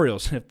the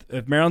Orioles,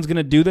 if Maryland's going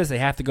to do this, they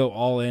have to go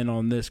all in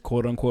on this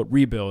quote unquote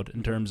rebuild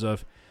in terms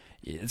of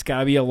it's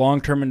got to be a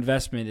long-term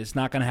investment. It's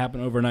not going to happen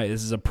overnight.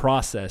 This is a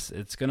process.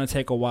 It's going to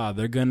take a while.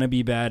 They're going to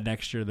be bad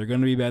next year. They're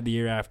going to be bad the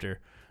year after.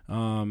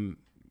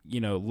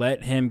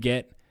 Let him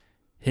get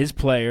his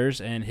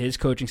players and his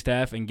coaching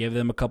staff and give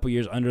them a couple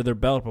years under their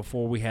belt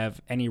before we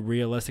have any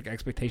realistic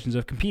expectations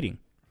of competing.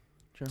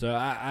 Sure. So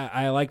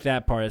I like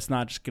that part. It's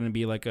not just going to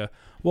be like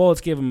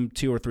let's give him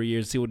 2 or 3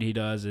 years, see what he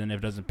does, and if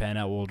it doesn't pan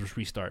out, we'll just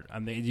restart. I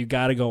mean, you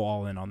got to go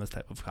all in on this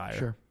type of hire.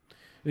 Sure.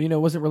 It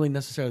wasn't really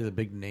necessarily the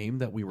big name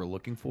that we were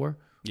looking for,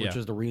 which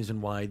is the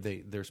reason why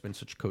there's been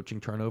such coaching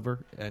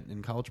turnover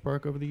in College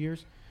Park over the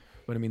years.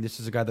 But, I mean, this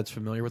is a guy that's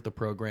familiar with the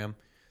program,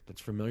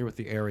 that's familiar with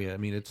the area. I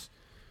mean, it's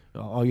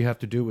all you have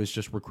to do is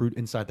just recruit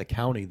inside the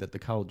county that the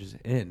college is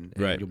in,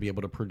 and you'll be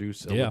able to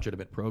produce a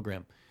legitimate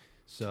program.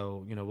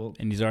 So,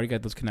 and he's already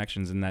got those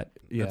connections, and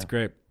that's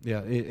great.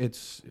 Yeah,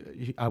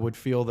 I would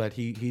feel that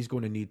he's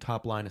going to need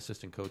top-line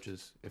assistant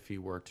coaches if he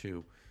were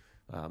to.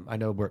 I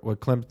know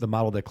the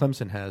model that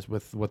Clemson has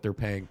with what they're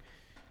paying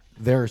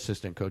their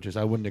assistant coaches.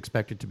 I wouldn't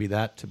expect it to be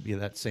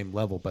that same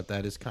level, but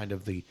that is kind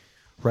of the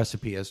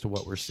recipe as to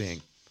what we're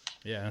seeing.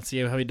 Yeah, and see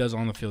how he does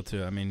on the field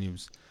too. I mean, he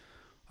was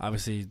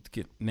obviously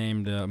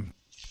named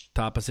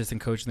top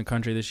assistant coach in the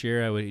country this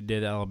year. He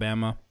did at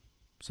Alabama,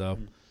 so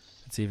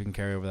let's see if he can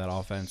carry over that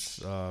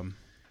offense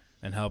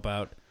and help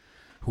out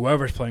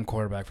whoever's playing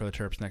quarterback for the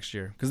Terps next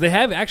year. Because they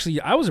have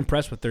actually, I was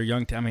impressed with their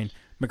young team. I mean,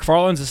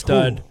 McFarland's a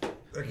stud.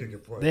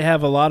 They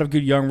have a lot of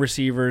good young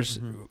receivers,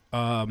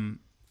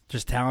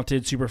 just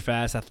talented, super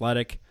fast,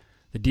 athletic.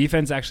 The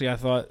defense, actually,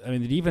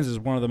 the defense is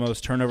one of the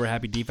most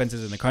turnover-happy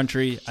defenses in the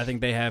country. I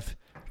think they have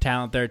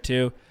talent there,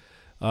 too.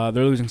 They're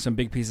losing some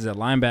big pieces at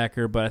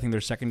linebacker, but I think their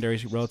secondary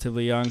is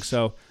relatively young.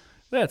 So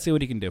let's see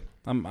what he can do.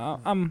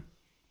 I'm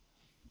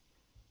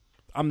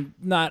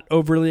not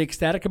overly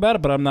ecstatic about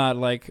it, but I'm not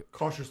like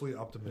cautiously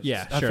optimistic.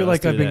 Yeah, I sure, feel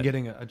like I've been that.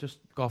 getting just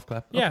golf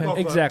clap. Yeah, Okay. Golf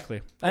clap.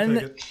 exactly. I'll And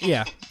take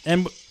it.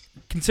 and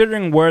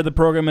considering where the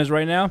program is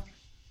right now,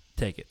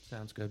 take it.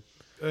 Sounds good.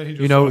 And he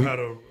just saw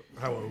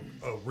how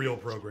a real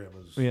program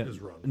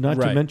is run. Not to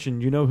Right. mention,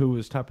 who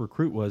his top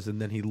recruit was,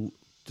 and then he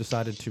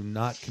decided to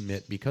not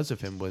commit because of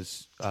him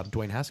was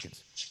Dwayne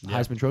Haskins,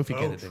 Heisman Trophy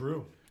candidate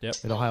True. Yep.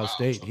 at Ohio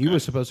State. He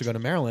was supposed to go to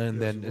Maryland,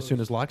 and then as soon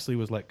as Loxley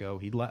was let go,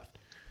 he left.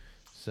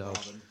 So,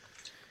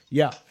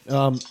 yeah.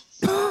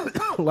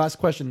 Last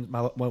question,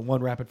 my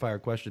one rapid-fire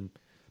question.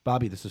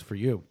 Bobby, this is for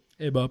you.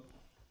 Hey, Bob.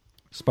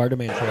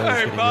 Spider-Man trailer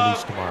is getting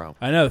released tomorrow.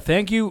 I know.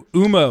 Thank you,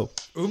 Umo.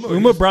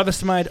 Umo brought this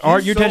to mind.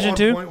 Art, your attention on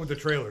too? point with the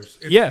trailers.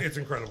 It's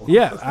incredible.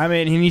 Yeah, I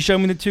mean, he showed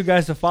me the 2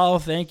 guys to follow.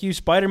 Thank you.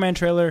 Spider-Man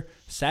trailer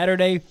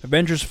Saturday.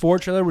 Avengers 4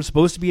 trailer was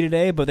supposed to be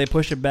today, but they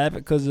pushed it back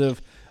because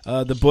of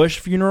the Bush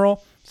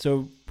funeral.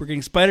 So we're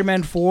getting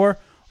Spider-Man 4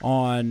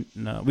 on.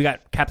 We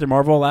got Captain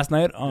Marvel last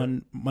night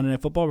on Monday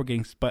Night Football. We're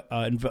getting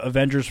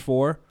Avengers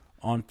 4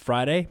 on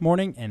Friday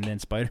morning, and then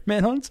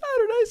Spider-Man on Saturday.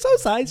 So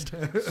sized.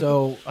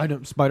 So I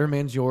know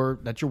Spider-Man's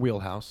that's your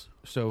wheelhouse.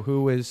 So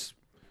who is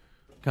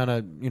kind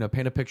of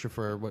paint a picture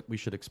for what we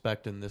should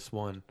expect in this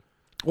one?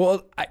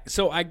 Well, I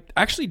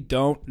actually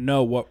don't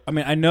know what. I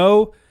mean, I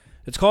know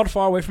it's called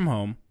Far Away From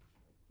Home,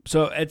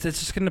 so it's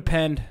just going to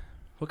depend.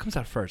 What comes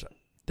out first,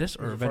 this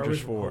or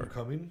Avengers 4?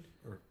 Coming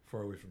or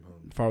Far Away From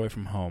Home? Far Away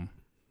From Home.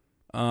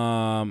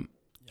 I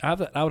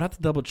would have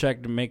to double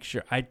check to make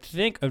sure. I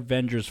think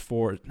Avengers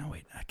 4. No,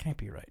 wait, that can't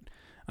be right.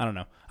 I don't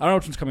know. I don't know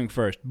which one's coming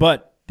first,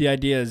 but the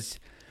idea is,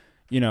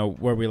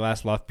 where we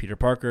last left Peter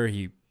Parker,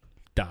 he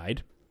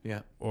died.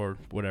 Yeah. Or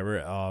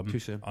whatever. Too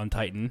soon. On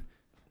Titan.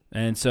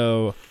 And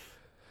so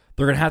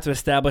they're going to have to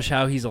establish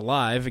how he's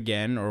alive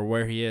again or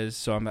where he is.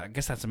 So I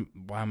guess that's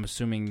why I'm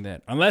assuming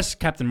that, unless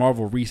Captain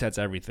Marvel resets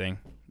everything.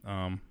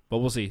 But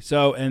we'll see.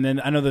 So, and then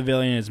I know the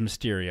villain is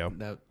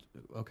Mysterio.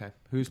 Okay.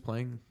 Who's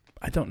playing?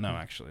 I don't know,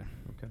 actually.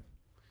 Okay.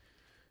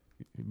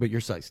 But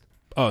you're sized.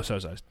 Oh, so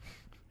sized.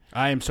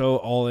 I am so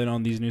all in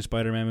on these new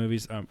Spider-Man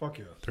movies. Fuck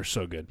yeah. They're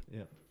so good.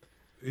 Yeah.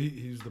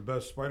 He's the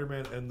best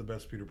Spider-Man and the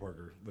best Peter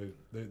Parker.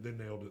 They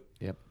nailed it.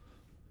 Yep.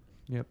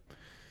 Yep.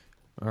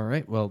 All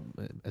right. Well,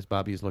 as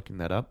Bobby is looking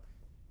that up.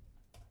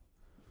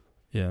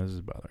 Yeah, this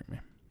is bothering me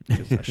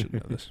because I should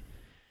know this.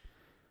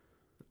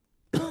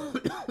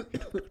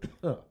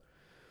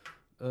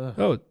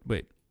 Oh,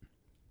 wait.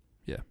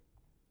 Yeah.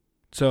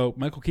 So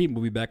Michael Keaton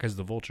will be back as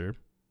the Vulture.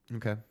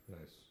 Okay.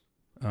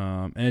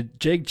 Nice. And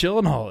Jake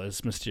Gyllenhaal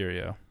is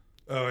Mysterio,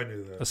 Oh, I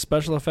knew that. a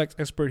special effects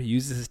expert who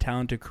uses his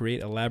talent to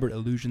create elaborate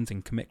illusions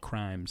and commit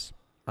crimes.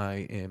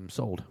 I am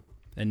sold.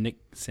 And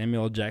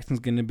Samuel L. Jackson's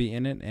going to be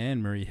in it,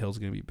 and Murray Hill's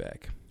going to be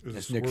back. Is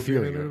It's the Nick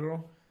Scorpion Fury, in it right? at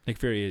all? Nick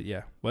Fury,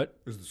 yeah. What?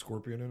 Is the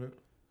Scorpion in it?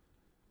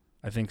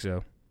 I think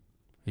so.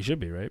 He should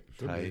be, right?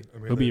 Should be. Tight. I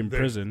mean, He'll be in they-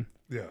 prison.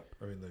 Yeah,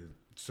 I mean they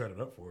set it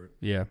up for it.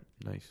 Yeah,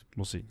 Nice.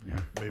 we'll see. Yeah.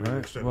 Maybe All they're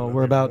right. setting Well, it up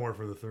we're even about- more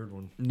for the third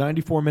one.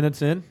 94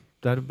 minutes in.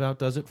 That about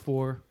does it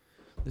for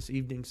this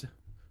evening's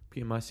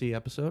PMIC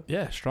episode.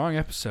 Yeah, strong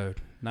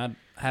episode. Not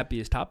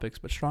happiest topics,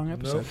 but strong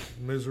episode. Nope.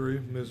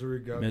 Misery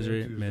got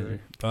Misery, me Tuesday.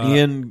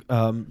 misery.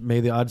 Ian,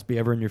 may the odds be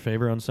ever in your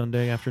favor on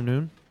Sunday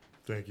afternoon.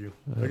 Thank you.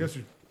 I guess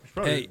you should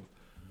probably. Hey,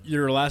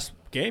 your last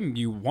game,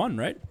 you won,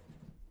 right?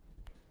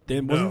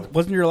 Then No.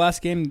 wasn't your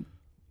last game?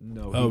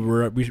 No.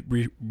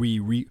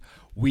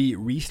 We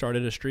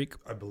restarted a streak.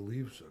 I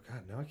believe so.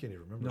 God, now I can't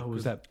even remember. No, it was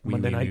 'Cause- that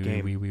Monday night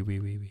game.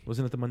 We.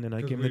 Wasn't it the Monday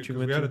night 'cause game we, that you 'cause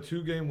went we had to?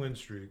 a 2-game win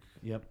streak,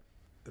 Yep.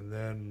 and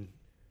then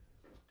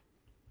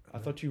I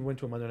thought you went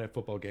to a Monday night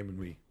football game and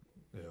we.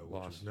 yeah, which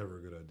Lost. is never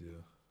a good idea.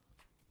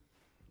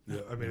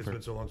 Yeah, I mean it's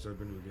been so long since I've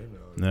been to a game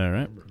now. I All right.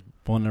 remember.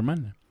 Well, never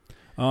mind.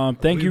 I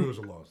Thank believe you. It was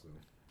a loss though.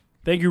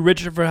 Thank you,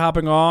 Richard, for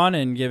hopping on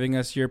and giving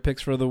us your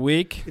picks for the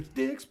week. It's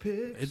Dick's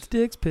picks. It's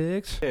Dick's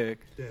picks.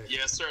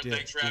 Yes, sir.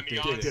 Thanks for having me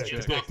on. It's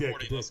Dick, Top Dick,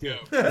 40. Dick, Let's Dick.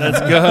 go. Let's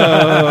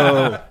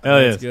go. Hell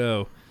Let's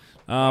go.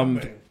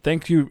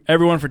 Thank you,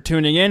 everyone, for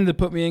tuning in to the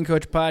Put Me In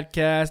Coach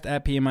podcast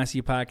at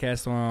PMIC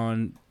Podcast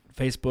on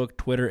Facebook,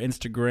 Twitter,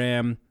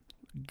 Instagram.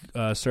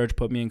 Search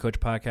Put Me In Coach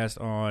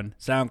podcast on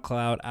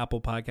SoundCloud,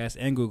 Apple Podcasts,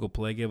 and Google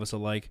Play. Give us a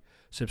like,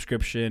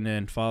 subscription,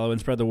 and follow, and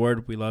spread the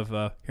word. We love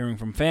hearing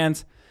from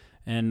fans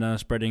and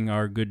spreading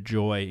our good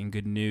joy and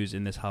good news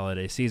in this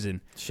holiday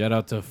season. Shout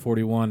out to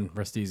 41.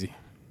 Rest easy.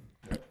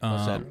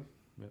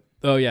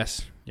 Oh,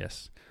 yes.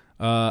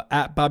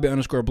 At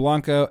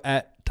Bobby_Blanco,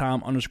 at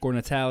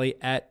Tom_Natali,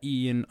 at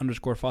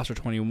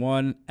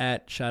Ian_Foster21,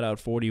 at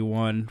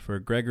Shoutout41 for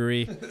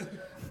Gregory.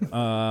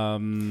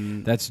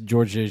 That's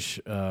George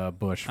H.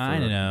 Bush. For I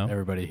know.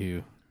 Everybody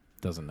who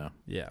doesn't know.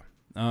 Yeah.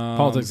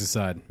 Politics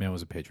aside, man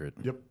was a patriot.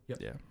 Yep. Yeah.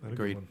 Had a good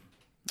Agreed. one.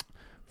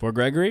 For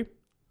Gregory,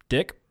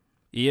 Dick,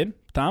 Ian,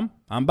 Tom,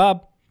 I'm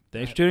Bob.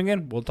 Thanks for tuning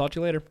in. We'll talk to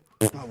you later.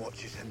 My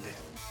watch is ended.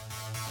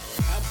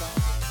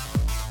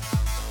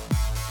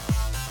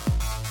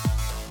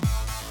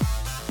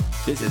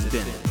 This has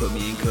been Put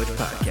Me In Coach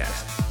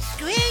Podcast.